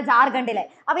ഉണ്ട് നമ്മുടെ ജാർഖണ്ഡിലെ.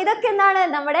 അപ്പൊ ഇതൊക്കെ എന്താണ്?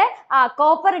 നമ്മുടെ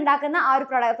കോപ്പർ ഉണ്ടാക്കുന്ന ആ ഒരു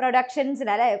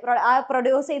പ്രൊഡക്ഷൻസിന് അല്ലെ,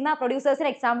 പ്രൊഡ്യൂസ് ചെയ്യുന്ന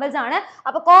പ്രൊഡ്യൂസേഴ്സിന് എക്സാമ്പിൾസ് ആണ്.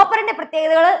 അപ്പൊ കോപ്പറിന്റെ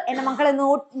പ്രത്യേകതകൾ എന്റെ മക്കൾ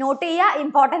നോട്ട് ചെയ്യുക,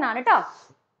 ഇമ്പോർട്ടന്റ് ആണ് കേട്ടോ.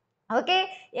 Okay,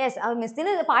 yes.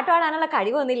 മിസ്സിന് പാട്ട് പാടാനുള്ള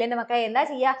കഴിവൊന്നുമില്ല എൻ്റെ മക്കളെ, എന്താ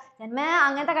ചെയ്യുക? ജന്മേ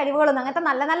അങ്ങനത്തെ കഴിവുകളൊന്നും, അങ്ങനത്തെ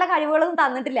നല്ല നല്ല കഴിവുകളൊന്നും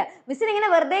തന്നിട്ടില്ല. മിസ്സിന് ഇങ്ങനെ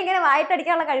വെറുതെ ഇങ്ങനെ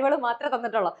വായിട്ടടിക്കാനുള്ള കഴിവുകൾ മാത്രമേ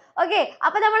തന്നിട്ടുള്ളൂ. ഓക്കെ,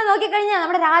 അപ്പൊ നമ്മൾ നോക്കിക്കഴിഞ്ഞാൽ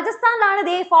നമ്മുടെ രാജസ്ഥാനിലാണ്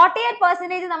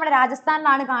 48% നമ്മുടെ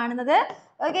രാജസ്ഥാനിലാണ് കാണുന്നത്.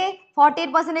 ഓക്കെ,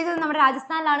 48% നമ്മുടെ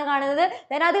രാജസ്ഥാനിലാണ് കാണുന്നത്.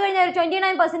 ദെൻ അത് കഴിഞ്ഞാൽ ഒരു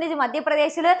 29%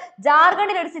 മധ്യപ്രദേശിൽ,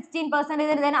 ജാർഖണ്ഡിൽ ഒരു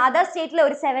 16%, ദെൻ അതർ സ്റ്റേറ്റിൽ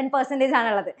ഒരു 7%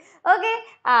 ആണുള്ളത്. ഓക്കെ,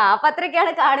 അപ്പൊ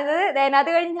അത്രയൊക്കെയാണ് കാണുന്നത്. ദെൻ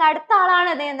അത് കഴിഞ്ഞാൽ അടുത്ത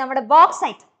ആളാണ് നമ്മുടെ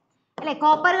ബോക്സൈറ്റ് അല്ലെ.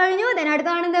 കോപ്പർ കഴിഞ്ഞു, ദെൻ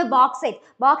അടുത്താണ് ബോക്സൈറ്റ്.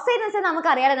 ബോക്സൈറ്റ് എന്ന് വെച്ചാൽ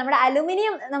നമുക്കറിയാലോ, നമ്മുടെ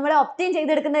അലുമിനിയം നമ്മൾ ഒബ്റ്റെയിൻ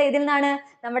ചെയ്തെടുക്കുന്നത് ഇതിൽ നിന്നാണ്?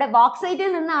 നമ്മുടെ ബോക്സൈറ്റിൽ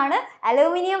നിന്നാണ്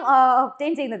അലുമിനിയം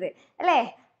ഒബ്റ്റെയിൻ ചെയ്യുന്നത് അല്ലേ.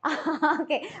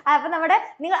 ഓക്കെ, അപ്പൊ നമ്മുടെ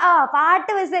നിങ്ങൾ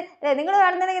പാട്ട് മിസ് നിങ്ങൾ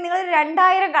കാണുന്നുണ്ടെങ്കിൽ നിങ്ങൾ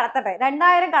 2000 കടത്തട്ടെ,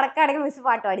 2000 കടക്കാണെങ്കിൽ മിസ്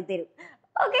പാട്ട് പാടിത്തരും.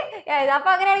 ഓക്കെ. അപ്പൊ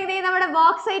അങ്ങനെയാണെങ്കിൽ നമ്മുടെ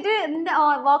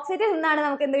ബോക്സൈറ്റിൽ നിന്നാണ്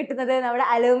നമുക്ക് എന്ത് കിട്ടുന്നത്? നമ്മുടെ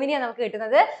അലൂമിനിയം നമുക്ക്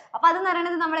കിട്ടുന്നത്. അപ്പൊ അതെന്ന്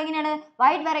പറയുന്നത് നമ്മൾ എങ്ങനെയാണ്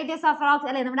വൈഡ് വെറൈറ്റീസ് ഓഫ് റോക്സ്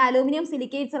അല്ലെ, നമ്മുടെ അലൂമിനിയം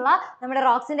സിലിക്കേറ്റ്സ് ഉള്ള നമ്മുടെ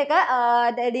റോക്സിന്റെ ഒക്കെ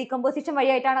ഡീകമ്പോസിഷൻ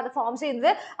വഴിയായിട്ടാണ് അത് ഫോം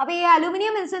ചെയ്യുന്നത്. അപ്പൊ ഈ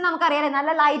അലൂമിനിയം എന്ന് നമുക്കറിയാം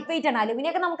നല്ല ലൈറ്റ് വെയിറ്റ് ആണ്.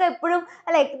 അലൂമിനിയം ഒക്കെ നമുക്ക് എപ്പോഴും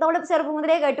അല്ലെ നമ്മൾ ചെറുപ്പം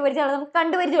മുതലേ കേട്ടുപരിചയമുള്ളത്, നമുക്ക്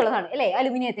കണ്ടുപരിചയമുള്ളതാണ് അല്ലെ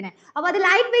അലൂമിനിയത്തിന്. അപ്പൊ അത്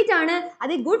ലൈറ്റ് വെയിറ്റ് ആണ്,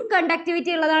 അത് ഗുഡ്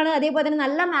കണ്ടക്ടിവിറ്റി ഉള്ളതാണ്, അതേപോലെ തന്നെ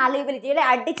നല്ല മാലിയബിലിറ്റി അല്ലെ,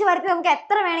 അടിച്ചു വരത്തി നമുക്ക്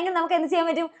എത്ര വേണമെങ്കിലും നമുക്ക് എന്ത് ചെയ്യാൻ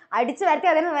പറ്റും? അടിച്ചു വരത്തി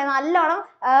അതിന് നല്ലോണം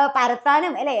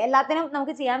പരത്താനും അല്ലെ എല്ലാത്തിനും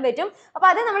നമുക്ക് ചെയ്യാൻ പറ്റും. അപ്പൊ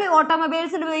അത് നമ്മൾ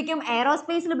ഓട്ടോമൊബൈൽസിൽ ഉപയോഗിക്കും,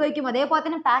 എയറോസ്പേസിൽ ഉപയോഗിക്കും, അതേപോലെ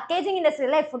തന്നെ പാക്കേജിംഗ് ഇൻഡസ്ട്രി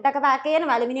അല്ലെ, ഫുഡൊക്കെ പാക്ക് ചെയ്യാനും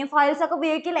അലുമിനിയം ഫോയിൽസ് ഒക്കെ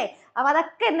ഉപയോഗിക്കില്ലേ. അപ്പൊ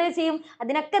അതൊക്കെ എന്ത് ചെയ്യും?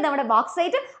 അതിനൊക്കെ നമ്മുടെ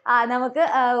ബോക്സൈറ്റ് നമുക്ക്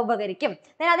ഉപകരിക്കും.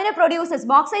 അതിന്റെ പ്രൊഡ്യൂസേഴ്സ്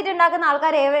ബോക്സൈറ്റ് ഉണ്ടാക്കുന്ന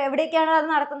ആൾക്കാർ എവിടെയൊക്കെയാണ് അത്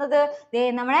നടത്തുന്നത്?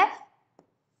 നമ്മുടെ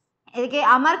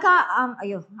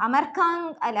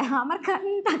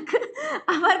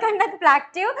Amarkantak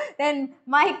plateau, then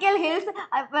Michael Hills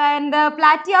and the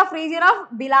plateau of region of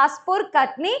Bilaspur,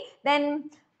 Katni, then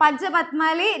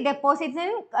പഞ്ചപത്മാലി deposits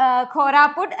in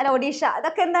ഖോറാപുട്ട് അല്ല ഒഡീഷ.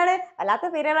 അതൊക്കെ എന്താണ്? വല്ലാത്ത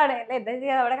പേരുകളാണ് അല്ലെ, എന്താ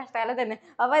ചെയ്യുക നമ്മുടെ കഷ്ടകാലം തന്നെ.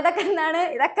 അപ്പൊ ഇതൊക്കെ എന്താണ്?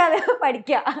 ഇതൊക്കെ അത്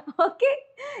പഠിക്കുക. ഓക്കെ.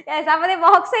 അപ്പൊ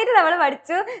ബോക്സൈറ്റ് നമ്മൾ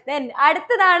പഠിച്ചു. ദെൻ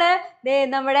അടുത്തതാണ്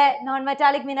നമ്മുടെ നോൺ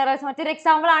മെറ്റാലിക് മിനറൽസ്. മറ്റൊരു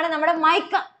എക്സാമ്പിൾ ആണ് നമ്മുടെ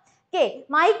മൈക്ക.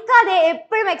 മൈക്ക അതെ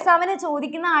എപ്പോഴും എക്സാമിന്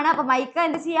ചോദിക്കുന്നതാണ്. അപ്പൊ മൈക്ക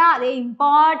എന്ത് ചെയ്യാ? അതെ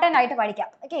ഇമ്പോർട്ടന്റ് ആയിട്ട് പഠിക്കാം.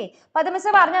 ഓക്കെ. അപ്പൊ അത്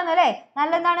മിസ് പറഞ്ഞു തന്നല്ലേ,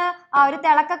 നല്ല എന്താണ് ഒരു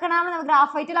തിളക്കൊക്കെ ഉണ്ടാകുമ്പോൾ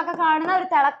ഗ്രാഫൈറ്റിലൊക്കെ കാണുന്ന ഒരു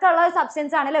തിളക്കമുള്ള ഒരു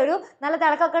സബ്സ്റ്റൻസ് ആണ് അല്ലെ, ഒരു നല്ല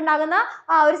തിളക്കൊക്കെ ഉണ്ടാകുന്ന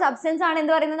ഒരു സബ്സ്റ്റൻസ് ആണ്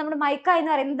എന്ത് പറയുന്നത്? നമ്മുടെ മൈക്ക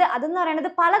എന്ന് പറയുന്നത്. അതെന്ന് പറയുന്നത്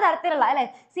പലതരത്തിലുള്ള അല്ലെ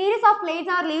series of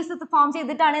plates are leaves form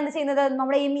ചെയ്തിട്ടാണ് എന്ത് ചെയ്യുന്നത്?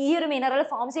 നമ്മുടെ ഈ ഒരു മിനറൽ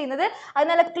ഫോം ചെയ്യുന്നത്. അത്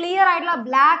നല്ല ക്ലിയർ ആയിട്ടുള്ള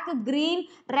black, green,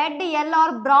 red, yellow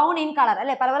or brown in colour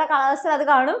അല്ലെ, പല പല കളേഴ്സിൽ അത്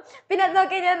കാണും. പിന്നെ അത്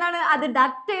നോക്കി കഴിഞ്ഞാൽ എന്താണ്? അത്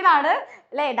ഡക്റ്റൈൽ ആണ്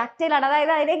അല്ലെ, ഡക്റ്റൈൽ ആണ്,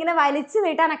 അതായത് അതിനെ ഇങ്ങനെ വലിച്ചു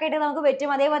നീട്ടാനൊക്കെ ആയിട്ട് നമുക്ക് പറ്റും.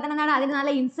 അതേപോലെ തന്നെ എന്താണ്? അതിന്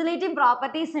നല്ല ഇൻസുലേറ്റിംഗ്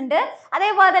പ്രോപ്പർട്ടീസ് ഉണ്ട്.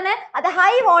 അതേപോലെ തന്നെ അത്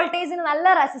ഹൈ വോൾട്ടേജിന്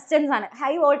നല്ല റെസിസ്റ്റൻസ് ആണ്.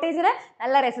 ഹൈ വോൾട്ടേജിന്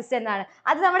നല്ല റെസിസ്റ്റൻസ് ആണ്.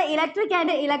 അത് നമ്മുടെ ഇലക്ട്രിക്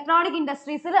ആൻഡ് ഇലക്ട്രോണിക്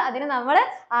ഇൻഡസ്ട്രീസിൽ അതിന്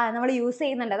നമ്മൾ യൂസ്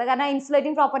ചെയ്യുന്നുണ്ട്. അത് കാരണം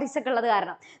ഇൻസുലേറ്റിംഗ് പ്രോപ്പർട്ടീസ് ഒക്കെ ഉള്ളത്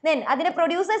കാരണം. ദെൻ അതിന്റെ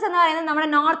പ്രൊഡ്യൂസേഴ്സ് എന്ന് പറയുന്നത് നമ്മുടെ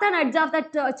northern edge of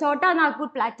the Chota Nagpur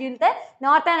പ്ലാറ്റ്യൂവിലത്തെ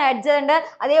northern edge ഉണ്ട്.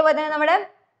 അതേപോലെ തന്നെ നമ്മുടെ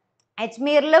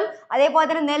അജ്മീറിലും അതേപോലെ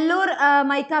തന്നെ നെല്ലൂർ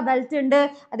മൈക്ക ബെൽറ്റ് ഉണ്ട്.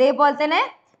 അതേപോലെ തന്നെ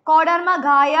കോഡർമ,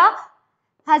 ഗായ,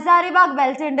 ഹസാരിബാഗ്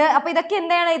ബെൽറ്റ് ഉണ്ട്. അപ്പൊ ഇതൊക്കെ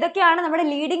എന്താണ്? ഇതൊക്കെയാണ് നമ്മുടെ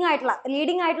ലീഡിംഗ്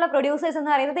ആയിട്ടുള്ള പ്രൊഡ്യൂസേഴ്സ്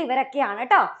എന്ന് പറയുന്നത് ഇവരൊക്കെയാണ്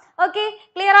കേട്ടോ. ഓക്കെ,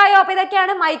 ക്ലിയർ ആയോ? അപ്പൊ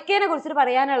ഇതൊക്കെയാണ് മൈക്കയെ കുറിച്ചിട്ട്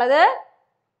പറയാനുള്ളത്.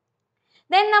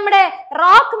 ദെൻ നമ്മുടെ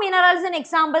റോക്ക് മിനറൽസിന്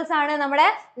എക്സാമ്പിൾസ് ആണ് നമ്മുടെ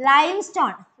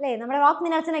ലൈംസ്റ്റോൺ അല്ലേ. നമ്മുടെ റോക്ക്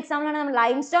മിനറൽസിന് എക്സാമ്പിൾ ആണ് നമ്മുടെ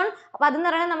ലൈംസ്റ്റോൺ. അപ്പൊ അതെന്ന്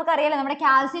പറയുന്നത് നമുക്കറിയാലോ, നമ്മുടെ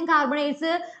കാൽസ്യം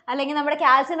കാർബണേറ്റ്സ് അല്ലെങ്കിൽ നമ്മുടെ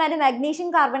കാൽസ്യം ആൻഡ് മാഗ്നീഷ്യം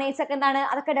കാർബണേറ്റ്സ് ഒക്കെ എന്താണ്?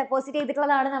 അതൊക്കെ ഡെപ്പോസിറ്റ്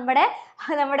ചെയ്തിട്ടുള്ളതാണ് നമ്മുടെ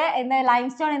എന്താ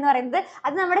ലൈംസ്റ്റോൺ എന്ന് പറയുന്നത്.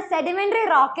 അത് നമ്മുടെ സെഡിമെന്ററി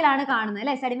റോക്കിലാണ് കാണുന്നത്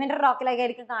അല്ലെ, സെഡിമെന്ററി റോക്കിലൊക്കെ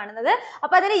ആയിരിക്കും കാണുന്നത്.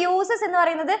 അപ്പൊ അതിന്റെ യൂസസ് എന്ന്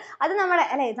പറയുന്നത് അത്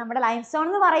നമ്മുടെ ലൈംസ്റ്റോൺ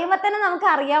എന്ന് പറയുമ്പോൾ തന്നെ നമുക്ക്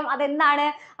അറിയാം അതെന്താണ്?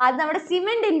 അത് നമ്മുടെ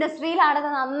സിമെന്റ് ഇൻഡസ്ട്രിയിലാണ്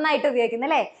അത് നന്നായിട്ട് ഉപയോഗിക്കുന്നത്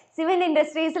അല്ലെ. സിമെന്റ്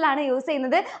ഇൻഡസ്ട്രീസിലാണ് യൂസ്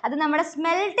ചെയ്യുന്നത്. അത് നമ്മുടെ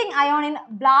smelting ion in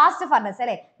blast furnace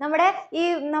അല്ലെ, നമ്മുടെ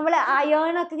നമ്മൾ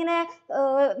അയോൺ ഒക്കെ ഇങ്ങനെ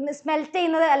സ്മെൽറ്റ്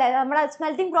ചെയ്യുന്നത് അല്ലെ, നമ്മുടെ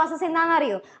സ്മെൽറ്റിംഗ് പ്രോസസ്സ് എന്താണെന്ന്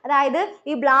അറിയോ? അതായത്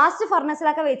ഈ ബ്ലാസ്റ്റ്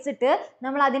ഫർണസിലൊക്കെ വെച്ചിട്ട്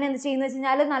നമ്മൾ അതിനെന്ത് ചെയ്യുന്നത് വെച്ച്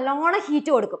കഴിഞ്ഞാൽ നല്ലോണം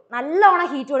ഹീറ്റ് കൊടുക്കും.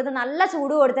 നല്ല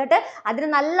ചൂട് കൊടുത്തിട്ട് അതിന്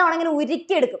നല്ലോണം ഇങ്ങനെ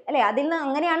ഉരുക്കിയെടുക്കും അല്ലെ. അതിൽ നിന്ന്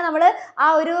അങ്ങനെയാണ് നമ്മൾ ആ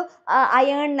ഒരു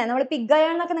അയേണിനെ, നമ്മൾ പിഗ്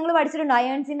അയേൺ എന്നൊക്കെ നിങ്ങൾ പഠിച്ചിട്ടുണ്ടോ?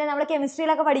 അയേൺസിന്റെ നമ്മൾ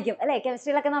കെമിസ്ട്രിയിലൊക്കെ പഠിക്കും അല്ലെ.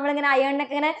 കെമിസ്ട്രിയിലൊക്കെ നമ്മളിങ്ങനെ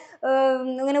അയേണിനൊക്കെ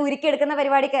ഇങ്ങനെ ഉരുക്കിയെടുക്കുന്ന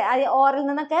പരിപാടിക്ക്, ഓറിൽ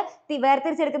നിന്നൊക്കെ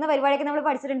വേർതിരിച്ചെടുക്കുന്ന പരിപാടിയൊക്കെ നമ്മൾ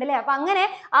പഠിച്ചിട്ടുണ്ട് അല്ലേ. അപ്പൊ അങ്ങനെ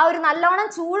ആ ഒരു നല്ലോണം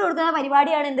ചൂട് കൊടുക്കുന്ന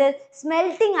പരിപാടിയാണ് എന്ത്?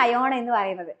 സ്മെൽറ്റിംഗ് അയോൺ എന്ന്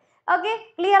പറയുന്നത്. ഓക്കെ,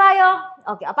 ക്ലിയർ ആയോ?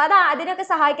 ഓക്കെ. അപ്പൊ അതിനൊക്കെ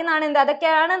സഹായിക്കുന്നതാണ് എന്ത്?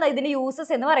 അതൊക്കെയാണ് ഇതിന്റെ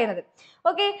യൂസസ് എന്ന് പറയുന്നത്.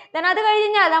 ഓക്കെ. ദെൻ അത്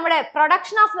കഴിഞ്ഞാൽ നമ്മുടെ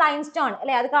പ്രൊഡക്ഷൻ ഓഫ് ലൈംസ്റ്റോൺ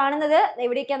അല്ലെ, അത് കാണുന്നത്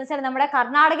എവിടെയൊക്കെയാന്ന് വെച്ചാൽ നമ്മുടെ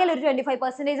കർണാടകയിൽ ഒരു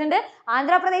 25% ഉണ്ട്,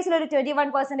 ആന്ധ്രാപ്രദേശിൽ ഒരു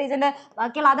 21% ഉണ്ട്,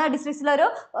 ബാക്കിയുള്ള അതർ ഡിസ്ട്രിക്ട്സിൽ ഒരു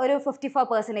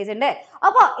 54% ഉണ്ട്.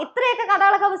 അപ്പോൾ ഇത്രയൊക്കെ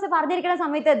കഥകളൊക്കെ മിസ് പറഞ്ഞിരിക്കുന്ന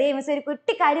സമയത്ത് മിസ് ഒരു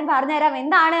കുട്ടി കാര്യം പറഞ്ഞുതരാം.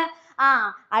 എന്താണ്?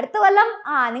 അടുത്ത കൊല്ലം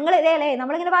നിങ്ങൾ അല്ലേ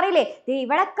നമ്മളിങ്ങനെ പറയില്ലേ,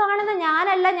 ഇവിടെ കാണുന്ന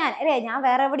ഞാനല്ല ഞാൻ അല്ലേ, ഞാൻ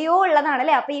വേറെ എവിടെയോ ഉള്ളതാണ്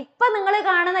അല്ലേ. അപ്പൊ ഇപ്പൊ നിങ്ങൾ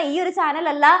കാണുന്ന ഈ ഒരു ചാനൽ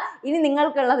അല്ല ഇനി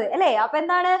നിങ്ങൾക്കുള്ളത് അല്ലേ. അപ്പൊ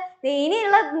എന്താണ്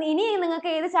ഇനി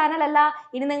നിങ്ങൾക്ക് ഏത് ചാനലല്ല?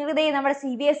 ഇനി നിങ്ങൾക്ക് നമ്മുടെ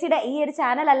CBSEയുടെ ഈ ഒരു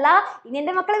ചാനൽ അല്ല. ഇനി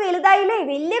എന്റെ മക്കൾ വലുതായില്ലേ,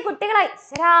 വലിയ കുട്ടികളായി.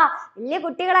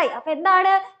 അപ്പൊ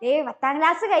എന്താണ് 10ാം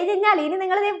ക്ലാസ് കഴിഞ്ഞാൽ ഇനി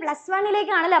നിങ്ങൾ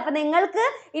 +1ലേക്കാണല്ലോ. അപ്പൊ നിങ്ങൾക്ക്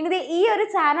ഇനി ഈ ഒരു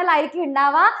ചാനൽ ആയിരിക്കും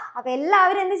ഉണ്ടാവുക. അപ്പൊ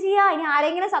എല്ലാവരും എന്ത് ചെയ്യുക? ഇനി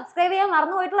ആരെങ്കിലും സബ്സ്ക്രൈബ് ചെയ്യാൻ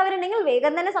മറന്നു പോയിട്ടുള്ളവരുണ്ടെങ്കിൽ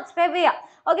വേഗം തന്നെ സബ്സ്ക്രൈബ് ചെയ്യാം.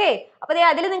 ഓക്കെ. അപ്പൊ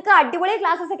അതിൽ നിങ്ങൾക്ക് അടിപൊളി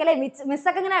ക്ലാസ്സസ് ഒക്കെ അല്ലെ,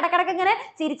 മിസ്സൊക്കെ ഇങ്ങനെ ഇടക്കിടക്ക് ഇങ്ങനെ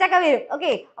ചിരിച്ചൊക്കെ വരും.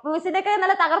 ഓക്കെ. അപ്പൊ മിസ്സിന്റെ ഒക്കെ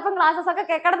നല്ല തകർപ്പൻ ക്ലാസ്സസ് ഒക്കെ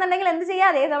കേൾക്കണമെന്നുണ്ടെങ്കിൽ എന്ത്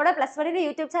ചെയ്യാതെ നമ്മുടെ +1ന്റെ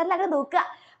യൂട്യൂബ് ചാനൽ ഒക്കെ നോക്കുക.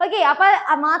 ഓക്കെ. അപ്പൊ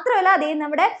മാത്രമല്ല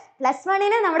നമ്മുടെ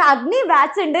 +1ന് നമ്മുടെ അഗ്നി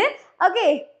ബാച്ച് ഉണ്ട്. ഓക്കെ.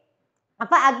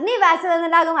 അപ്പൊ അഗ്നി ബാച്ചിൽ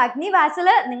എന്നുണ്ടാകും. അഗ്നി ബാച്ചിൽ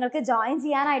നിങ്ങൾക്ക് ജോയിൻ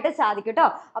ചെയ്യാനായിട്ട് സാധിക്കും കേട്ടോ.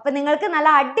 അപ്പൊ നിങ്ങൾക്ക് നല്ല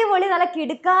അടിപൊളി നല്ല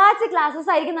കിടുക്കാച്ച ക്ലാസ്സസ്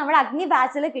ആയിരിക്കും നമ്മുടെ അഗ്നി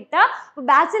ബാച്ചിൽ കിട്ടുക. അപ്പൊ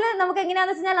ബാച്ചിൽ നമുക്ക്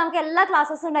എങ്ങനെയാണെന്ന് വെച്ചാൽ നമുക്ക് എല്ലാ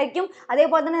ക്ലാസ്സസും ഉണ്ടായിരിക്കും.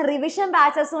 അതേപോലെ തന്നെ റിവിഷൻ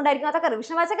ബാച്ചസും ഉണ്ടായിരിക്കും. അതൊക്കെ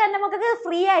റിവിഷൻ ബാച്ചൊക്കെ നമുക്ക്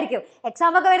ഫ്രീ ആയിരിക്കും.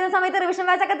 എക്സാം ഒക്കെ വരുന്ന സമയത്ത് revision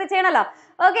ബാച്ചൊക്കെ ചെയ്യണല്ലോ.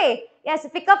 Okay, yes.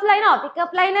 Pickup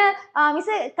line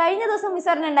miss കഴിഞ്ഞ ദിവസം മിസ്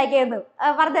ഒരെണ്ണം ഉണ്ടാക്കിയായിരുന്നു.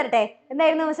 പറഞ്ഞു തരട്ടെ,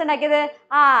 എന്തായിരുന്നു മിസ് ഉണ്ടാക്കിയത്?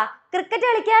 ക്രിക്കറ്റ്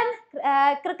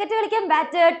കളിക്കാൻ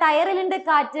ബാറ്റ്, ടയറിലുണ്ട്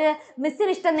കാറ്റ്,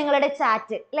 മിസ്സിന് ഇഷ്ടം നിങ്ങളുടെ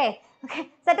ചാറ്റ്, അല്ലേ? ഓക്കെ,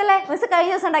 സെറ്റല്ലേ? മിസ്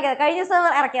കഴിഞ്ഞ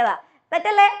ദിവസം ഇറക്കിയതാ.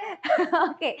 തെറ്റല്ലേ?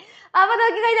 ഓക്കെ, അപ്പൊ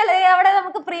നോക്കി കഴിഞ്ഞാൽ അവിടെ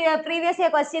നമുക്ക് പ്രീവിയസ്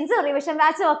ഇയർ ക്വസ്റ്റ്യൻസും റിവിഷൻ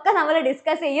ബാച്ചും ഒക്കെ നമ്മൾ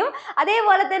ഡിസ്കസ് ചെയ്യും.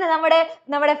 അതേപോലെ തന്നെ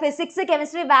നമ്മുടെ ഫിസിക്സ്,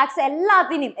 കെമിസ്ട്രി, മാത്സ്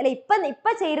എല്ലാത്തിനും അല്ലെ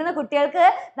ഇപ്പൊ ചേരുന്ന കുട്ടികൾക്ക്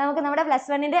നമുക്ക് നമ്മുടെ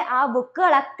 +1 ആ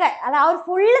ബുക്കുകളൊക്കെ അല്ല ആ ഒരു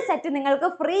ഫുള്ള് സെറ്റ് നിങ്ങൾക്ക്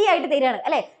ഫ്രീ ആയിട്ട് തരികയാണ്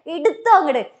അല്ലെ. എടുത്തോ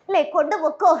അങ്ങോട്ട് അല്ലെ,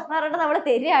 കൊണ്ടുപോക്കോ എന്ന് പറഞ്ഞിട്ട് നമ്മൾ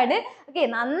തരികയാണ്. ഓക്കെ,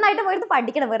 നന്നായിട്ട് പോയിട്ട്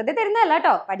പഠിക്കണം. വെറുതെ തരുന്നതല്ല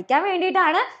കേട്ടോ, പഠിക്കാൻ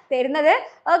വേണ്ടിയിട്ടാണ് തരുന്നത്.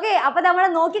 ഓക്കെ, അപ്പൊ നമ്മൾ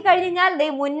നോക്കി കഴിഞ്ഞാൽ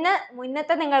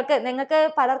മുന്നത്തെ നിങ്ങൾക്ക്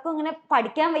പലർക്കും ഇങ്ങനെ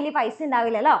പഠിക്കാൻ വലിയ പൈസ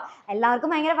ഉണ്ടാവില്ലല്ലോ. എല്ലാവർക്കും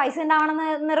ഭയങ്കര പൈസ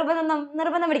ഉണ്ടാവണമെന്ന്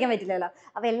നിർബന്ധം പിടിക്കാൻ പറ്റില്ലല്ലോ.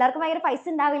 അപ്പൊ എല്ലാവർക്കും ഭയങ്കര പൈസ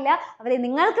ഉണ്ടാവില്ല. അപ്പൊ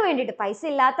നിങ്ങൾക്ക് വേണ്ടിയിട്ട്, പൈസ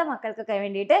ഇല്ലാത്ത മക്കൾക്കൊക്കെ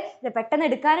വേണ്ടിയിട്ട്, ഇത് പെട്ടെന്ന്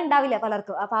എടുക്കാനുണ്ടാവില്ല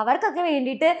പലർക്കും. അപ്പൊ അവർക്കൊക്കെ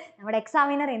വേണ്ടിയിട്ട് നമ്മുടെ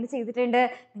എക്സാമിനർ എന്ത് ചെയ്തിട്ടുണ്ട്?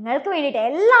 നിങ്ങൾക്ക് വേണ്ടിയിട്ട്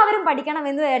എല്ലാവരും പഠിക്കണം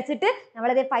എന്ന് വിചാരിച്ചിട്ട്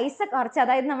നമ്മളത് പൈസ കുറച്ച്,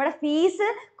 അതായത് നമ്മുടെ ഫീസ്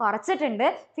കുറച്ചിട്ടുണ്ട്.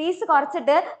 ഫീസ്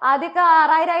കുറച്ചിട്ട് ആദ്യമൊക്കെ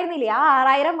 6000 ആയിരുന്നില്ലേ, ആ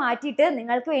 6000 മാറ്റിയിട്ട്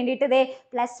നിങ്ങൾക്ക് വേണ്ടിയിട്ട് ഇതേ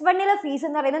 +1 ഫീസ്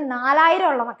എന്ന് പറയുന്നത് 4000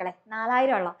 ഉള്ള മക്കളെ,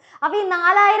 4000 ഉള്ള. അപ്പൊ ഈ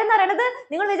 4000 എന്ന് പറയുന്നത്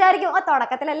നിങ്ങൾ വിചാരിക്കും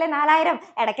തുടക്കത്തിലല്ലേ 4000,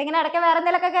 ഇടയ്ക്ക് വേറെ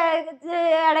എന്തെങ്കിലുമൊക്കെ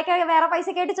ഇടയ്ക്ക് വേറെ പൈസ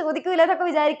കേട്ട് ചോദിക്കൂല എന്നൊക്കെ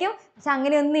വിചാരിക്കും. പക്ഷെ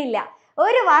അങ്ങനെയൊന്നുമില്ല.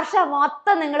 ഒരു വർഷം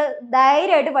മൊത്തം നിങ്ങൾ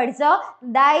ധൈര്യമായിട്ട് പഠിച്ചോ.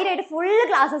 ധൈര്യമായിട്ട് ഫുള്ള്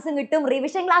ക്ലാസ്സസും കിട്ടും.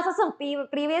 റിവിഷൻ ക്ലാസ്സസും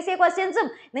പ്രീവിയസ് ഇയർ ക്വസ്റ്റ്യൻസും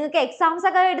നിങ്ങൾക്ക് എക്സാംസ്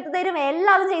ഒക്കെ എടുത്തു തരും.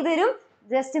 എല്ലാം ചെയ്തു തരും.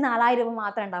 ജസ്റ്റ് 4000 രൂപ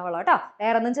മാത്രമേ ഉണ്ടാവുള്ളൂ കേട്ടോ,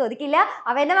 വേറെ ഒന്നും ചോദിക്കില്ല.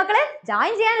 അപ്പൊ എന്റെ മക്കള്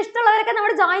ജോയിൻ ചെയ്യാൻ ഇഷ്ടമുള്ളവരൊക്കെ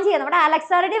നമ്മൾ ജോയിൻ ചെയ്യാം. നമ്മുടെ അലക്സ്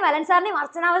സാറിന്റെയും അലൻ സാറിന്റെയും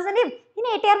അർച്ചന മിസ്സിന്റെയും പിന്നെ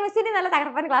ATR മിസ്സിന്റെയും നല്ല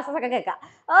തകർപ്പൻ ക്ലാസ്സസ് ഒക്കെ കേൾക്കാം.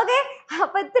 ഓക്കെ,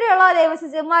 അപ്പൊ ഇത്രയുള്ള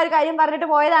ചുമ്മാ ഒരു കാര്യം പറഞ്ഞിട്ട്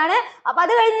പോയതാണ്. അപ്പൊ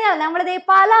അത് കഴിഞ്ഞാൽ നമ്മളിത്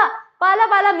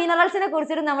പല മിനറൽസിനെ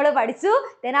കുറിച്ചിട്ട് നമ്മൾ പഠിച്ചു.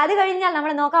 അത് കഴിഞ്ഞാൽ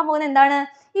നമ്മൾ നോക്കാൻ പോകുന്നത് എന്താണ്?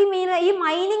 ഈ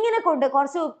മൈനിങ്ങിനെ കൊണ്ട്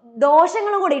കുറച്ച്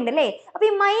ദോഷങ്ങളും കൂടി ഉണ്ട് അല്ലേ. അപ്പൊ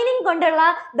ഈ മൈനിങ് കൊണ്ടുള്ള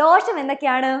ദോഷം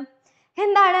എന്തൊക്കെയാണ്?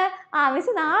 എന്താണ്?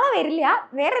 മിസ് നാളെ വരില്ല,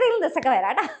 വേറെ ഏതെങ്കിലും ദിവസമൊക്കെ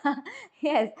വരാം കേട്ടോ.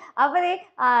 യെസ്, അപ്പൊ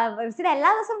മിസ്സിന് എല്ലാ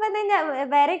ദിവസവും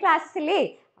വേറെ ക്ലാസ്സസ് ഇല്ലേ.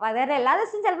 അപ്പൊ അതായത് എല്ലാ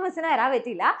ദിവസവും ചിലപ്പോൾ മിസ്സിന് വരാൻ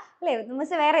പറ്റില്ല അല്ലേ.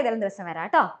 മിസ് വേറെ ഏതെങ്കിലും ദിവസം വരാം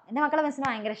കേട്ടോ. എൻ്റെ മക്കളെ മിസ്സിന്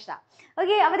ഭയങ്കര ഇഷ്ടമാണ്.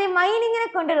 ഓക്കെ, അപ്പൊ മൈനിങ്ങിനെ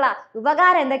കൊണ്ടുള്ള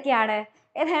ഉപകാരം എന്തൊക്കെയാണ്?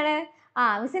 ഏതാണ്?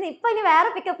 മിസ്സിന് ഇപ്പൊ ഇനി വേറെ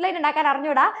പിക്കപ്പ് ലൈൻ ഉണ്ടാക്കാൻ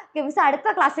അറിഞ്ഞൂടാ. മിസ്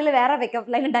അടുത്ത ക്ലാസ്സിൽ വേറെ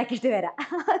പിക്കപ്പ് ലൈൻ ഉണ്ടാക്കിയിട്ട് വരാം.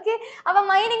 ഓക്കെ, അപ്പൊ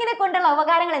മൈനിങ്ങിനെ കൊണ്ടുള്ള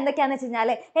ഉപകാരങ്ങൾ എന്തൊക്കെയാന്ന് വെച്ച്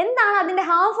കഴിഞ്ഞാല് എന്താണ് അതിന്റെ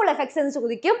ഹാർംഫുൾ എഫക്ട്സ് എന്ന്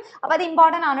ചോദിക്കും. അപ്പൊ അത്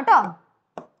ഇമ്പോർട്ടന്റ് ആണ് കേട്ടോ,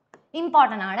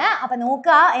 ഇമ്പോർട്ടന്റ് ആണ്. അപ്പൊ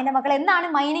നോക്കുക എന്റെ മക്കൾ, എന്താണ്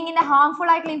മൈനിങ്ങിന്റെ ഹാർംഫുൾ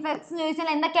ആയിട്ടുള്ള ഇഫക്ട്സ് എന്ന്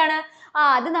ചോദിച്ചാൽ എന്തൊക്കെയാണ്?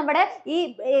 അത് നമ്മുടെ ഈ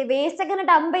വേസ്റ്റ് ഒക്കെ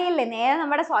ഡംപ് ചെയ്യില്ലേ, നേരെ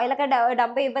നമ്മുടെ സോയിലൊക്കെ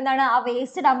ഡംപ് ചെയ്യുമ്പോൾ എന്താണ് ആ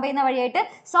വേസ്റ്റ് ഡംപ് ചെയ്യുന്ന വഴിയായിട്ട്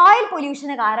സോയിൽ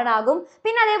പൊല്യൂഷന് കാരണമാകും.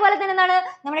 പിന്നെ അതേപോലെ തന്നെ എന്താണ്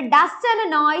നമ്മുടെ ഡസ്റ്റ് ആൻഡ്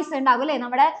നോയ്സ് ഉണ്ടാകും അല്ലേ.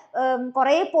 നമ്മുടെ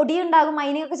കുറേ പൊടി ഉണ്ടാകും,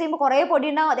 മൈനിങ് ഒക്കെ ചെയ്യുമ്പോൾ കുറേ പൊടി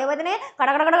ഉണ്ടാകും. അതേപോലെ തന്നെ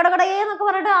കടകടകടകടയെന്നൊക്കെ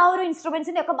പറഞ്ഞിട്ട് ആ ഒരു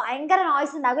ഇൻസ്ട്രുമെന്റ്സിന്റെ ഒക്കെ ഭയങ്കര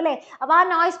നോയ്സ് ഉണ്ടാകും അല്ലേ. അപ്പൊ ആ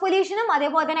നോയ്സ് പൊല്യൂഷനും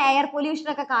അതേപോലെ തന്നെ എയർ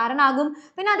പൊല്യൂഷനും ഒക്കെ കാരണമാകും.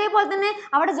 പിന്നെ അതേപോലെ തന്നെ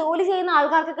അവിടെ ജോലി ചെയ്യുന്ന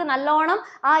ആൾക്കാർക്കൊക്കെ നല്ലോണം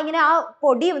ഇങ്ങനെ ആ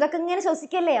പൊടിയും ഇതൊക്കെ ഇങ്ങനെ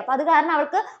ശ്വസിക്കല്ലേ. അപ്പൊ അത് കാരണം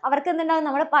അവർക്ക് എന്തുണ്ടാകും?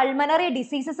 നമ്മുടെ പൾമണറി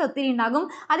ഡിസീസസ് ഒത്തിരി ഉണ്ടാകും.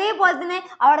 അതേപോലെ തന്നെ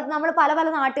അവിടെ നമ്മൾ പല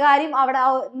നാട്ടുകാരും അവിടെ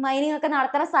മൈനിങ് ഒക്കെ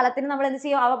നടത്തുന്ന സ്ഥലത്തിന് നമ്മൾ എന്ത്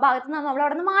ചെയ്യും? ആ ഭാഗത്ത് നിന്ന് നമ്മൾ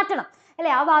അവിടെ നിന്ന് മാറ്റണം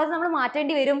അല്ലേ. ആ ഭാഗത്ത് നമ്മൾ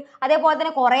മാറ്റേണ്ടി വരും. അതേപോലെ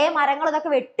തന്നെ കുറേ മരങ്ങൾ ഇതൊക്കെ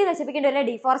വെട്ടി നശിപ്പിക്കേണ്ടി വരും,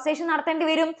 ഡിഫോറസ്റ്റേഷൻ നടത്തേണ്ടി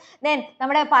വരും. ദെൻ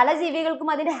നമ്മുടെ പല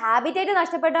ജീവികൾക്കും അതിന്റെ ഹാബിറ്റേറ്റ്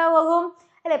നഷ്ടപ്പെട്ടു പോകും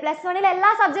അല്ലെ. +1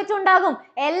 എല്ലാ സബ്ജക്റ്റും ഉണ്ടാകും,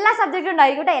 എല്ലാ സബ്ജക്റ്റും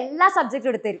ഉണ്ടായിരിക്കും, എല്ലാ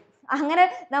സബ്ജക്റ്റും എടുത്തരും. അങ്ങനെ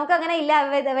നമുക്ക് അങ്ങനെ ഇല്ല,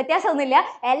 വ്യത്യാസമൊന്നുമില്ല.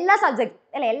 എല്ലാ സബ്ജക്റ്റും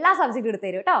അല്ലെ, എല്ലാ സബ്ജക്റ്റും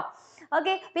എടുത്തരും കേട്ടോ.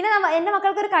 ഓക്കെ, പിന്നെ എൻ്റെ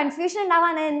മക്കൾക്ക് ഒരു കൺഫ്യൂഷൻ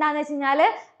ഉണ്ടാവാൻ എന്താണെന്ന് വെച്ച് കഴിഞ്ഞാൽ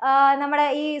നമ്മുടെ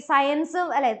ഈ സയൻസും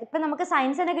അല്ലെ, ഇപ്പം നമുക്ക്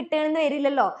സയൻസ് തന്നെ കിട്ടുകയെന്ന്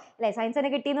വരില്ലല്ലോ അല്ലെ, സയൻസ്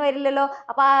തന്നെ കിട്ടിയെന്ന് വരില്ലല്ലോ.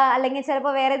 അപ്പോൾ അല്ലെങ്കിൽ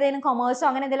ചിലപ്പോൾ വേറെ ഏതെങ്കിലും കൊമേഴ്സോ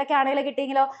അങ്ങനെ എന്തെങ്കിലുമൊക്കെ ആണെങ്കിലും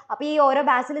കിട്ടിയെങ്കിലോ. അപ്പോൾ ഈ ഓരോ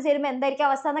ബാച്ചിൽ ചേരുമ്പോൾ എന്തായിരിക്കും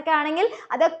അവസ്ഥ എന്നൊക്കെ ആണെങ്കിൽ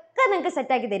അതൊക്കെ നിങ്ങൾക്ക്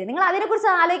സെറ്റാക്കി തരും. നിങ്ങൾ അതിനെക്കുറിച്ച്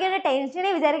ആലോചിക്കേണ്ട,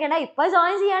 ടെൻഷനെ വിചാരിക്കേണ്ട. ഇപ്പോൾ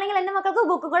ജോയിൻ ചെയ്യുകയാണെങ്കിൽ എൻ്റെ മക്കൾക്ക്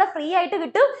ബുക്ക് കൂടെ ഫ്രീ ആയിട്ട്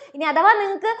കിട്ടും. ഇനി അഥവാ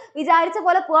നിങ്ങൾക്ക് വിചാരിച്ച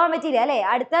പോലെ പോകാൻ പറ്റിയില്ല അല്ലേ,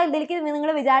 അടുത്ത ഇതിലേക്ക്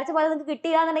നിങ്ങൾ വിചാരിച്ച പോലെ നിങ്ങൾക്ക്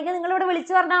കിട്ടിയില്ല എന്നുണ്ടെങ്കിൽ നിങ്ങളിവിടെ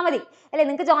വിളിച്ച് പറഞ്ഞാൽ മതി അല്ലേ.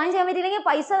 നിങ്ങൾക്ക് ജോയിൻ ചെയ്യാൻ പറ്റിയില്ലെങ്കിൽ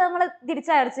പൈസ നമ്മൾ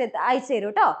അയച്ചു തരും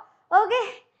കേട്ടോ. Okay,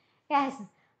 yes.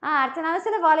 അർച്ചന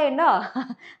മിസ്സിനെ പോലെ ഉണ്ടോ?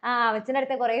 മിസ്സിൻ്റെ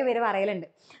അടുത്ത് കുറേ പേര് പറയലുണ്ട്.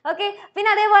 ഓക്കെ, പിന്നെ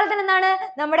അതേപോലെ തന്നെ എന്താണ്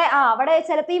നമ്മുടെ അവിടെ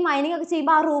ചിലപ്പോൾ ഈ മൈനിങ് ഒക്കെ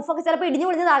ചെയ്യുമ്പോൾ ആ റൂഫൊക്കെ ചിലപ്പോൾ ഇടിഞ്ഞു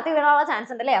പൊളിഞ്ഞ് താഴ്ത്തി വീഴാനുള്ള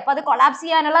ചാൻസ് ഉണ്ട് അല്ലേ. അപ്പോൾ അത് കൊളാപ്സ്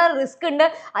ചെയ്യാനുള്ള റിസ്ക് ഉണ്ട്.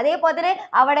 അതേപോലെ തന്നെ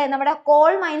അവിടെ നമ്മുടെ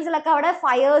കോൾ മൈൻസിലൊക്കെ അവിടെ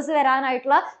ഫയേഴ്സ്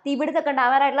വരാനായിട്ടുള്ള, തീപിടുത്തൊക്കെ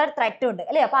ഉണ്ടാവാനായിട്ടുള്ള ഒരു ത്രെറ്റും ഉണ്ട്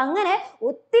അല്ലേ. അപ്പോൾ അങ്ങനെ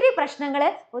ഒത്തിരി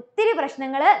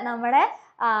പ്രശ്നങ്ങൾ നമ്മുടെ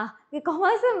ഈ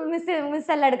കൊമേഴ്സ്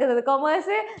മിസ്സല്ല എടുക്കുന്നത്.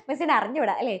 കൊമേഴ്സ് മിസ്സിന്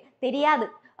അറിഞ്ഞൂടാ അല്ലേ, തെരിയാതെ.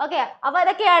 ഓക്കെ, അപ്പൊ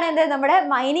അതൊക്കെയാണ് എന്ത് നമ്മുടെ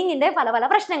മൈനിങ്ങിന്റെ പല പല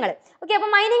പ്രശ്നങ്ങൾ. ഓക്കെ, അപ്പൊ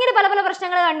മൈനിങ്ങിന്റെ പല പല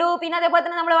പ്രശ്നങ്ങൾ കണ്ടു. പിന്നെ അതേപോലെ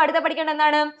തന്നെ നമ്മൾ അടുത്ത പഠിക്കേണ്ട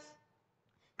എന്താണ്?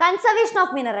 കൺസർവേഷൻ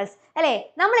ഓഫ് മിനറൽസ് അല്ലേ?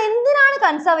 നമ്മൾ എന്തിനാണ്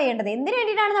കൺസർവ് ചെയ്യേണ്ടത്? എന്തിനു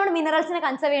വേണ്ടിയിട്ടാണ് നമ്മൾ മിനറൽസിനെ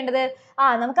കൺസർവ് ചെയ്യേണ്ടത്?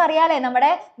 നമുക്കറിയാലേ നമ്മുടെ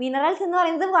മിനറൽസ് എന്ന്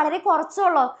പറയുന്നത് വളരെ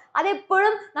കുറച്ചുള്ളൂ.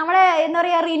 അതെപ്പോഴും നമ്മുടെ എന്താ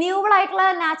പറയുക റിന്യൂവബിൾ ആയിട്ടുള്ള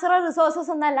നാച്ചുറൽ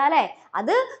റിസോഴ്സസ് ഒന്നല്ല അല്ലേ?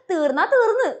 അത് തീർന്നാ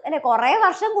തീർന്ന് അല്ലെ? കുറെ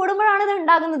വർഷം കൂടുമ്പോഴാണ് ഇത്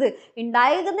ഉണ്ടാകുന്നത്.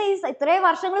 ഉണ്ടായിരിക്കുന്ന ഈ ഇത്രയും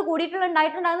വർഷങ്ങൾ കൂടിയിട്ടുള്ള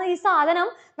ഉണ്ടായിട്ടുണ്ടാകുന്ന ഈ സാധനം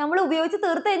നമ്മൾ ഉപയോഗിച്ച്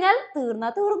തീർത്ത് കഴിഞ്ഞാൽ തീർന്നാ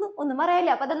തീർന്നു, ഒന്നും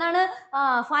പറയാനില്ല. അപ്പൊ അതെന്താണ്?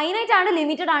 ഫൈനൈറ്റ് ആണ്,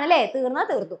 ലിമിറ്റഡ് ആണ് അല്ലേ? തീർന്നാ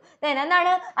തീർത്തു.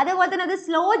 എന്താണ്? അതേപോലെ തന്നെ അത്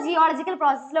സ്ലോ ജിയോളജിക്കൽ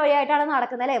പ്രോസസ് വഴിയായിട്ടാണ്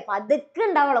നടക്കുന്നത് അല്ലേ? പതുക്കെ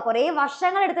ഉണ്ടാവുള്ളൂ, കുറെ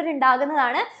വർഷങ്ങൾ എടുത്തിട്ട്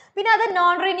ഉണ്ടാകുന്നതാണ്. പിന്നെ അത്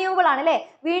നോൺ റിന്യൂവബിൾ ആണ് അല്ലേ?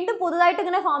 വീണ്ടും പുതുതായിട്ട്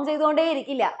ഇങ്ങനെ ഫോം ചെയ്തുകൊണ്ടേ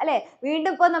ഇരിക്കില്ല അല്ലേ?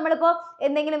 വീണ്ടും ഇപ്പൊ നമ്മളിപ്പോ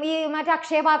എന്തെങ്കിലും ഈ മറ്റേ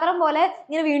അക്ഷയപാത്രം പോലെ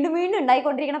ഇങ്ങനെ വീണ്ടും വീണ്ടും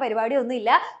ഉണ്ടായിക്കൊണ്ടിരിക്കുന്ന പരിപാടി ഒന്നും ഇല്ല.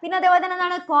 പിന്നെ അതേപോലെ തന്നെ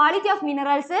എന്താണ്? Quality of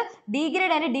minerals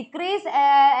degrade and decrease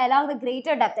along the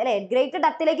greater depth അല്ലേ? ഗ്രേറ്റർ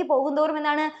ഡെപ്തിലേക്ക് പോകുന്തോറും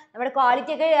എന്താണ് നമ്മുടെ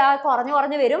ക്വാളിറ്റി ഒക്കെ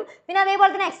കുറഞ്ഞു വരും. പിന്നെ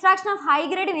അതേപോലെ തന്നെ extraction of high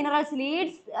grade minerals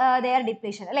Leeds there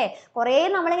depletion അല്ലേ? കുറേ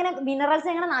നമ്മളിങ്ങനെ മിനറൽസ്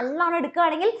ഇങ്ങനെ നല്ലോണം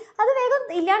എടുക്കുകയാണെങ്കിൽ അത്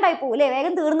വേഗം ഇല്ലാണ്ടായി പോകും അല്ലേ?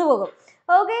 വേഗം തീർന്നു പോകും.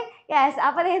 Okay, yes.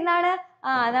 അപ്പൊ അത് എന്താണ്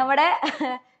നമ്മുടെ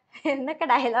എന്നൊക്കെ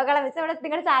ഡയലോഗുകളെ വെച്ച് ഇവിടെ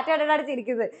നിങ്ങളുടെ ചാറ്റ് കണ്ടിട്ടാണ്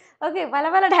ചിരിക്കുന്നത്. ഓക്കെ, പല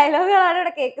പല ഡയലോഗുകളാണ്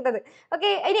ഇവിടെ കേൾക്കുന്നത്.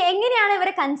 ഓക്കെ, ഇനി എങ്ങനെയാണ്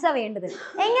ഇവരെ കൺസർവ് ചെയ്യേണ്ടത്?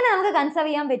 എങ്ങനെ നമുക്ക്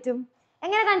കൺസർവ് ചെയ്യാൻ പറ്റും?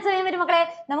 എങ്ങനെ കൺസർവ് ചെയ്യാൻ പറ്റും മക്കളെ?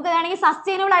 നമുക്ക് വേണമെങ്കിൽ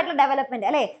സസ്റ്റൈനബിൾ ആയിട്ടുള്ള ഡെവലപ്മെന്റ്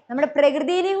അല്ലേ? നമ്മുടെ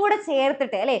പ്രകൃതിയെയും കൂടെ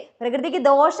ചേർത്തിട്ട് അല്ലേ? പ്രകൃതിക്ക്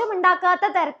ദോഷം ഉണ്ടാക്കാത്ത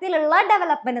തരത്തിലുള്ള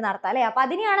ഡെവലപ്മെന്റ് നടത്താം അല്ലേ? അപ്പൊ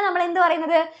അതിനെയാണ് നമ്മൾ എന്ത്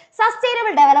പറയുന്നത്?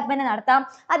 സസ്റ്റൈനബിൾ ഡെവലപ്മെന്റ് നടത്താം.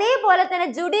 അതേപോലെ തന്നെ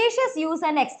ജുഡീഷ്യസ് യൂസ്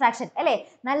ആൻഡ് എക്സ്ട്രാക്ഷൻ അല്ലേ?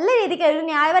 നല്ല രീതിക്ക് ഒരു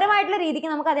ന്യായപരമായിട്ടുള്ള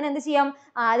രീതിക്ക് നമുക്ക് അതിനെന്ത് ചെയ്യാം?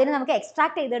 അതിനെ നമുക്ക്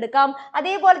എക്സ്ട്രാക്ട് ചെയ്തെടുക്കാം.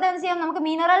 അതേപോലെ തന്നെ എന്ത് ചെയ്യാം? നമുക്ക്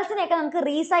മിനറൽസിനെയൊക്കെ നമുക്ക്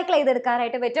റീസൈക്കിൾ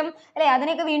ചെയ്തെടുക്കാനായിട്ട് പറ്റും അല്ലേ?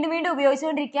 അതിനെയൊക്കെ വീണ്ടും വീണ്ടും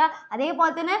ഉപയോഗിച്ചുകൊണ്ടിരിക്കുക.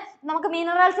 അതേപോലെ തന്നെ നമുക്ക്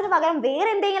മിനറൽസിന് പകരം വേറെ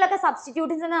എന്തെങ്കിലുമൊക്കെ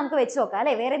സബ്സ്റ്റിറ്റ്യൂട്ടിനെ നമുക്ക് വെച്ച് നോക്കാം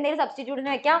അല്ലേ? വേറെ എന്തെങ്കിലും സബ്സ്റ്റിറ്റ്യൂട്ടിനെ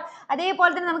വെക്കാം.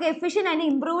 അതേപോലെ തന്നെ നമുക്ക് എഫിഷ്യന്റ് ആൻഡ്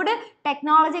ഇംപ്രൂവ്ഡ്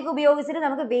ടെക്നോളജി ഒക്കെ ഉപയോഗിച്ചിട്ട്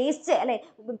നമുക്ക് വേസ്റ്റ് അല്ലേ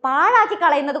പാഴാക്കി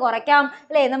കളയുന്നത് കുറയ്ക്കാം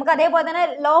അല്ലേ? നമുക്ക് അതേപോലെ തന്നെ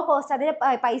ലോ കോസ്റ്റ് അതിന്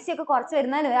പൈസയൊക്കെ കുറച്ച്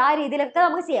വരുന്ന ആ രീതിയിലൊക്കെ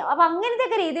നമുക്ക് ചെയ്യാം. അപ്പൊ അങ്ങനത്തെ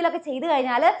ഒക്കെ രീതിയിലൊക്കെ ചെയ്ത്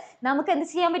കഴിഞ്ഞാൽ നമുക്ക് എന്ത്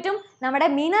ചെയ്യാൻ പറ്റും? നമ്മുടെ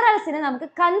മിനറൽസിനെ നമുക്ക്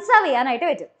കൺസർവ് ചെയ്യാനായിട്ട്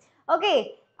പറ്റും. ഓക്കെ,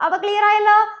 അപ്പൊ ക്ലിയർ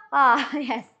ആയല്ലോ?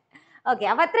 യെസ്. ഓക്കെ,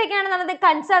 അപ്പൊ അത്രയൊക്കെയാണ് നമുക്ക്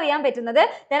കൺസർവ് ചെയ്യാൻ പറ്റുന്നത്.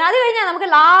 അത് കഴിഞ്ഞാൽ നമുക്ക്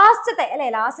ലാസ്റ്റത്തെ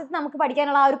നമുക്ക്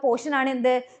പഠിക്കാനുള്ള ആ ഒരു പോർഷൻ ആണ്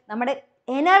എന്ത്? നമ്മുടെ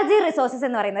എനർജി റിസോഴ്സസ്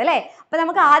എന്ന് പറയുന്നത് അല്ലേ? അപ്പൊ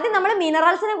നമുക്ക് ആദ്യം നമ്മൾ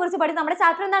മിനറൽസിനെ കുറിച്ച് നമ്മുടെ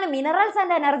ചാപ്റ്റർ എന്താണ്? മിനറൽസ്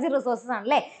ആൻഡ് എനർജി റിസോഴ്സസ് ആണ്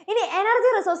അല്ലേ? ഇനി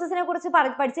എനർജി റിസോഴ്സസിനെ കുറിച്ച്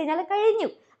പഠിച്ചു കഴിഞ്ഞാൽ കഴിഞ്ഞു,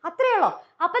 അത്രയേ ഉള്ളൂ.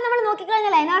 അപ്പൊ നമ്മൾ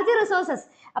നോക്കിക്കഴിഞ്ഞാൽ എനർജി റിസോഴ്സസ്,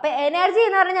 അപ്പൊ എനർജി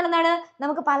എന്ന് പറഞ്ഞാൽ എന്താണ്?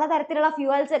 നമുക്ക് പലതരത്തിലുള്ള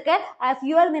ഫ്യൂവൽസ് ഒക്കെ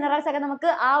ഫ്യൂവൽ മിനറൽസ് ഒക്കെ നമുക്ക്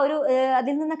ആ ഒരു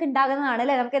അതിൽ നിന്നൊക്കെ ഉണ്ടാകുന്നതാണ്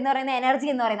അല്ലേ? നമുക്ക് എന്താ പറയുന്നത്? എനർജി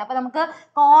എന്ന് പറയുന്നത്. അപ്പൊ നമുക്ക്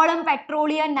column,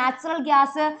 petroleum, natural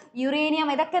gas,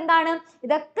 uranium, ഇതൊക്കെ എന്താണ്?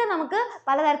 ഇതൊക്കെ നമുക്ക്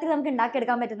പലതരത്തിൽ നമുക്ക്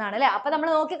ഉണ്ടാക്കിയെടുക്കാൻ പറ്റുന്നതാണ് അല്ലേ? അപ്പൊ നമ്മൾ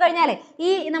നോക്കിക്കഴിഞ്ഞാൽ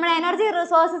ഈ നമ്മുടെ എനർജി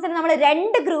റിസോഴ്സസിനെ നമ്മൾ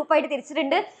 2 ഗ്രൂപ്പായിട്ട്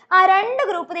തിരിച്ചിട്ടുണ്ട്. ആ 2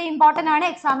 ഗ്രൂപ്പ് ഇമ്പോർട്ടൻ്റ് ആണ്,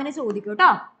 എക്സാമിന് ചോദിക്കും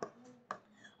കേട്ടോ.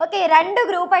 ഓക്കെ, 2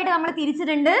 ഗ്രൂപ്പായിട്ട് നമ്മൾ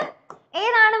തിരിച്ചിട്ടുണ്ട്.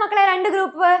 ഏതാണ് മക്കളെ 2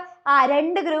 ഗ്രൂപ്പ്?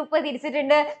 2 ഗ്രൂപ്പ്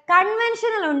തിരിച്ചിട്ടുണ്ട്.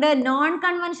 കൺവെൻഷണൽ ഉണ്ട്, നോൺ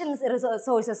കൺവെൻഷണൽ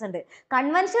റിസോഴ്സസ് ഉണ്ട്.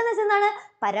 കൺവെൻഷണൽ എന്താണ്?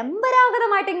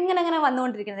 പരമ്പരാഗതമായിട്ട് ഇങ്ങനെ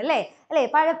വന്നുകൊണ്ടിരിക്കുന്നത് അല്ലേ?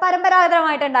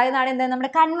 പരമ്പരാഗതമായിട്ട് ഉണ്ടാകുന്നതാണ് എന്ത്?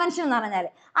 നമ്മുടെ കൺവെൻഷൻ എന്ന് പറഞ്ഞാൽ.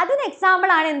 അതിന്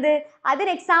എക്സാമ്പിൾ ആണ് എന്ത്?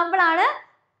 അതിന് എക്സാമ്പിൾ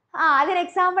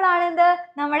ആണ് എന്ത്?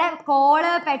 നമ്മുടെ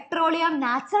കോള്, പെട്രോളിയം,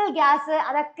 നാച്ചുറൽ ഗ്യാസ്,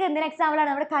 അതൊക്കെ എന്തിന് എക്സാമ്പിൾ ആണ്?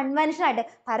 നമ്മുടെ കൺവെൻഷൻ ആയിട്ട്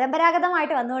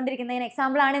പരമ്പരാഗതമായിട്ട് വന്നുകൊണ്ടിരിക്കുന്നതിന്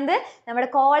എക്സാമ്പിൾ ആണ് എന്ത്? നമ്മുടെ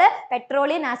കോള്,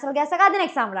 പെട്രോളിയം, നാച്ചുറൽ ഗ്യാസ് ഒക്കെ അതിന്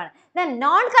എക്സാമ്പിൾ ആണ്.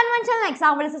 നോൺ കൺവെൻഷണൽ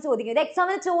എക്സാമ്പിൾസ് ചോദിക്കും. ഇത്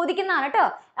എക്സാമിന് ചോദിക്കുന്നതാണ് കേട്ടോ.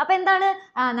 അപ്പൊ എന്താണ്?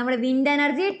 നമ്മുടെ wind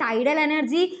energy, tidal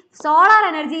energy, solar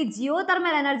energy, Jio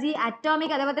thermal energy,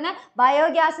 atomic, അതേപോലെ തന്നെ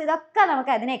ബയോഗ്യാസ്, ഇതൊക്കെ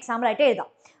നമുക്ക് അതിന് എക്സാമ്പിൾ ആയിട്ട് എഴുതാം.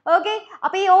 ഓക്കെ,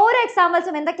 അപ്പൊ ഈ ഓരോ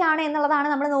എക്സാമ്പിൾസും എന്തൊക്കെയാണ് എന്നുള്ളതാണ്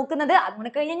നമ്മൾ നോക്കുന്നത്. അതുകൊണ്ട്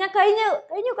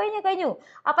കഴിഞ്ഞു.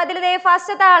 അപ്പൊ അതിൽ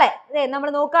ഫസ്റ്റത്തെ ആളെ നമ്മൾ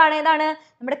നോക്കുകയാണ്. ഏതാണ്?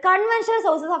 നമ്മുടെ കൺവെൻഷണൽ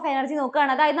സോഴ്സസ് ഓഫ് എനർജി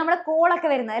നോക്കുകയാണ്. അതായത് നമ്മുടെ കോളൊക്കെ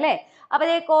വരുന്നത് അല്ലേ? അപ്പൊ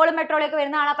കോളും പെട്രോളും ഒക്കെ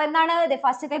വരുന്നതാണ്. അപ്പൊ എന്താണ്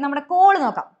ഫസ്റ്റത്തെ? നമ്മുടെ കോള്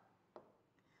നോക്കാം.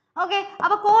 ഓക്കെ,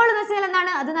 അപ്പൊ കോൾ എന്ന് വെച്ചാൽ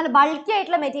എന്താണ്? അത് നല്ല ബൾക്കി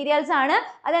ആയിട്ടുള്ള മെറ്റീരിയൽസ് ആണ്.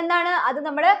 അതെന്താണ്? അത്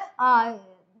നമ്മുടെ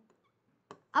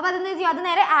അപ്പൊ അതെന്താ ചെയ്യും? അത്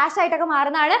നേരെ ആഷ് ആയിട്ടൊക്കെ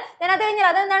മാറുന്നതാണ്. അത് കഴിഞ്ഞാൽ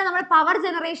അതെന്താണ്? നമ്മുടെ പവർ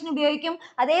ജനറേഷൻ ഉപയോഗിക്കും.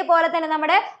 അതേപോലെ തന്നെ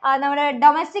നമ്മുടെ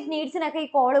ഡൊമസ്റ്റിക് നീഡ്സിനൊക്കെ ഈ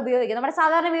കോൾ ഉപയോഗിക്കും. നമ്മുടെ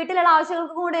സാധാരണ വീട്ടിലുള്ള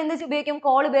ആവശ്യങ്ങൾക്ക് കൂടെ എന്ത് ഉപയോഗിക്കും?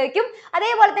 കോൾ ഉപയോഗിക്കും.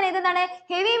 അതേപോലെ തന്നെ ഇതെന്താണ്?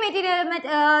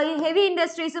 ഹെവി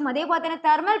ഇൻഡസ്ട്രീസും അതേപോലെ തന്നെ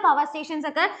തെർമൽ പവർ സ്റ്റേഷൻസ്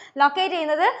ഒക്കെ ലൊക്കേറ്റ്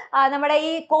ചെയ്യുന്നത് നമ്മുടെ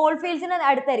ഈ കോൾ ഫീൽഡ്സിന്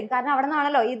അടുത്തായിരിക്കും. കാരണം അവിടെ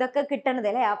നിന്നാണല്ലോ ഇതൊക്കെ കിട്ടുന്നത്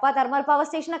അല്ലേ? അപ്പൊ തെർമൽ പവർ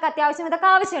സ്റ്റേഷൻ ഒക്കെ അത്യാവശ്യം ഇതൊക്കെ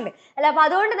ആവശ്യമുണ്ട് അല്ലെ? അപ്പൊ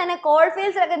അതുകൊണ്ട് തന്നെ കോൾ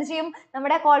ഫീൽഡ്സിലൊക്കെ എന്ത് ചെയ്യും?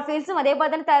 നമ്മുടെ കോൾ ഫീൽഡ്സും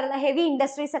അതേപോലെ തന്നെ ഹെവി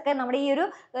ഇൻഡസ്ട്രീസ് ഒക്കെ നമ്മുടെ ഈ ഒരു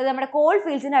നമ്മുടെ കോൾ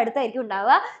ഫീൽഡ്സിന്റെ അടുത്തായിരിക്കും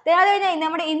ഉണ്ടാവുക. അത് കഴിഞ്ഞാൽ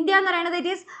നമ്മുടെ ഇന്ത്യ എന്ന് പറയുന്നത്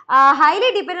it is highly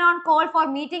dependent on call for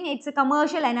meeting it's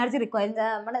commercial energy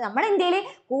requirement. നമ്മുടെ ഇന്ത്യയിൽ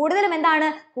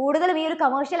കൂടുതലും ഈ ഒരു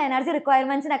കമേഴ്ഷ്യൽ എനർജി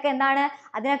റിക്വയർമെന്റ്സിനൊക്കെ എന്താണ്?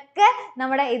 അതിനൊക്കെ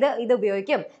നമ്മുടെ ഇത്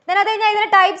ഉപയോഗിക്കും. അത് കഴിഞ്ഞാൽ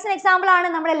ഇതിന്റെ ടൈപ്സിന് എക്സാമ്പിൾ ആണ്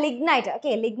നമ്മുടെ ലിഗ്നൈറ്റ്.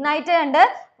 ഓക്കെ, ലിഗ്നൈറ്റ് ഉണ്ട്,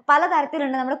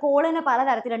 പലതരത്തിലുണ്ട്, നമ്മുടെ കോൾ തന്നെ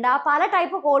പലതരത്തിലുണ്ട്. ആ പല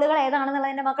ടൈപ്പ് കോളുകൾ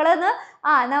ഏതാണെന്നുള്ളതിൻ്റെ മക്കളൊന്ന്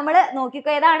നമ്മൾ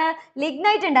നോക്കിക്കോ. ഏതാണ്?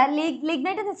 ലിഗ്നൈറ്റ് ഉണ്ട്.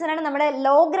 ലിഗ്നൈറ്റ് എന്ന് വെച്ചാൽ നമ്മുടെ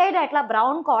ലോ ഗ്രേഡ് ആയിട്ടുള്ള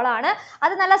ബ്രൗൺ കോളാണ്.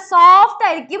 അത് നല്ല സോഫ്റ്റ്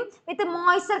ആയിരിക്കും, വിത്ത്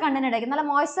മോയ്സ്ചർ കണ്ടന്റ് ഉണ്ടായിരിക്കും. നല്ല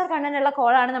മോയ്സ്ചർ കണ്ടന്റ് ഉള്ള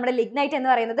കോളാണ് നമ്മുടെ ലിഗ്നൈറ്റ്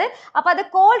എന്ന് പറയുന്നത്. അപ്പോൾ അത്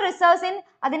കോൾ റിസർവ്സ് ഇൻ,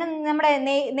 അതിന് നമ്മുടെ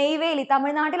നെയ്വേലി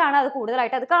തമിഴ്നാട്ടിലാണ് അത്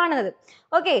കൂടുതലായിട്ട് അത് കാണുന്നത്.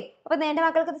 ഓക്കെ, അപ്പോൾ എൻ്റെ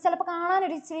മക്കൾക്ക് ഇത് ചിലപ്പോൾ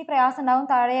കാണാനൊരു ഇച്ചിരി പ്രയാസം ഉണ്ടാവും,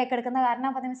 താഴെയൊക്കെ എടുക്കുന്ന കാരണം.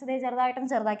 അപ്പോൾ മിസ് ഇത്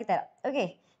ചെറുതായിട്ടൊന്ന് ചെറുതാക്കി തരാം. ഓക്കെ,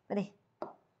 അതെ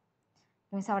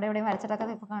മിസ് അവിടെ എവിടെയും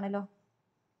വരച്ചിട്ടൊക്കെ ഇപ്പോൾ കാണുമല്ലോ.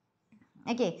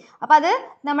 ഓക്കെ, അപ്പോൾ അത്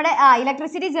നമ്മുടെ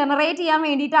ഇലക്ട്രിസിറ്റി ജനറേറ്റ് ചെയ്യാൻ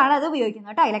വേണ്ടിയിട്ടാണ് അത്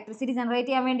ഉപയോഗിക്കുന്നത് കേട്ടോ. ഇലക്ട്രിസിറ്റി ജനറേറ്റ്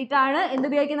ചെയ്യാൻ വേണ്ടിയിട്ടാണ് എന്ത്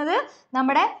ഉപയോഗിക്കുന്നത്?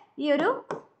 നമ്മുടെ ഈ ഒരു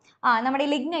നമ്മുടെ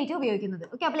ലിഗ്നൈറ്റ് ഉപയോഗിക്കുന്നത്.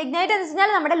 ഓക്കെ, അപ്പോൾ ലിഗ്നൈറ്റ് എന്ന്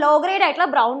വെച്ചാൽ നമ്മുടെ ലോ ഗ്രേഡ് ആയിട്ടുള്ള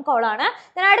ബ്രൗൺ കോൾ ആണ്.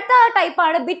 അടുത്ത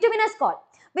ടൈപ്പാണ് ബിറ്റുമിനസ് കോൾ.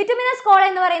 ബിറ്റുമിനസ് കോൾ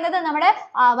എന്ന് പറയുന്നത് നമ്മുടെ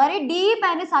very deep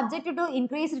and subject to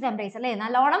increased temperature അല്ലേ,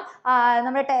 നല്ലോണം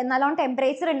നല്ലോണം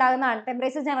ടെമ്പറേച്ചർ ഉണ്ടാകുന്നതാണ്,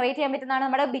 ടെമ്പറേച്ചർ ജനറേറ്റ് ചെയ്യാൻ പറ്റുന്നതാണ്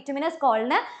നമ്മുടെ ബിറ്റുമിനസ്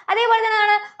കോളിന്. അതേപോലെ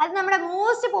തന്നെയാണ് അത് നമ്മുടെ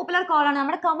മോസ്റ്റ് പോപ്പുലർ കോളാണ്.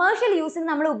 നമ്മുടെ കമേഴ്ഷ്യൽ യൂസിന്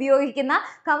നമ്മൾ ഉപയോഗിക്കുന്ന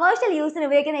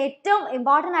ഏറ്റവും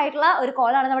ഇമ്പോർട്ടൻ്റ് ആയിട്ടുള്ള ഒരു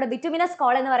കോളാണ് നമ്മുടെ ബിറ്റുമിനസ്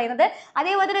കോൾ എന്ന് പറയുന്നത്.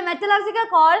 അതേപോലെ തന്നെ metallurgical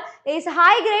call is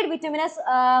high grade bituminous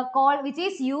call which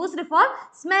is used for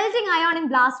smelting ion in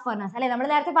blast furnace അല്ലേ. നമ്മൾ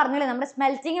നേരത്തെ പറഞ്ഞില്ലേ, നമ്മുടെ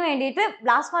സ്മെൽറ്റിംഗ് വേണ്ടിയിട്ട്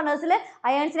ബ്ലാസ്റ്റ് ഫർണസിൽ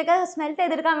അയോൺസിനൊക്കെ സ്മെൽറ്റ്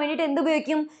ചെയ്തെടുക്കാൻ വേണ്ടിയിട്ട് എന്ത്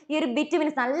ഉപയോഗിക്കും? ഈ ഒരു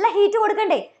ബിറ്റുമിനസ്. നല്ല ഹീറ്റ്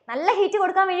കൊടുക്കണ്ടേ, നല്ല ഹീറ്റ്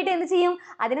കൊടുക്കാൻ വേണ്ടിയിട്ട് എന്ത് ചെയ്യും?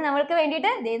 അതിന് നമ്മൾക്ക്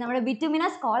വേണ്ടിയിട്ട് നമ്മുടെ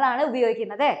ബിറ്റുമിനസ് കോൾ ആണ്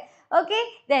ഉപയോഗിക്കുന്നത്. ഓക്കെ,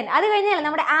 ദെൻ അത് കഴിഞ്ഞാൽ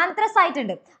നമ്മുടെ ആന്ത്രസൈറ്റ്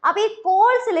ഉണ്ട്. അപ്പോൾ ഈ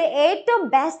കോൾസിൽ ഏറ്റവും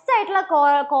ബെസ്റ്റ് ആയിട്ടുള്ള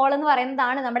കോൾ എന്ന്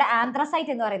പറയുന്നതാണ് നമ്മുടെ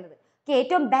ആന്ത്രസൈറ്റ് എന്ന് പറയുന്നത്.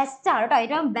 ഏറ്റവും ബെസ്റ്റ് ആണ് കേട്ടോ,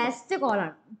 ഏറ്റവും ബെസ്റ്റ്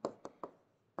കോളാണ്.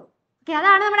 ഓക്കെ,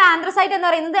 അതാണ് നമ്മുടെ ആന്ത്രസൈറ്റ് എന്ന്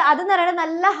പറയുന്നത്. അതെന്ന് പറയുന്നത്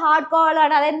നല്ല ഹാർഡ്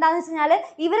കോളാണ്. അതെന്താണെന്ന് വെച്ച് കഴിഞ്ഞാൽ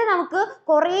ഇവർ നമുക്ക്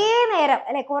കുറേ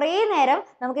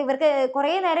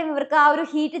നേരം ഇവർക്ക് ആ ഒരു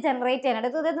ഹീറ്റ് ജനറേറ്റ്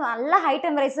ചെയ്യാനായിട്ട്, ഇത് നല്ല ഹൈ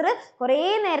ടെമ്പറേച്ചർ കുറേ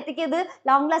നേരത്തേക്ക് ഇത്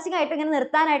ലോങ് ലാസ്റ്റിംഗ് ആയിട്ട് ഇങ്ങനെ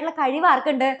നിർത്താനായിട്ടുള്ള കഴിവ്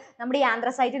ആർക്കുണ്ട്? നമ്മുടെ ഈ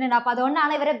ആന്ത്രസൈറ്റിനുണ്ട്. അപ്പോൾ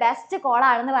അതുകൊണ്ടാണ് ഇവരെ ബെസ്റ്റ്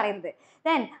കോളാണെന്ന് പറയുന്നത്.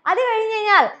 ദെൻ അത് കഴിഞ്ഞ്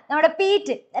കഴിഞ്ഞാൽ നമ്മുടെ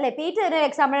പീറ്റ് അല്ലെ, പീറ്റ് ഒരു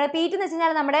എക്സാമ്പിൾ. പീറ്റ് എന്ന് വെച്ച്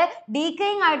കഴിഞ്ഞാൽ നമ്മുടെ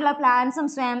ഡീഗ്രേയിങ് ആയിട്ടുള്ള പ്ലാന്റ്സും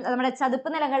സ്വാംസ്, നമ്മുടെ ചതുപ്പ്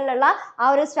നിലങ്ങളിലുള്ള ആ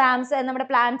ഒരു സ്വാംസ്, നമ്മുടെ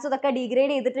പ്ലാന്റ്സ് ഇതൊക്കെ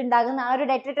ഡീഗ്രേഡ് ചെയ്തിട്ടുണ്ടാകുന്ന ആ ഒരു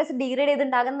ഡെട്രിറ്റസ് ഡീഗ്രേഡ്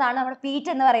ചെയ്തിട്ടുണ്ടാകുന്നതാണ് നമ്മുടെ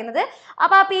പീറ്റ് എന്ന് പറയുന്നത്.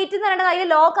 അപ്പോൾ ആ പീറ്റ് എന്ന് പറയുന്നത് അതിൽ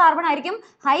ലോ കാർബൺ ആയിരിക്കും,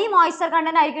 ഹൈ മോയ്സ്ചർ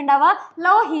കണ്ടന്റ് ആയിരിക്കും ഉണ്ടാവുക,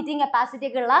 ലോ ഹീറ്റിംഗ് കപ്പാസിറ്റി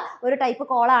ഒക്കെ ഉള്ള ഒരു ടൈപ്പ്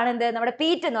കോളാണ് എന്ത് നമ്മുടെ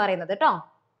പീറ്റ് എന്ന് പറയുന്നത് കേട്ടോ.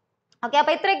 ഓക്കെ,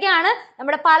 അപ്പോൾ ഇത്രയൊക്കെയാണ്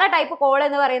നമ്മുടെ പല ടൈപ്പ് കോൾ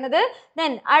എന്ന് പറയുന്നത്.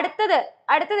 ദെൻ അടുത്തത്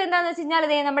എന്താണെന്ന് വെച്ച്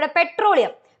കഴിഞ്ഞാൽ നമ്മുടെ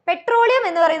പെട്രോളിയം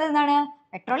എന്ന് പറയുന്നത് എന്താണ്?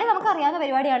 പെട്രോളിയം നമുക്ക് അറിയാവുന്ന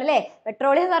പരിപാടിയാണ് അല്ലേ.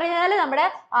 പെട്രോളിയം എന്ന് പറഞ്ഞാൽ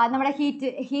നമ്മുടെ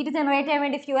ഹീറ്റ് ജനറേറ്റ് ചെയ്യാൻ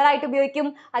വേണ്ടി ഫ്യൂവൽ ആയിട്ട് ഉപയോഗിക്കും.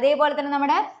 അതേപോലെ തന്നെ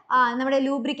നമ്മുടെ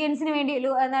ലൂബ്രിക്കൻസിന് വേണ്ടി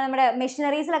നമ്മുടെ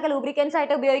മെഷീനറീസിലൊക്കെ ലൂബ്രിക്കൻസ്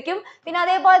ആയിട്ട് ഉപയോഗിക്കും. പിന്നെ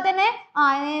അതേപോലെ തന്നെ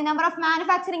നമ്പർ ഓഫ്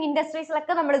മാനുഫാക്ചറിങ്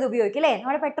ഇൻഡസ്ട്രീസിലൊക്കെ നമ്മൾ ഇത് ഉപയോഗിക്കും അല്ലേ.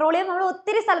 നമ്മുടെ പെട്രോളിയം നമ്മൾ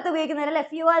ഒത്തിരി സ്ഥലത്ത് ഉപയോഗിക്കുന്നുണ്ട് അല്ലേ,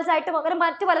 ഫ്യൂവൽസ് ആയിട്ടും അങ്ങനെ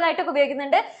മറ്റു പലതായിട്ടൊക്കെ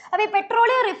ഉപയോഗിക്കുന്നുണ്ട്. അപ്പോൾ ഈ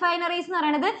പെട്രോളിയം റിഫൈനറീസ് എന്ന്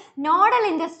പറയുന്നത് നോഡൽ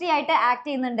ഇൻഡസ്ട്രി ആയിട്ട് ആക്ട്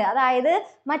ചെയ്യുന്നുണ്ട്. അതായത്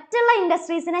മറ്റുള്ള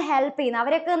ഇൻഡസ്ട്രീസിനെ ഹെൽപ്പ് ചെയ്യുന്ന,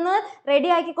 അവരൊക്കെ ഒന്ന്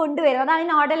റെഡിയാക്കി കൊണ്ടുവരും. അതാണ് ഈ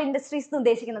നോഡൽ ഇൻഡസ്ട്രീസ്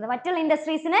ഉദ്ദേശിക്കുന്നത്. മറ്റുള്ള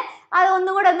ഇൻഡസ്ട്രീസിനെ അത്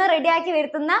ഒന്നും കൂടെ ഒന്ന് റെഡിയാക്കി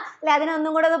വരുത്തുന്ന, അല്ലെ അതിനെ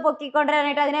ഒന്നും കൂടെ ഒന്ന്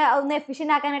പൊക്കിക്കൊണ്ടുവരാനായിട്ട്, അതിനെ ഒന്ന്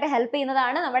എഫിഷ്യൻ്റ് ആക്കാനായിട്ട് ഹെൽപ്പ്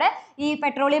ചെയ്യുന്നതാണ് നമ്മുടെ ഈ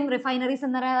പെട്രോളിയം റിഫൈനറീസ്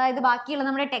എന്ന് പറയുന്നത്. അതായത് ബാക്കിയുള്ള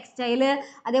നമ്മുടെ ടെക്സ്റ്റൈൽ,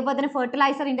 അതേപോലെ തന്നെ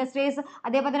ഫെർട്ടിലൈസർ ഇൻഡസ്ട്രീസ്,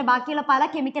 അതേപോലെ തന്നെ ബാക്കിയുള്ള പല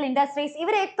കെമിക്കൽ ഇൻഡസ്ട്രീസ്,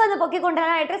 ഇവരെയൊക്കെ ഒന്ന്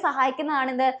പൊക്കിക്കൊണ്ടുവരാനായിട്ട്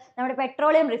സഹായിക്കുന്നതാണ് നമ്മുടെ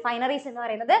പെട്രോളിയം റിഫൈനറീസ് എന്ന്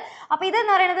പറയുന്നത്. അപ്പോൾ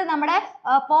ഇതെന്ന് പറയുന്നത് നമ്മുടെ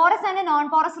പോറസ് ആൻഡ് നോൺ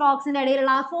പോറസ് റോക്സിന്റെ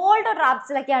ഇടയിലുള്ള ഫോൾട്ട്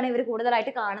ട്രാപ്സിലൊക്കെയാണ് ഇവർ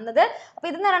കൂടുതലായിട്ട് കാണുന്നത്. അപ്പോൾ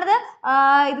ഇതെന്ന് പറയുന്നത്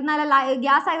ഇത് നല്ല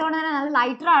ഗ്യാസ് ആയതുകൊണ്ട് തന്നെ നല്ല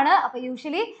ലൈറ്റർ ആണ്. അപ്പോൾ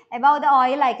യൂഷ്വലി എബവ് ദ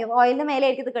ഓയിൽ ആയിരിക്കും, ഓയിലിന് മേലെ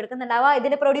ആയിരിക്കും ഇത് കിടക്കുന്നുണ്ടാവുക.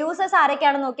 ഇതിന്റെ പ്രൊഡ്യൂസേഴ്സ്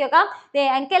ആരൊക്കെയാണെന്ന് നോക്കി നോക്കാം.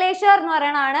 എൻകലേശ്വർ എന്ന്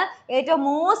പറയുന്നതാണ് ഏറ്റവും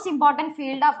മോസ്റ്റ് ഇമ്പോർട്ടൻറ്റ്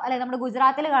ഫീൽഡ് ഓഫ്, അല്ലെ നമ്മുടെ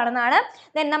ഗുജറാത്തിൽ കാണുന്നതാണ്.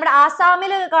 ദെൻ നമ്മുടെ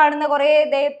ആസാമിൽ കാണുന്ന കുറേ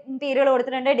പേരുകൾ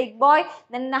കൊടുത്തിട്ടുണ്ട്. ഡിഗ്ബോയ്,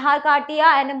 ദെൻ നഹാർ കാട്ടിയ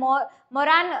ആൻഡ്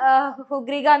മൊറാൻ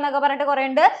ഹുഗ്രിക എന്നൊക്കെ പറഞ്ഞിട്ട് കുറേ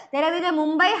ഉണ്ട്. അതിന്റെ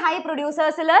മുംബൈ ഹൈ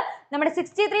പ്രൊഡ്യൂസേഴ്സിൽ നമ്മുടെ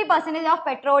 63% ഓഫ്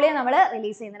പെട്രോളിയം നമ്മൾ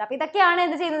റിലീസ് ചെയ്യുന്നുണ്ട്. അപ്പോൾ ഇതൊക്കെയാണ്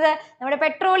എന്ത് ചെയ്യുന്നത് നമ്മുടെ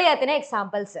പെട്രോളിയത്തിന്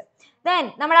എക്സാമ്പിൾസ്. ദെൻ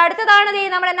നമ്മുടെ അടുത്തതാണ്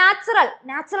നമ്മുടെ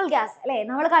നാച്ചുറൽ ഗ്യാസ് അല്ലേ.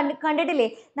 നമ്മൾ കണ്ടിട്ടില്ലേ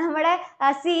നമ്മുടെ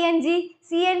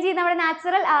CNG നമ്മുടെ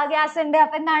നാച്ചുറൽ ഗ്യാസ് ഉണ്ട്.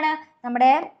 അപ്പോൾ എന്താണ്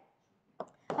നമ്മുടെ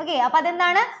ഓക്കെ, അപ്പോൾ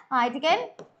അതെന്താണ് it can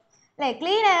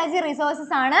clean energy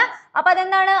resources ആണ്. അപ്പോൾ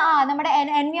അതെന്താണ് നമ്മുടെ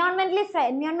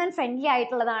എൻവയോൺമെന്റ് ഫ്രണ്ട്ലി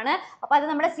ആയിട്ടുള്ളതാണ്. അപ്പോൾ അത്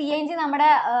നമ്മുടെ CNG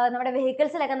നമ്മുടെ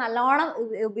വെഹിക്കിൾസിലൊക്കെ നല്ലോണം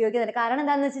ഉപയോഗിക്കുന്നുണ്ട്. കാരണം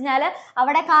എന്താണെന്ന് വെച്ച് കഴിഞ്ഞാൽ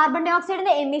അവിടെ കാർബൺ ഡൈ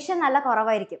ഓക്സൈഡിന്റെ എമിഷൻ നല്ല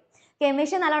കുറവായിരിക്കും.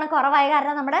 എമിഷൻ നല്ലോണം കുറവായ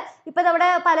കാരണം നമ്മുടെ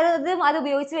പലതും അത്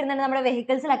ഉപയോഗിച്ച് വരുന്നുണ്ട് നമ്മുടെ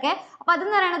വെഹിക്കിൾസിലൊക്കെ. അപ്പോൾ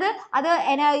അതെന്ന് പറയുന്നത് അത്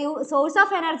സോഴ്സ്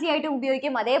ഓഫ് എനർജി ആയിട്ട്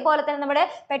ഉപയോഗിക്കും. അതേപോലെ തന്നെ നമ്മുടെ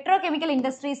പെട്രോ കെമിക്കൽ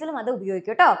ഇൻഡസ്ട്രീസിലും അത്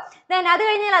ഉപയോഗിക്കും കേട്ടോ. ദെൻ അത്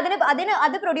കഴിഞ്ഞാൽ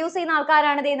അത് പ്രൊഡ്യൂസ് ചെയ്യുന്ന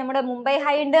ആൾക്കാരാണ് നമ്മുടെ മുംബൈ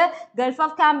ഹൈ ഉണ്ട്, ഗൾഫ്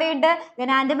ഓഫ് കാംബെ ഉണ്ട്,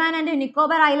 then Andaman and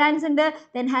Nicobar islands ഉണ്ട്,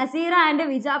 ദെൻ ഹസീറ ആൻഡ്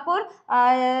വിജാപൂർ,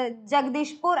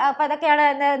 ജഗദീഷ്പൂർ. അപ്പോൾ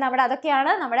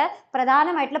അതൊക്കെയാണ് നമ്മുടെ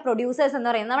പ്രധാനമായിട്ടുള്ള പ്രൊഡ്യൂസേഴ്സ്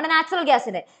എന്ന് പറയുന്നത് നമ്മുടെ നാച്ചുറൽ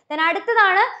ഗ്യാസിന്റെ. ദെൻ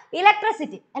അടുത്തതാണ്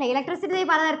ഇലക്ട്രിസിറ്റി അല്ലെ. ഇലക്ട്രിസിറ്റി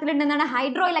പലതരത്തിലുണ്ട്. എന്താണ്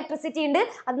ഹൈഡ്രോ ഇലക്ട്രിസിറ്റി ഉണ്ട്.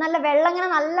 അത് നല്ല വെള്ളം ഇങ്ങനെ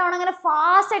നല്ലോണം ഇങ്ങനെ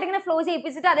ഫാസ്റ്റ് ആയിട്ട് ഇങ്ങനെ ഫ്ലോ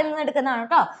ചെയ്യിപ്പിച്ചിട്ട് അതിൽ നിന്ന് എടുക്കുന്നതാണ്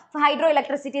കേട്ടോ ഹൈഡ്രോ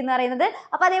ഇലക്ട്രിസിറ്റി എന്ന് പറയുന്നത്.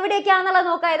 അപ്പോൾ അത് എവിടെയൊക്കെയാണെന്നുള്ളത്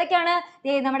നോക്കാം. ഏതൊക്കെയാണ്?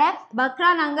 നമ്മുടെ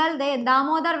ബക്ര നങ്കൽ,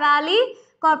 ദാമോദർ വാലി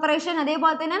കോർപ്പറേഷൻ,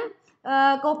 അതേപോലെ തന്നെ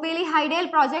കോപ്പേലി ഹൈഡൽ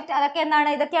പ്രോജക്റ്റ്, അതൊക്കെ എന്താണ്?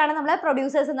 ഇതൊക്കെയാണ് നമ്മൾ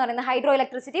പ്രൊഡ്യൂസേഴ്സ് എന്ന് പറയുന്നത്, hydro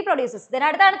electricity producers.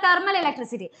 ഇതിനടുത്താണ് thermal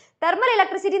electricity. Thermal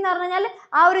electricity എന്ന് പറഞ്ഞു കഴിഞ്ഞാൽ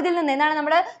ആ ഒരു ഇതിൽ നിന്ന് എന്താണ്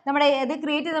നമ്മുടെ ഇത്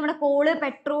ക്രിയേറ്റ് ചെയ്ത് നമ്മുടെ കോള്,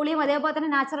 പെട്രോളിയം, അതേപോലെ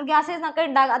തന്നെ നാച്ചുറൽ ഗ്യാസസ് എന്നൊക്കെ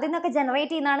ഉണ്ടാകും, അതിൽ നിന്നൊക്കെ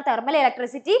ജനറേറ്റ് ചെയ്യുന്നതാണ് തെർമൽ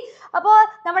ഇലക്ട്രിസിറ്റി. അപ്പോൾ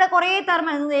നമ്മുടെ കുറേ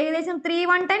തെർമൽ ഏകദേശം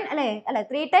 310 അല്ലേ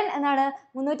 310 എന്താണ്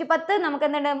 310 നമുക്ക്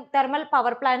എന്താണ് തെർമൽ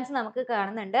പവർ പ്ലാന്റ്സ് നമുക്ക്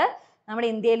കാണുന്നുണ്ട് നമ്മുടെ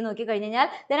ഇന്ത്യയിൽ നോക്കി കഴിഞ്ഞ് കഴിഞ്ഞാൽ.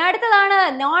 ഇതിനടുത്തതാണ്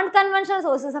non conventional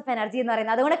sources of energy എന്ന്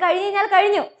പറയുന്നത്. അതുകൊണ്ട് കഴിഞ്ഞ് കഴിഞ്ഞാൽ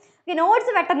കഴിഞ്ഞു.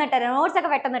 നോട്ട്സ് പെട്ടെന്ന് ഇട്ടുതരാം, നോട്ട്സ് ഒക്കെ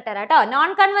പെട്ടെന്ന് ഇട്ടുതരാം കേട്ടോ. നോൺ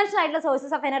കൺവെൻഷണൽ ആയിട്ടുള്ള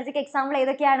സോഴ്സസ് ഓഫ് എനർജിക്ക് എക്സാമ്പിൾ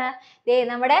ഏതൊക്കെയാണ്?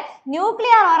 നമ്മുടെ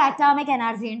ന്യൂക്ലിയർ ഓർ അറ്റോമിക്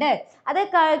എനർജി ഉണ്ട്. അത്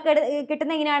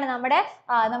കിട്ടുന്ന എങ്ങനെയാണ്? നമ്മുടെ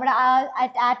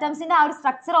ആറ്റംസിന്റെ ആ ഒരു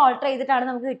സ്ട്രക്ചർ ഓൾട്ടർ ചെയ്തിട്ടാണ്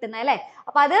നമുക്ക് കിട്ടുന്നത് അല്ലേ.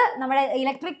 അപ്പോൾ അത് നമ്മുടെ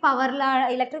ഇലക്ട്രിക്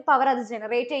പവർ അത്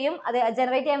ജനറേറ്റ് ചെയ്യും. അത്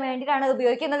ജനറേറ്റ് ചെയ്യാൻ വേണ്ടിയിട്ടാണ്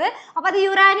ഉപയോഗിക്കുന്നത്. അപ്പോൾ അത്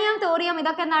യുറാനിയം, തോറിയം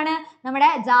ഇതൊക്കെ എന്താണ് നമ്മുടെ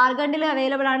ജാർഖണ്ഡിൽ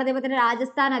അവൈലബിൾ ആണ്. അതേപോലെ തന്നെ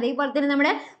രാജസ്ഥാൻ, അതേപോലെ തന്നെ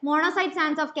നമ്മുടെ മോണോസൈറ്റ്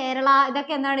സാൻഡ്സ് ഓഫ് കേരള,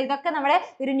 ഇതൊക്കെ എന്താണ്? ഇതൊക്കെ നമ്മുടെ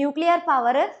ഒരു ന്യൂക്ലിയർ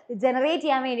പവർ ജനറേറ്റ്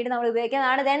ചെയ്യാൻ വേണ്ടിയിട്ട് നമ്മൾ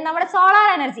ഉപയോഗിക്കുന്നതാണ്. ദെൻ നമ്മുടെ സോളാർ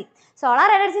എനർജി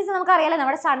നമുക്കറിയാലോ,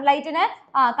 നമ്മുടെ സൺലൈറ്റിനെ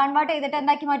കൺവേർട്ട് ചെയ്തിട്ട്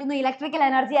എന്താക്കി മാറ്റുന്നു? ഇലക്ട്രിക്കൽ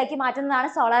എനർജി ആക്കി മാറ്റുന്നതാണ്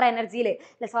സോളാർ എനർജിയിൽ.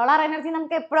 അല്ലെ, സോളാർ എനർജി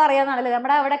നമുക്ക് എപ്പോഴും അറിയാവുന്നതാണല്ലോ,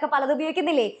 നമ്മുടെ അവിടെയൊക്കെ പലത്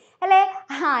ഉപയോഗിക്കുന്നില്ലേ അല്ലേ.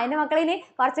 എൻ്റെ മക്കളിനി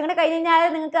കുറച്ചും കൂടെ കഴിഞ്ഞ് കഴിഞ്ഞാൽ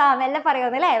നിങ്ങൾക്ക് മെല്ലെ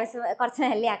പറയുമെന്നല്ലേ, കുറച്ച്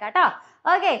മെല്ലെയാക്കാം കേട്ടോ.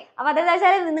 ഓക്കെ, അപ്പോൾ അതെന്താ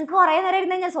വെച്ചാൽ നിങ്ങൾക്ക് കുറേ നേരം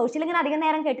ഇരുന്ന് കഴിഞ്ഞാൽ സോഷ്യൽ ഇങ്ങനെ അധികം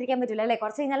നേരം കേട്ടിരിക്കാൻ പറ്റില്ല അല്ലേ,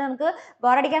 കുറച്ച് കഴിഞ്ഞാൽ നമുക്ക്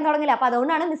ബോറടിക്കാൻ തുടങ്ങില്ല. അപ്പോൾ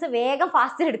അതുകൊണ്ടാണ് മിസ് വേഗം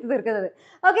ഫാസ്റ്റ് എടുത്ത് തീർക്കുന്നത്.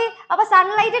 ഓക്കെ, അപ്പോൾ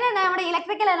സൺലൈറ്റിനെ നമ്മുടെ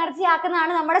ഇലക്ട്രിക്കൽ എനർജി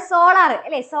ആക്കുന്നതാണ് നമ്മുടെ സോളാർ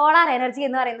അല്ലേ, സോളാർ എനർജി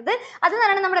എന്ന് പറയുന്നത്. അത്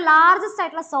തന്നെയാണ് നമ്മുടെ ലാർജസ്റ്റ്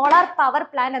ആയിട്ടുള്ള സോളാർ പവർ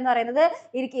പ്ലാന്റ് എന്ന് പറയുന്നത്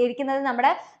ഇരിക്കുന്നത്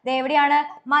നമ്മുടെ എവിടെയാണ്?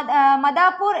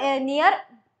 മദാപൂർ നിയർ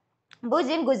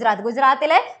ഭുജ് ഇൻ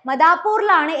ഗുജറാത്തിലെ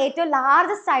മദാപൂരിലാണ് ഏറ്റവും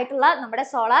ലാർജസ്റ്റ് ആയിട്ടുള്ള നമ്മുടെ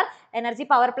സോളാർ എനർജി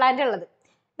പവർ പ്ലാന്റ് ഉള്ളത്.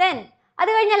 ദെൻ അത്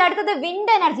കഴിഞ്ഞാൽ അടുത്തത്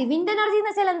വിൻഡ് എനർജി. വിൻഡ് എനർജി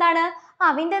എന്ന് വെച്ചാൽ എന്താണ്?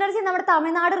 വിൻഡ് എനർജി നമ്മുടെ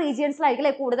തമിഴ്നാട് റീജിയൻസിലായിരിക്കും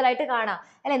അല്ലേ കൂടുതലായിട്ട് കാണാം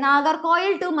അല്ലെ.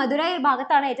 നാഗർകോയിൽ ടു മധുരൈ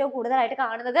ഭാഗത്താണ് ഏറ്റവും കൂടുതലായിട്ട്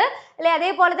കാണുന്നത് അല്ലെ.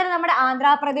 അതേപോലെ തന്നെ നമ്മുടെ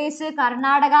ആന്ധ്രാപ്രദേശ്,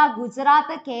 കർണാടക,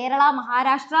 ഗുജറാത്ത്, കേരള,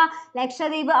 മഹാരാഷ്ട്ര,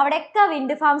 ലക്ഷദ്വീപ് അവിടെയൊക്കെ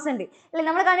വിൻഡ് ഫാംസ് ഉണ്ട് അല്ലെ.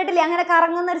 നമ്മൾ കണ്ടിട്ടില്ലേ അങ്ങനെ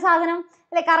കറങ്ങുന്ന ഒരു സാധനം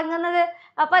അല്ലെ, കറങ്ങുന്നത്.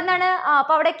 അപ്പോൾ എന്താണ്?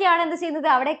 അപ്പോൾ അവിടെയൊക്കെയാണ് എന്ത് ചെയ്യുന്നത്?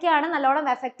 അവിടെയൊക്കെയാണ് നല്ലോണം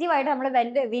എഫക്റ്റീവായിട്ട് നമ്മൾ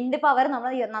വിൻഡ് പവർ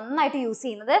നമ്മൾ നന്നായിട്ട് യൂസ്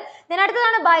ചെയ്യുന്നത്.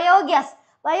 ഇതിനടുത്തതാണ് ബയോഗ്യാസ്.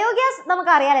 ബയോഗ്യാസ്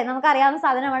നമുക്കറിയാവുന്ന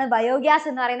സാധനമാണ് ബയോഗ്യാസ്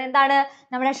എന്ന് പറയുന്നത്. എന്താണ്?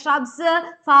 നമ്മുടെ ഷ്രബ്സ്,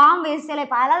 ഫാം വേസ്റ്റ് അല്ലെ,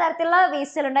 പലതരത്തിലുള്ള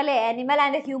വേസ്റ്റുകളുണ്ട് അല്ലേ, ആനിമൽ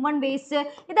ആൻഡ് ഹ്യൂമൻ വേസ്റ്റ്,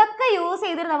 ഇതൊക്കെ യൂസ്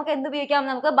ചെയ്തിട്ട് നമുക്ക് എന്ത് ഉപയോഗിക്കാം?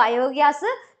 നമുക്ക്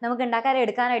ബയോഗ്യാസ് നമുക്ക്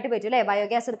എടുക്കാനായിട്ട് പറ്റും അല്ലേ,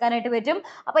 ബയോഗ്യാസ് എടുക്കാനായിട്ട് പറ്റും.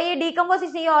 അപ്പോൾ ഈ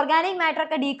ഡീകമ്പോസിഷൻ, ഈ ഓർഗാനിക് മാറ്റർ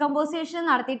ഒക്കെ ഡീകമ്പോസിഷൻ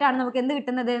നടത്തിയിട്ടാണ് നമുക്ക് എന്ത്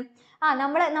കിട്ടുന്നത്?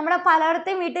 നമ്മുടെ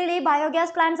പലയിടത്തെയും വീട്ടിൽ ഈ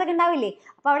ബയോഗ്യാസ് പ്ലാന്റ്സ് ഒക്കെ ഉണ്ടാവില്ലേ.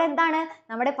 അപ്പോൾ അവിടെ എന്താണ്?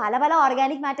 നമ്മുടെ പല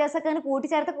ഓർഗാനിക് മാറ്റേഴ്സ് ഒക്കെ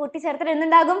കൂട്ടിച്ചേർത്തിട്ട്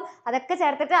എന്തുണ്ടാകും? അതൊക്കെ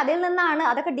ചേർത്തിട്ട് അതിൽ നിന്നാണ്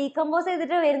അതൊക്കെ ഡീകമ്പോസ്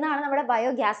ചെയ്തിട്ട് വരുന്നതാണ് നമ്മുടെ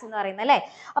ബയോഗ്യാസ് എന്ന് പറയുന്നത് അല്ലേ.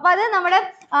 അപ്പോൾ അത് നമ്മുടെ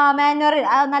മാനുവർ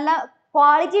നല്ല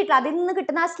ക്വാളിറ്റി ആയിട്ടുള്ള അതിൽ നിന്ന്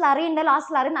കിട്ടുന്ന ആ സ്ലറി ഉണ്ടല്ലോ, ആ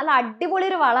സ്ലറി നല്ല അടിപൊളി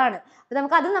ഒരു വളമാണ്.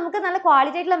 അപ്പോൾ നമുക്ക് നല്ല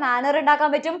ക്വാളിറ്റി ആയിട്ടുള്ള മാനുവർ ഉണ്ടാക്കാൻ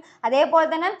പറ്റും. അതേപോലെ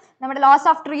തന്നെ നമ്മുടെ ലോസ്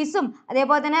ഓഫ് ട്രീസും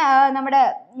അതേപോലെ തന്നെ നമ്മുടെ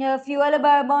ഫ്യൂവൽ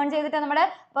ബേൺ ചെയ്തിട്ട് നമ്മുടെ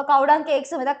ഇപ്പോൾ കൗഡാങ്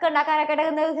കേക്ക്സും ഇതൊക്കെ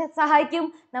ഉണ്ടാക്കാനൊക്കെ സഹായിക്കും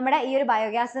നമ്മുടെ ഈ ഒരു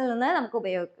ബയോഗ്യാസിൽ നിന്ന് നമുക്ക്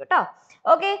ഉപയോഗിക്കും കേട്ടോ.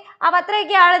 ഓക്കെ, അപ്പോൾ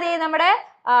അത്രയൊക്കെയാണ്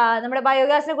നമ്മുടെ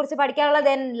ബയോഗ്യാസിനെ കുറിച്ച് പഠിക്കാനുള്ളത്.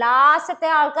 ദെൻ ലാസ്റ്റത്തെ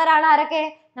ആൾക്കാരാണ് ആരൊക്കെ?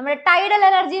 നമ്മുടെ ടൈഡൽ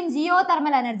എനർജിയും ജിയോ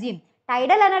തെർമൽ എനർജിയും.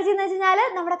 ടൈഡൽ എനർജി എന്ന് വെച്ച് കഴിഞ്ഞാൽ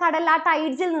നമ്മുടെ കടൽ ആ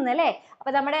ടൈഡ്സിൽ നിന്ന് അല്ലേ.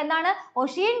 അപ്പോൾ നമ്മുടെ എന്താണ്?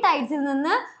 ഒഷ്യൻ ടൈഡ്സിൽ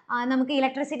നിന്ന് നമുക്ക്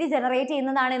ഇലക്ട്രിസിറ്റി ജനറേറ്റ്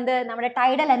ചെയ്യുന്നതാണ് എന്ത്? നമ്മുടെ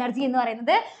ടൈഡൽ എനർജി എന്ന്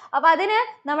പറയുന്നത്. അപ്പോൾ അതിന്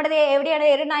നമ്മുടെ എവിടെയാണ്?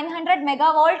 ഒരു 900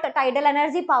 മെഗാവോൾട്ട് ടൈഡൽ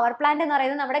എനർജി പവർ പ്ലാന്റ് എന്ന്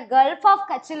പറയുന്നത് നമ്മുടെ ഗൾഫ് ഓഫ്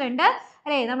കച്ചിലുണ്ട്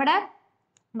അല്ലേ. നമ്മുടെ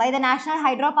by the national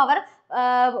hydro power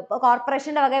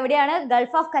കോർപ്പറേഷൻ്റെ വക എവിടെയാണ്?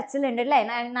 ഗൾഫ് ഓഫ് കച്ചിലുണ്ട് അല്ലേ.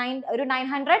 ഒരു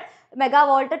 900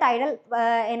 മെഗാവോൾട്ട് ടൈഡൽ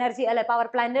എനർജി അല്ലെ പവർ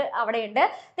പ്ലാന്റ് അവിടെയുണ്ട്.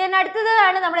 then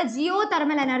അടുത്തതാണ് നമ്മുടെ ജിയോ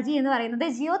തെർമൽ എനർജി എന്ന് പറയുന്നത്.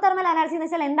 ജിയോ തെർമൽ എനർജി എന്ന്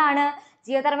വെച്ചാൽ എന്താണ്?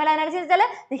 Geothermal energy എന്ന് വെച്ചാൽ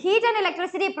the heat and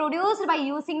electricity produced by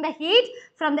using the heat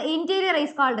from the interior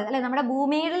is called അല്ലെ, നമ്മുടെ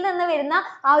ഭൂമിയിൽ നിന്ന് വരുന്ന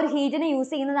ആ ഒരു ഹീറ്റിനെ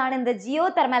യൂസ് ചെയ്യുന്നതാണ് എന്ത്? ജിയോ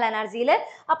തെർമൽ എനർജിയിൽ.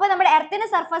 അപ്പോൾ നമ്മുടെ എർത്തിന്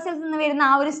സർഫസിൽ നിന്ന് വരുന്ന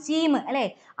ആ ഒരു സ്റ്റീം അല്ലേ,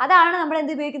 അതാണ് നമ്മൾ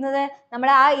എന്ത് ഉപയോഗിക്കുന്നത്?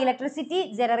 നമ്മുടെ ആ ഇലക്ട്രിസിറ്റി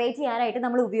ജനറേറ്റ് ചെയ്യാനായിട്ട്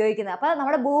നമ്മൾ ഉപയോഗിക്കുന്നത്. അപ്പോൾ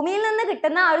നമ്മുടെ ഭൂമിയിൽ നിന്ന്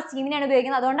കിട്ടുന്ന ആ ഒരു സ്റ്റീമിനെയാണ്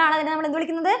ഉപയോഗിക്കുന്നത്. അതുകൊണ്ടാണ് അതിനെ നമ്മൾ എന്ത്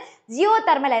വിളിക്കുന്നത്? ജിയോ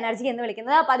തെർമൽ എനർജി എന്ന്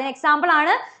വിളിക്കുന്നത്. അപ്പോൾ അതിന് എക്സാമ്പിൾ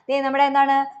ആണ് നമ്മുടെ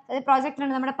എന്താണ് പ്രോജക്റ്റ്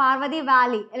ഉണ്ട് നമ്മുടെ പാർവതി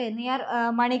വാലി അല്ലേ, നിയർ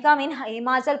മണിക്കാം ഇൻ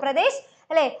ഹിമാചൽ പ്രദേശ്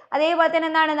അല്ലേ. അതേപോലെ തന്നെ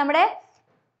എന്താണ് നമ്മുടെ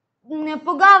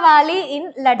പുക വാലി ഇൻ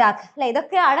ലഡാക്ക് അല്ലെ,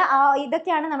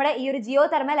 ഇതൊക്കെയാണ് നമ്മുടെ ഈ ഒരു ജിയോ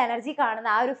തെർമൽ എനർജി കാണുന്ന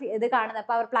ആ ഒരു ഇത് കാണുന്ന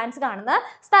പവർ പ്ലാന്റ്സ് കാണുന്ന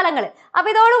സ്ഥലങ്ങൾ. അപ്പൊ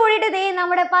ഇതോട് കൂടിയിട്ട് ദേ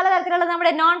നമ്മുടെ പലതരത്തിലുള്ള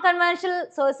നമ്മുടെ നോൺ കൺവെൻഷണൽ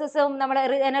സോഴ്സസും നമ്മുടെ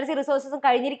എനർജി റിസോഴ്സസും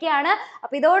കഴിഞ്ഞിരിക്കുകയാണ്.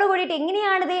 അപ്പൊ ഇതോട് കൂടിയിട്ട്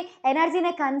എങ്ങനെയാണ് ദേ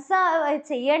എനർജിനെ കൺസേർവ്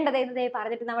ചെയ്യേണ്ടത് എന്ന് ദേ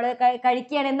പറഞ്ഞിട്ട് നമ്മൾ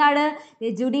കഴിക്കുകയാണ്. എന്താണ്?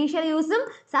 ജുഡീഷ്യൽ യൂസും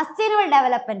സസ്റ്റൈനബിൾ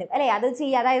ഡെവലപ്മെന്റും അല്ലെ, അത്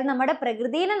ചെയ്യുക. അതായത് നമ്മുടെ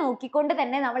പ്രകൃതിയെ നോക്കിക്കൊണ്ട്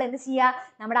തന്നെ നമ്മൾ എന്ത് ചെയ്യുക,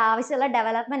 നമ്മുടെ ആവശ്യമുള്ള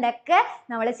ഡെവലപ്മെന്റ് ഒക്കെ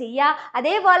നമ്മൾ ചെയ്യുക.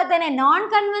 അതേപോലെ തന്നെ നോൺ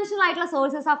കൺവെൻഷണൽ ആയിട്ടുള്ള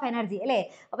സോഴ്സസ് ഓഫ് എനർജി അല്ലേ,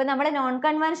 അപ്പോൾ നമ്മുടെ നോൺ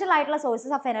കൺവെൻഷണൽ ആയിട്ടുള്ള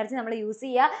സോഴ്സസ് ഓഫ് എനർജി നമ്മൾ യൂസ്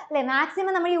ചെയ്യുക അല്ലേ,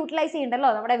 മാക്സിമം നമ്മൾ യൂട്ടിലൈസ് ചെയ്യണ്ടല്ലോ,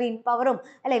 നമ്മുടെ വിൻഡ് പവറും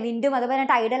അല്ലെ, വിൻഡും അതുപോലെ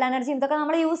ടൈഡൽ എനർജിയും ഇതൊക്കെ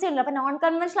നമ്മൾ യൂസ് ചെയ്യണ്ടല്ലോ. അപ്പോൾ നോൺ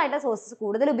കൺവെൻഷണൽ ആയിട്ടുള്ള സോഴ്സസ്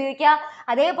കൂടുതൽ ഉപയോഗിക്കുക.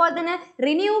 അതേപോലെ തന്നെ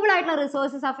റിന്യൂവബിൾ ആയിട്ടുള്ള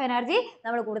റിസോഴ്സസ് ഓഫ് എനർജി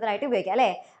നമ്മൾ കൂടുതലായിട്ട് ഉപയോഗിക്കുക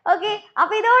അല്ലേ. ഓക്കെ,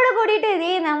 അപ്പോൾ ഇതോട് കൂടിയിട്ട്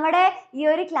ഇതേ നമ്മുടെ ഈ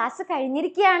ഒരു ക്ലാസ്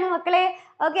കഴിഞ്ഞിരിക്കുകയാണ് മക്കളെ.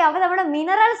 ഓക്കെ, അപ്പോൾ നമ്മുടെ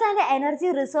മിനറൽസ് ആൻഡ് എനർജി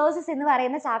റിസോഴ്സസ് എന്ന്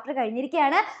പറയുന്ന ചാപ്റ്റർ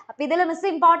കഴിഞ്ഞിരിക്കുകയാണ്. അപ്പോൾ ഇതിൽ മിസ്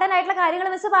ഇമ്പോർട്ടൻ്റ് ആയിട്ടുള്ള കാര്യങ്ങൾ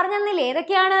മിസ് പറഞ്ഞു തന്നില്ലേ?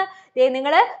 ഏതൊക്കെയാണ്?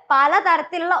 നിങ്ങൾ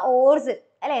പലതരത്തിലുള്ള ഓർസ്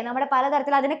അല്ലേ, നമ്മുടെ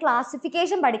പലതരത്തിലുള്ള അതിൻ്റെ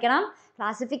ക്ലാസിഫിക്കേഷൻ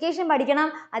പഠിക്കണം.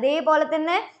 അതേപോലെ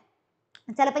തന്നെ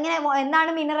ചിലപ്പോൾ ഇങ്ങനെ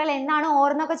എന്താണ് മിനറൽ, എന്താണ്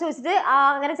ഓർ എന്നൊക്കെ ചോദിച്ചിട്ട്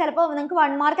അങ്ങനെ ചിലപ്പോൾ നിങ്ങൾക്ക്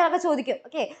 1 മാർക്കിലൊക്കെ ചോദിക്കും.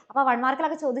 ഓക്കെ, അപ്പോൾ 1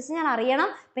 മാർക്കിലൊക്കെ ചോദിച്ച് ഞാൻ അറിയണം.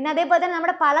 പിന്നെ അതേപോലെ തന്നെ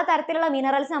നമ്മുടെ പലതരത്തിലുള്ള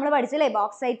മിനറൽസ് നമ്മൾ പഠിച്ചില്ലേ,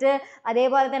 ബോക്സൈറ്റ്,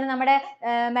 അതേപോലെ തന്നെ നമ്മുടെ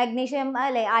മാഗ്നീഷ്യം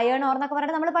അല്ലേ, അയൺ ഓർ എന്നൊക്കെ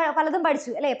പറഞ്ഞിട്ട് നമ്മൾ പലതും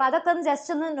പഠിച്ചു അല്ലേ. അപ്പോൾ അതൊക്കെ ഒന്ന്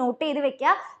ജസ്റ്റ് ഒന്ന് നോട്ട് ചെയ്ത്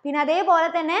വെക്കുക. പിന്നെ അതേപോലെ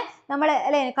തന്നെ നമ്മൾ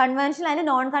അല്ലേ കൺവെൻഷണൽ ആൻഡ്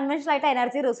നോൺ കൺവെൻഷണൽ ആയിട്ട്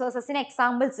എനർജി റിസോഴ്സസിന്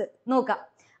എക്സാമ്പിൾസ് നോക്കാം.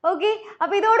 ഓക്കെ,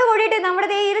 അപ്പോൾ ഇതോട് കൂടിയിട്ട്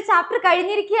നമ്മുടെ ഈ ഒരു ചാപ്റ്റർ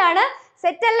കഴിഞ്ഞിരിക്കുകയാണ്.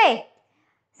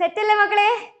 സെറ്റല്ലേ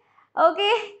മക്കളെ? ഓക്കെ,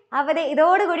 അപ്പോൾ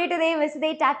ഇതോട് കൂടിയിട്ട് മിസ്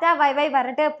ടാറ്റ ബൈ ബൈ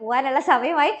പറഞ്ഞിട്ട് പോകാനുള്ള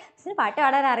സമയമായി. മിസ്സിന് പാട്ട്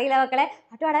പാടാൻ അറിയില്ല മക്കളെ,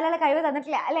 പാട്ട് പാടാനുള്ള കഴിവ്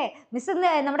തന്നിട്ടില്ല അല്ലേ. മിസ്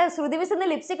നമ്മുടെ ശ്രുതി മിസ് ഇന്ന്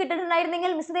ലിപ്സ്റ്റിക്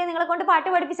ഇട്ടിട്ടുണ്ടായിരുന്നെങ്കിൽ മിസ് നിങ്ങളെ കൊണ്ട് പാട്ട്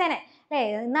പഠിപ്പിച്ചേനെ അല്ലേ.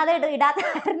 ഇന്ന് അത് ഇടാത്ത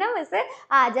കാരണം മിസ്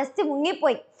ജസ്റ്റ്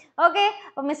മുങ്ങിപ്പോയി. ഓക്കെ,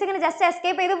 അപ്പോൾ മിസ് ഇങ്ങനെ ജസ്റ്റ്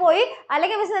എസ്കേപ്പ് ചെയ്ത് പോയി.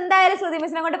 അല്ലെങ്കിൽ മിസ് എന്തായാലും ശ്രുതി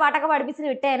മിസ്സിനെ കൊണ്ട് പാട്ടൊക്കെ പഠിപ്പിച്ചിട്ട്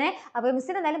വിട്ടേനെ. അപ്പോൾ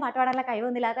മിസ്സിന് എന്തായാലും പാട്ട് പാടാനുള്ള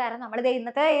കഴിവൊന്നുമില്ലാത്ത കാരണം നമ്മൾ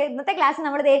ഇന്നത്തെ ക്ലാസ്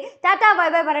നമ്മൾ ടാറ്റ ബൈ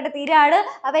ബൈ പറഞ്ഞിട്ട് തീരാണ്.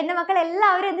 അപ്പോൾ എൻ്റെ മക്കൾ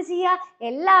എല്ലാവരും എന്ത് ചെയ്യുക,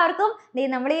 എല്ലാവർക്കും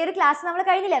നമ്മൾ ഈ ഒരു ക്ലാസ് നമ്മൾ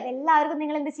കഴിഞ്ഞില്ല, അപ്പോൾ എല്ലാവർക്കും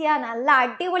നിങ്ങൾ എന്ത് ചെയ്യുക, നല്ല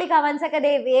അടിപൊളി കമൻസ് ഒക്കെ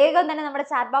വേഗം തന്നെ നമ്മുടെ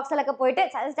ചാറ്റ് ബോക്സിലൊക്കെ പോയിട്ട്,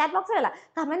 ചാറ്റ് ബോക്സിലല്ല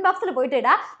കമൻറ്റ് ബോക്സിൽ പോയിട്ട്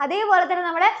ഇടുക. അതേപോലെ തന്നെ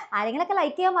നമ്മുടെ ആരെങ്കിലൊക്കെ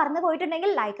ലൈക്ക് ചെയ്യാൻ മറന്നു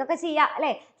പോയിട്ടുണ്ടെങ്കിൽ ലൈക്കൊക്കെ ചെയ്യുക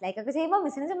അല്ലേ. ലൈക്കൊക്കെ ചെയ്യുമ്പോൾ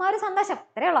മിസ്സിന് ചുമ്മാ ഒരു സന്തോഷം,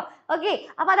 അത്രേ ഉള്ളൂ. ഓക്കെ,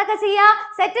 അപ്പോൾ അതൊക്കെ ചെയ്യുക.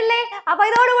 സെറ്റല്ലേ? അപ്പോൾ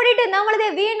ഇതോട് കൂടിയിട്ട് നമ്മളിത്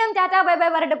വീണ്ടും ടാറ്റ ബൈ ബൈ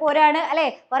പറഞ്ഞിട്ട് പോരാണ് അല്ലേ.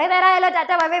 കുറേ നേരമായാലോ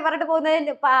ടാറ്റ ബൈ ബൈ പറഞ്ഞിട്ട്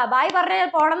പോകുന്നത്, ബൈ പറഞ്ഞ്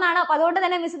പോകണം എന്നാണ്. അപ്പോൾ അതുകൊണ്ട്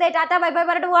തന്നെ മിസ് ടാറ്റ ബൈ ബൈ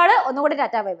പറഞ്ഞിട്ട് പോവാണ്. ഒന്നുകൂടി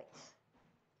ടാറ്റ ബൈ ബൈ.